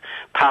have.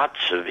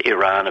 Parts of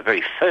Iran are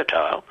very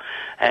fertile,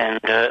 and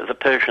the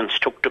Persians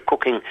took to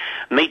cooking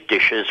meat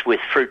dishes with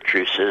fruit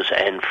juices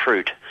and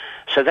fruit.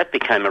 So that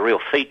became a real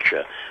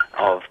feature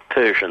of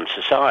Persian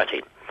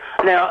society.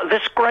 Now,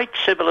 this great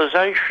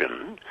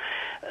civilization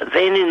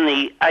then in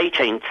the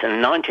 18th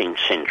and 19th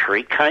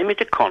century came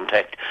into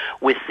contact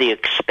with the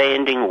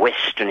expanding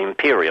Western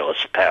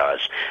imperialist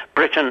powers.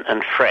 Britain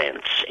and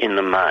France, in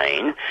the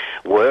main,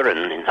 were,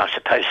 and I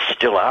suppose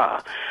still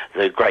are,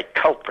 the great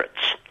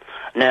culprits.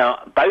 Now,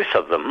 both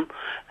of them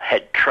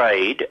had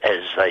trade,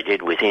 as they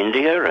did with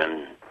India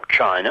and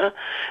China,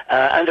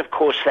 and of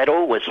course that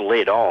always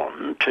led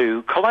on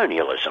to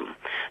colonialism.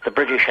 The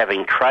British,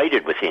 having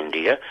traded with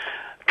India,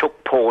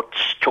 took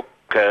ports, took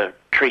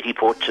treaty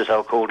ports, as they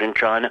were called in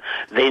China,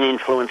 then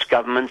influenced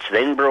governments,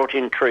 then brought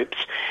in troops,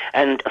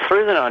 and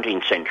through the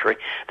 19th century,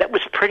 that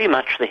was pretty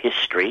much the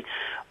history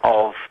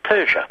of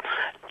Persia.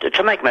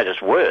 To make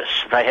matters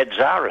worse, they had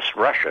Tsarist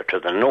Russia to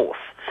the north,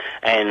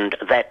 and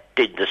that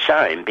did the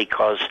same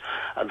because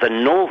the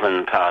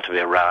northern part of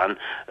Iran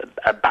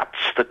abuts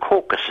the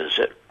Caucasus,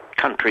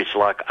 countries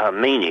like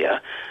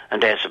Armenia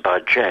and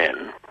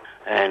Azerbaijan,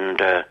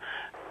 and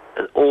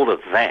all of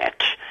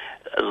that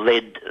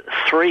led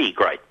three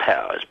great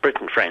powers,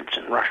 Britain, France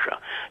and Russia,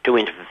 to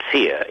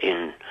interfere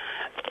in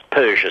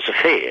Persia's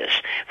affairs.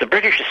 The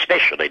British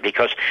especially,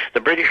 because the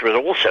British was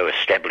also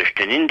established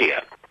in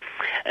India.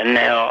 And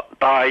now,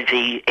 by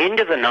the end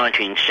of the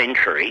 19th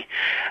century,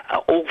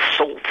 all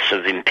sorts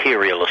of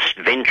imperialist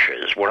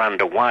ventures were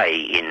underway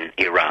in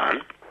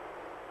Iran,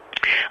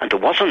 and there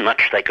wasn't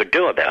much they could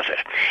do about it.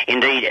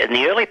 Indeed, in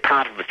the early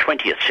part of the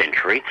 20th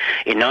century,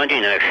 in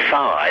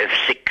 1905,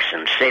 6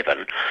 and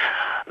 7,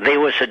 there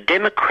was a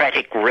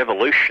democratic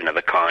revolution of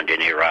a kind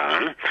in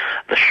Iran.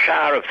 The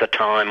Shah of the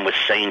time was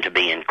seen to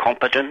be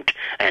incompetent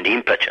and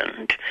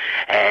impotent,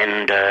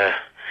 and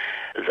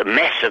the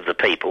mass of the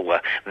people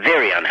were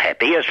very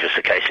unhappy, as was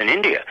the case in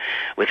India,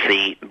 with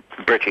the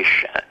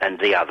British and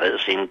the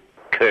others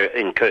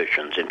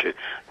incursions into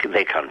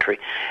their country.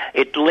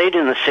 It led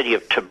in the city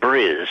of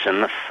Tabriz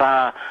and the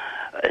far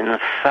in the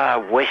far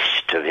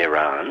west of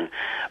Iran,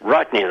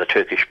 right near the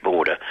Turkish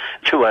border,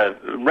 to a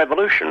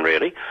revolution,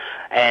 really.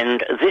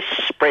 And this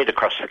spread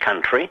across the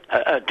country,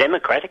 a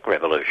democratic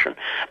revolution,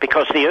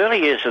 because the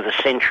early years of the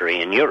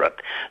century in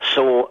Europe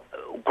saw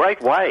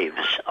great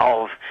waves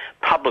of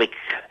public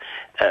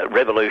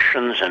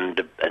revolutions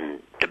and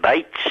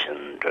debates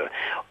and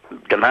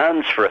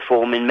demands for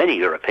reform in many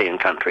European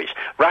countries.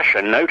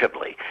 Russia,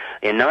 notably,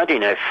 in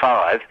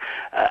 1905,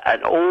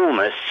 an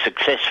almost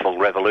successful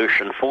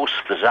revolution forced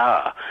the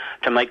Tsar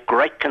to make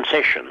great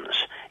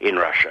concessions in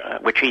Russia,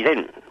 which he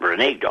then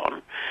reneged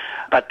on.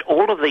 But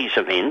all of these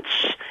events,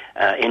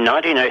 in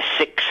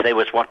 1906 there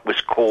was what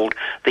was called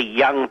the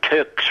Young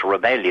Turks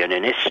Rebellion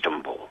in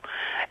Istanbul.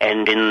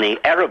 And in the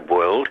Arab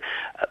world,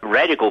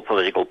 radical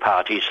political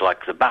parties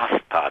like the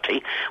Ba'ath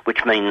Party,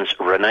 which means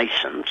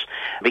Renaissance,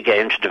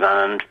 began to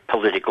demand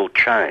political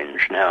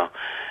change. Now,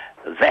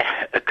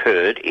 that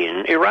occurred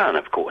in Iran,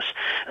 of course.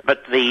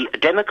 But the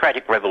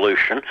democratic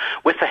revolution,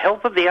 with the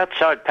help of the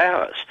outside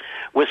powers,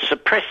 was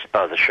suppressed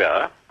by the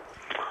Shah.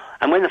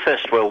 And when the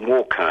First World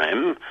War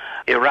came,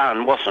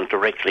 Iran wasn't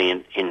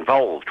directly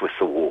involved with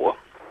the war,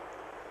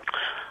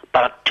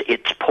 but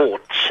its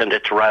ports and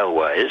its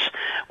railways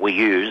were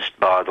used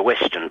by the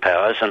Western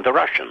powers and the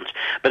Russians.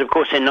 But of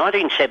course in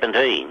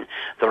 1917,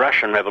 the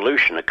Russian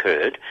Revolution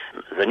occurred.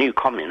 The new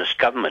communist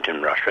government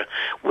in Russia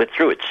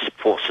withdrew its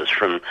forces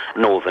from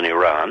northern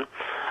Iran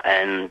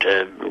and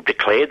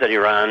declared that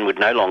Iran would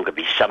no longer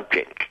be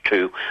subject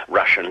to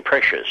Russian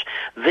pressures.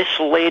 This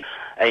led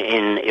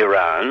in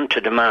Iran to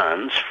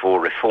demands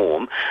for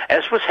reform,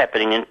 as was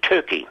happening in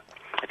Turkey.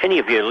 If any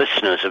of your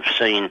listeners have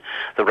seen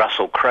the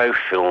Russell Crowe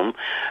film,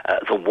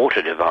 The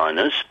Water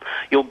Diviners,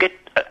 you'll get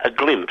a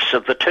glimpse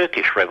of the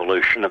Turkish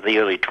revolution of the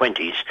early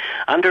 20s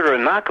under a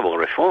remarkable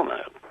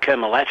reformer,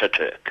 Kemal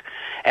Ataturk.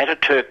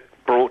 Ataturk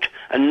brought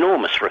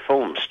enormous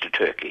reforms to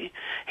Turkey.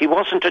 He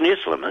wasn't an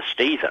Islamist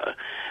either.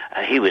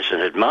 He was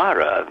an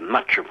admirer of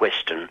much of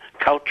Western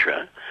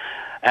culture.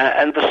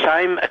 And the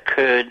same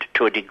occurred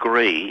to a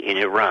degree in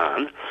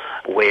Iran,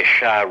 where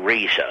Shah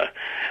Reza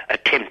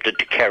attempted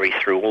to carry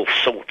through all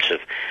sorts of,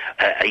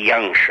 a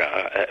young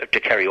Shah, to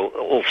carry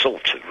all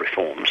sorts of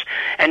reforms,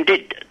 and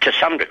did to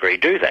some degree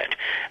do that,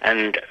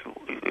 and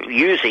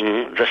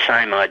using the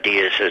same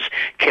ideas as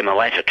Kemal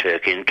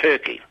Ataturk in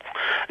Turkey.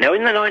 Now,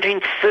 in the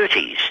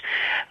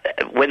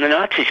 1930s, when the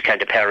Nazis came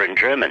to power in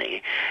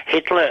Germany,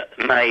 Hitler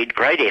made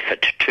great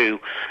effort to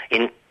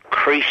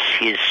increase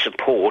his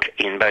support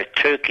in both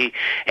Turkey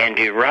and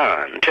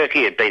Iran.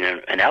 Turkey had been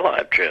an ally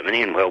of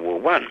Germany in World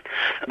War I.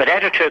 But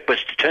Ataturk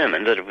was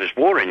determined that if there was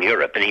war in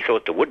Europe, and he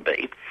thought there would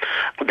be,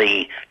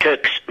 the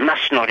Turks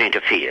must not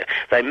interfere.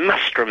 They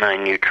must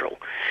remain neutral.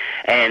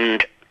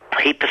 And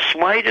he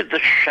persuaded the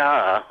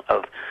Shah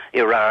of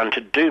Iran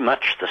to do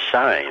much the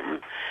same,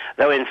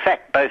 though in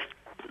fact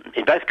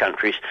in both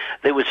countries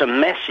there was a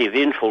massive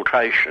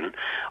infiltration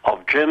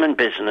of German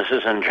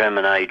businesses and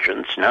German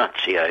agents,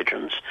 Nazi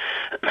agents,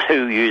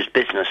 who used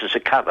business as a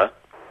cover,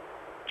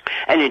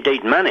 and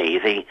indeed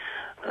money.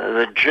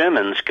 The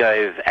Germans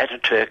gave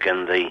Ataturk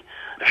and the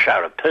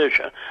Shah of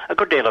Persia a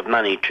good deal of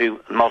money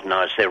to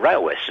modernise their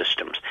railway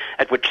systems,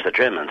 at which the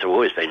Germans have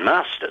always been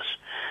masters.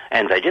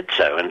 And they did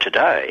so, and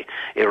today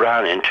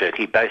Iran and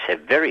Turkey both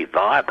have very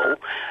viable,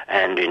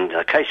 and in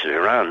the case of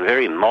Iran,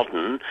 very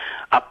modern,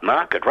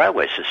 upmarket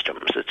railway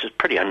systems. It's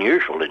pretty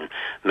unusual in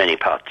many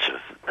parts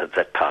of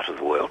that part of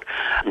the world.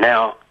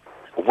 Now,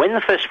 when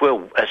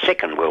the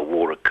Second World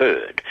War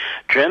occurred,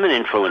 German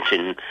influence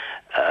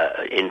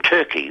in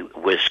Turkey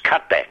was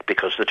cut back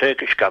because the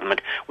Turkish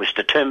government was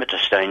determined to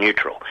stay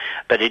neutral.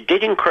 But it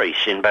did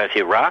increase in both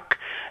Iraq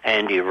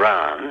and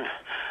Iran,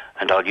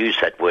 and I'll use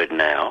that word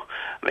now,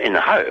 in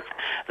the hope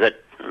that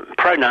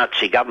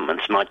pro-Nazi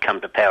governments might come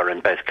to power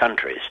in both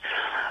countries.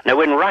 Now,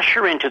 when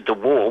Russia entered the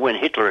war, when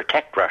Hitler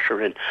attacked Russia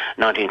in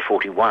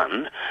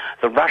 1941,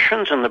 the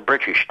Russians and the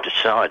British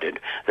decided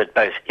that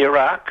both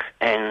Iraq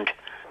and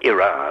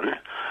Iran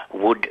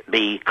would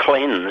be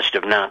cleansed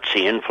of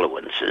Nazi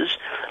influences,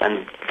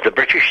 and the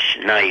British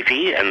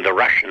Navy and the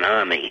Russian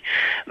Army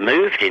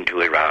moved into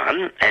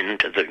Iran, and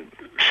the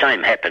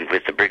same happened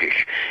with the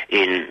British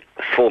in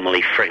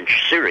formerly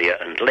French Syria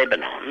and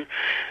Lebanon.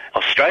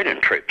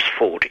 Australian troops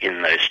fought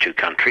in those two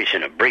countries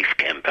in a brief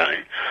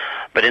campaign.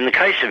 But in the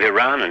case of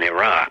Iran and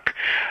Iraq,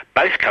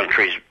 both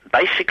countries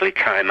basically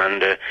came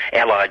under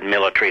Allied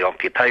military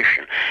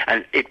occupation.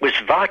 And it was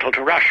vital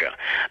to Russia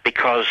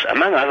because,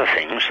 among other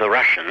things, the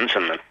Russians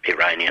and the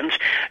Iranians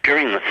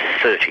during the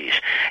 30s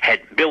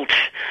had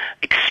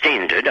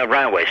extended a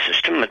railway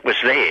system that was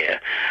there,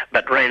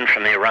 but ran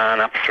from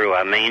Iran up through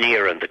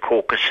Armenia and the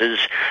Caucasus,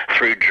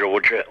 through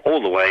Georgia,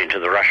 all the way into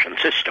the Russian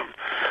system.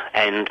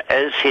 And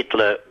as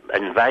Hitler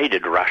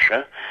invaded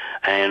Russia,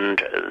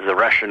 and the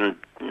Russian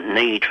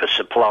need for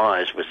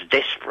supplies was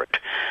desperate,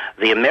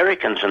 the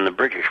Americans and the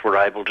British were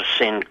able to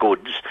send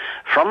goods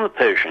from the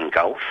Persian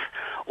Gulf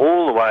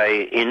all the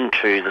way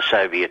into the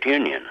Soviet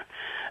Union.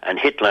 And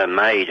Hitler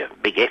made a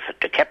big effort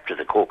to capture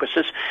the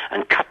Caucasus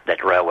and cut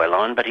that railway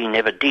line, but he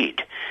never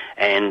did,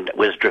 and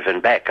was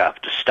driven back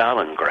after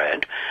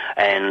Stalingrad,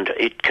 and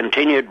it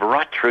continued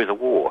right through the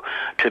war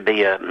to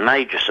be a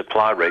major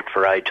supply route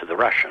for aid to the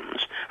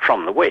Russians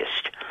from the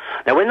west.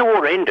 Now, when the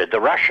war ended,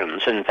 the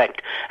Russians, in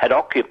fact, had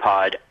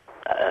occupied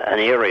an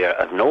area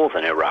of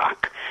northern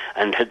Iraq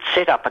and had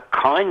set up a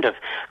kind of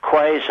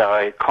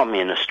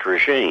quasi-communist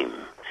regime.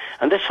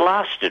 And this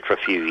lasted for a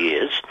few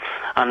years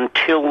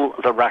until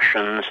the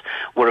Russians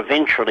were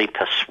eventually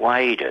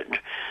persuaded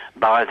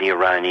by the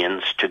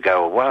Iranians to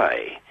go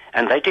away.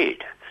 And they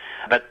did.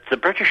 But the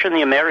British and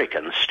the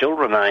Americans still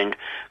remained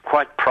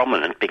quite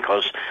prominent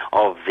because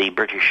of the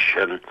British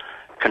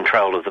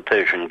control of the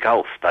Persian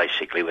Gulf,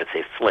 basically, with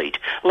their fleet.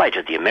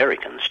 Later, the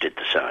Americans did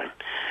the same.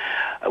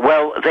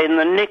 Well, then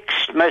the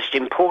next most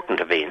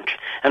important event,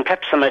 and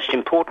perhaps the most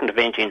important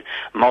event in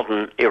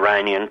modern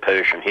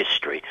Iranian-Persian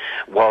history,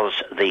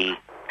 was the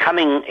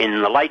coming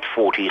in the late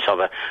 40s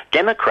of a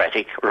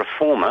democratic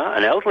reformer,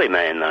 an elderly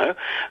man though,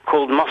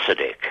 called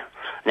Mossadegh.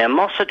 Now,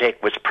 Mossadegh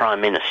was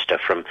Prime Minister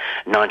from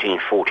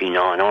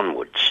 1949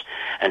 onwards,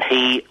 and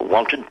he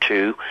wanted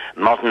to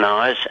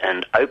modernise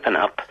and open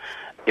up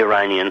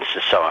Iranian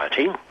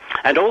society,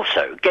 and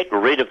also get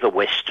rid of the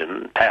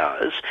Western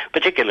powers,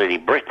 particularly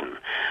Britain.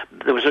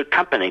 There was a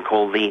company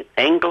called the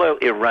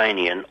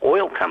Anglo-Iranian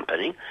Oil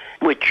Company,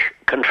 which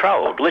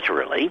controlled,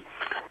 literally,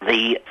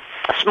 the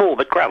small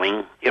but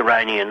growing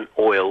Iranian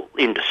oil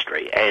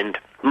industry. And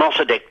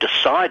Mossadegh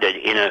decided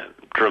in a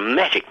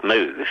dramatic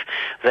move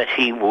that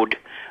he would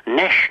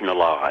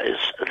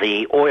nationalise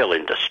the oil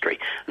industry.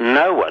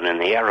 No one in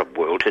the Arab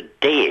world had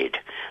dared,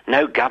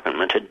 no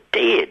government had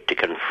dared to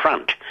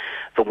confront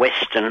the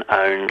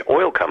Western-owned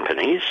oil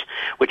companies,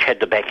 which had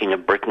the backing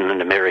of Britain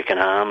and American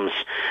arms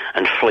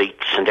and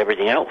fleets and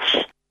everything else.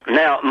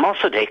 Now,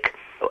 Mossadegh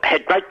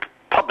had great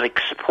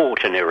public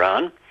support in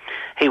Iran.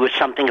 He was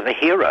something of a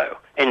hero,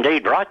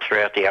 indeed, right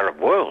throughout the Arab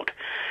world.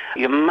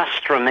 You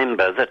must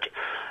remember that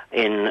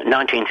in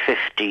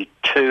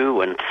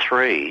 1952 and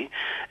 3,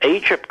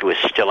 Egypt was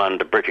still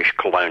under British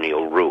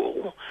colonial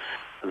rule.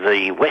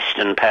 The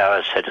Western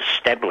powers had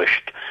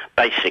established,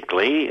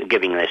 basically,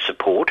 giving their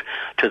support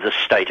to the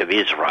State of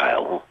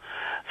Israel.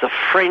 The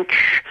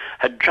French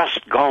had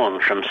just gone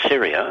from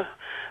Syria.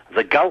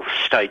 The Gulf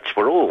states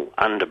were all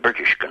under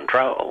British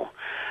control.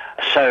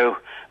 So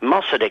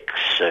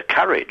Mossadegh's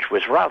courage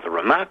was rather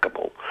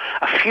remarkable.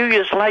 A few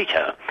years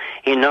later,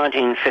 in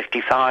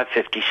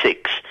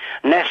 1955-56,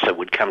 Nasser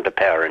would come to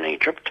power in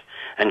Egypt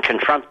and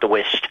confront the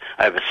West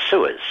over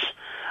Suez.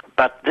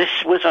 But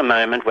this was a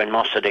moment when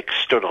Mossadegh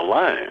stood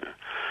alone,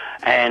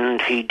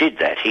 and he did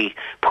that. He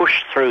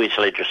pushed through his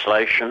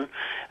legislation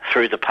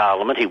through the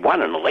parliament. He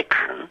won an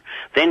election,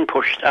 then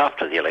pushed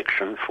after the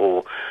election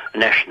for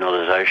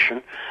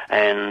nationalisation,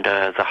 and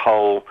the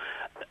whole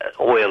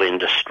oil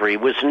industry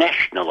was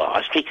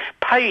nationalised. He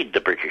paid the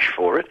British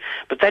for it,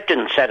 but that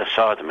didn't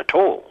satisfy them at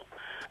all.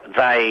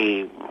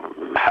 They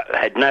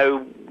had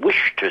no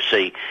wish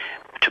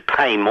to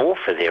pay more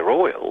for their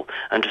oil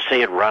and to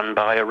see it run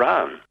by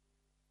Iran.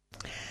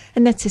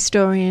 And that's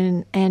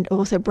historian and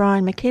author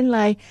Brian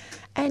McKinlay.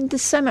 And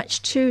there's so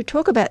much to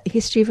talk about the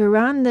history of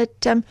Iran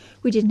that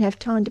we didn't have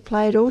time to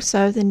play it all,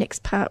 so the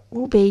next part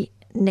will be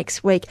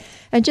next week.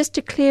 And just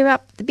to clear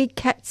up the big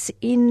cats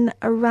in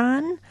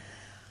Iran,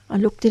 I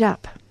looked it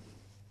up.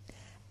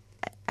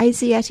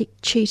 Asiatic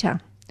cheetah,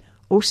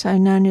 also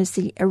known as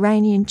the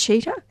Iranian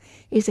cheetah,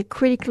 is a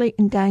critically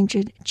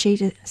endangered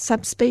cheetah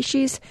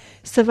subspecies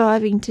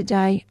surviving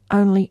today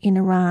only in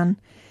Iran.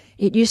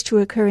 It used to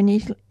occur in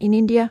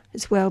India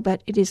as well,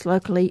 but it is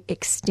locally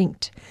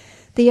extinct.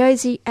 The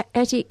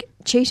Asiatic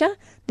cheetah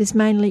lives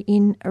mainly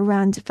in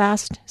Iran's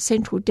vast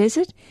central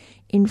desert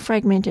in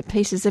fragmented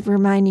pieces of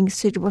remaining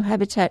suitable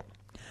habitat.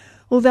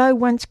 Although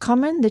once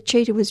common, the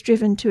cheetah was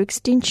driven to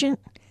extinction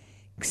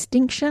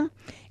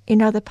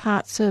in other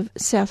parts of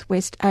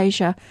Southwest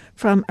Asia,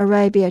 from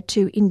Arabia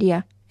to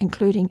India,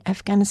 including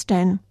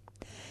Afghanistan.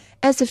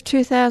 As of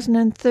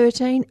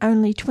 2013,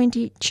 only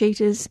 20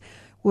 cheetahs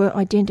were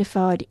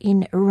identified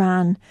in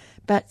Iran,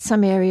 but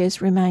some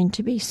areas remain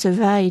to be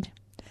surveyed.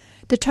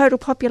 The total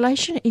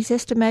population is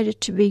estimated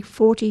to be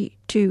 40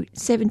 to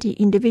 70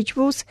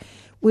 individuals,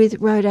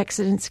 with road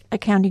accidents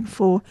accounting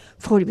for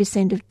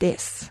 40% of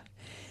deaths.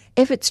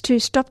 Efforts to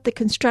stop the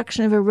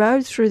construction of a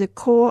road through the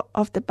core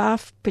of the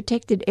Baf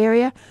protected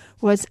area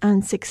was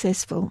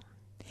unsuccessful.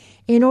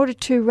 In order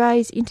to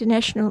raise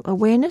international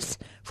awareness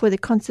for the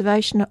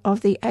conservation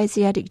of the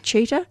Asiatic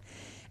cheetah,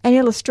 an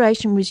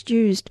illustration was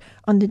used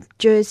on the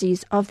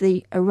jerseys of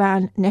the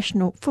Iran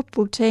national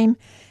football team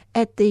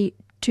at the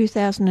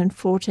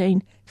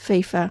 2014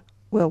 FIFA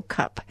World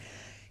Cup.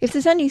 If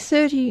there's only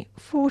 30,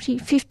 40,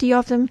 50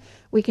 of them,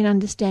 we can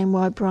understand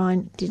why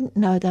Brian didn't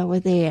know they were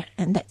there,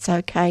 and that's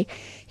okay.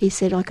 He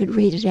said I could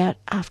read it out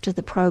after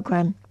the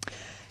program.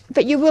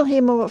 But you will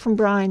hear more from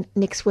Brian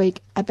next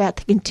week about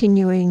the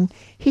continuing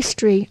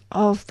history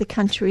of the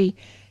country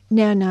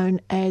now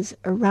known as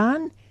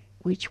Iran,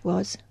 which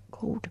was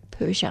called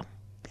Persia.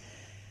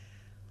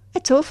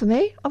 That's all for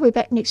me. I'll be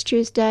back next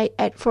Tuesday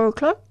at 4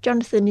 o'clock.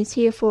 Jonathan is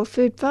here for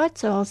Food Fight,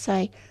 so I'll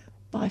say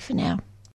bye for now.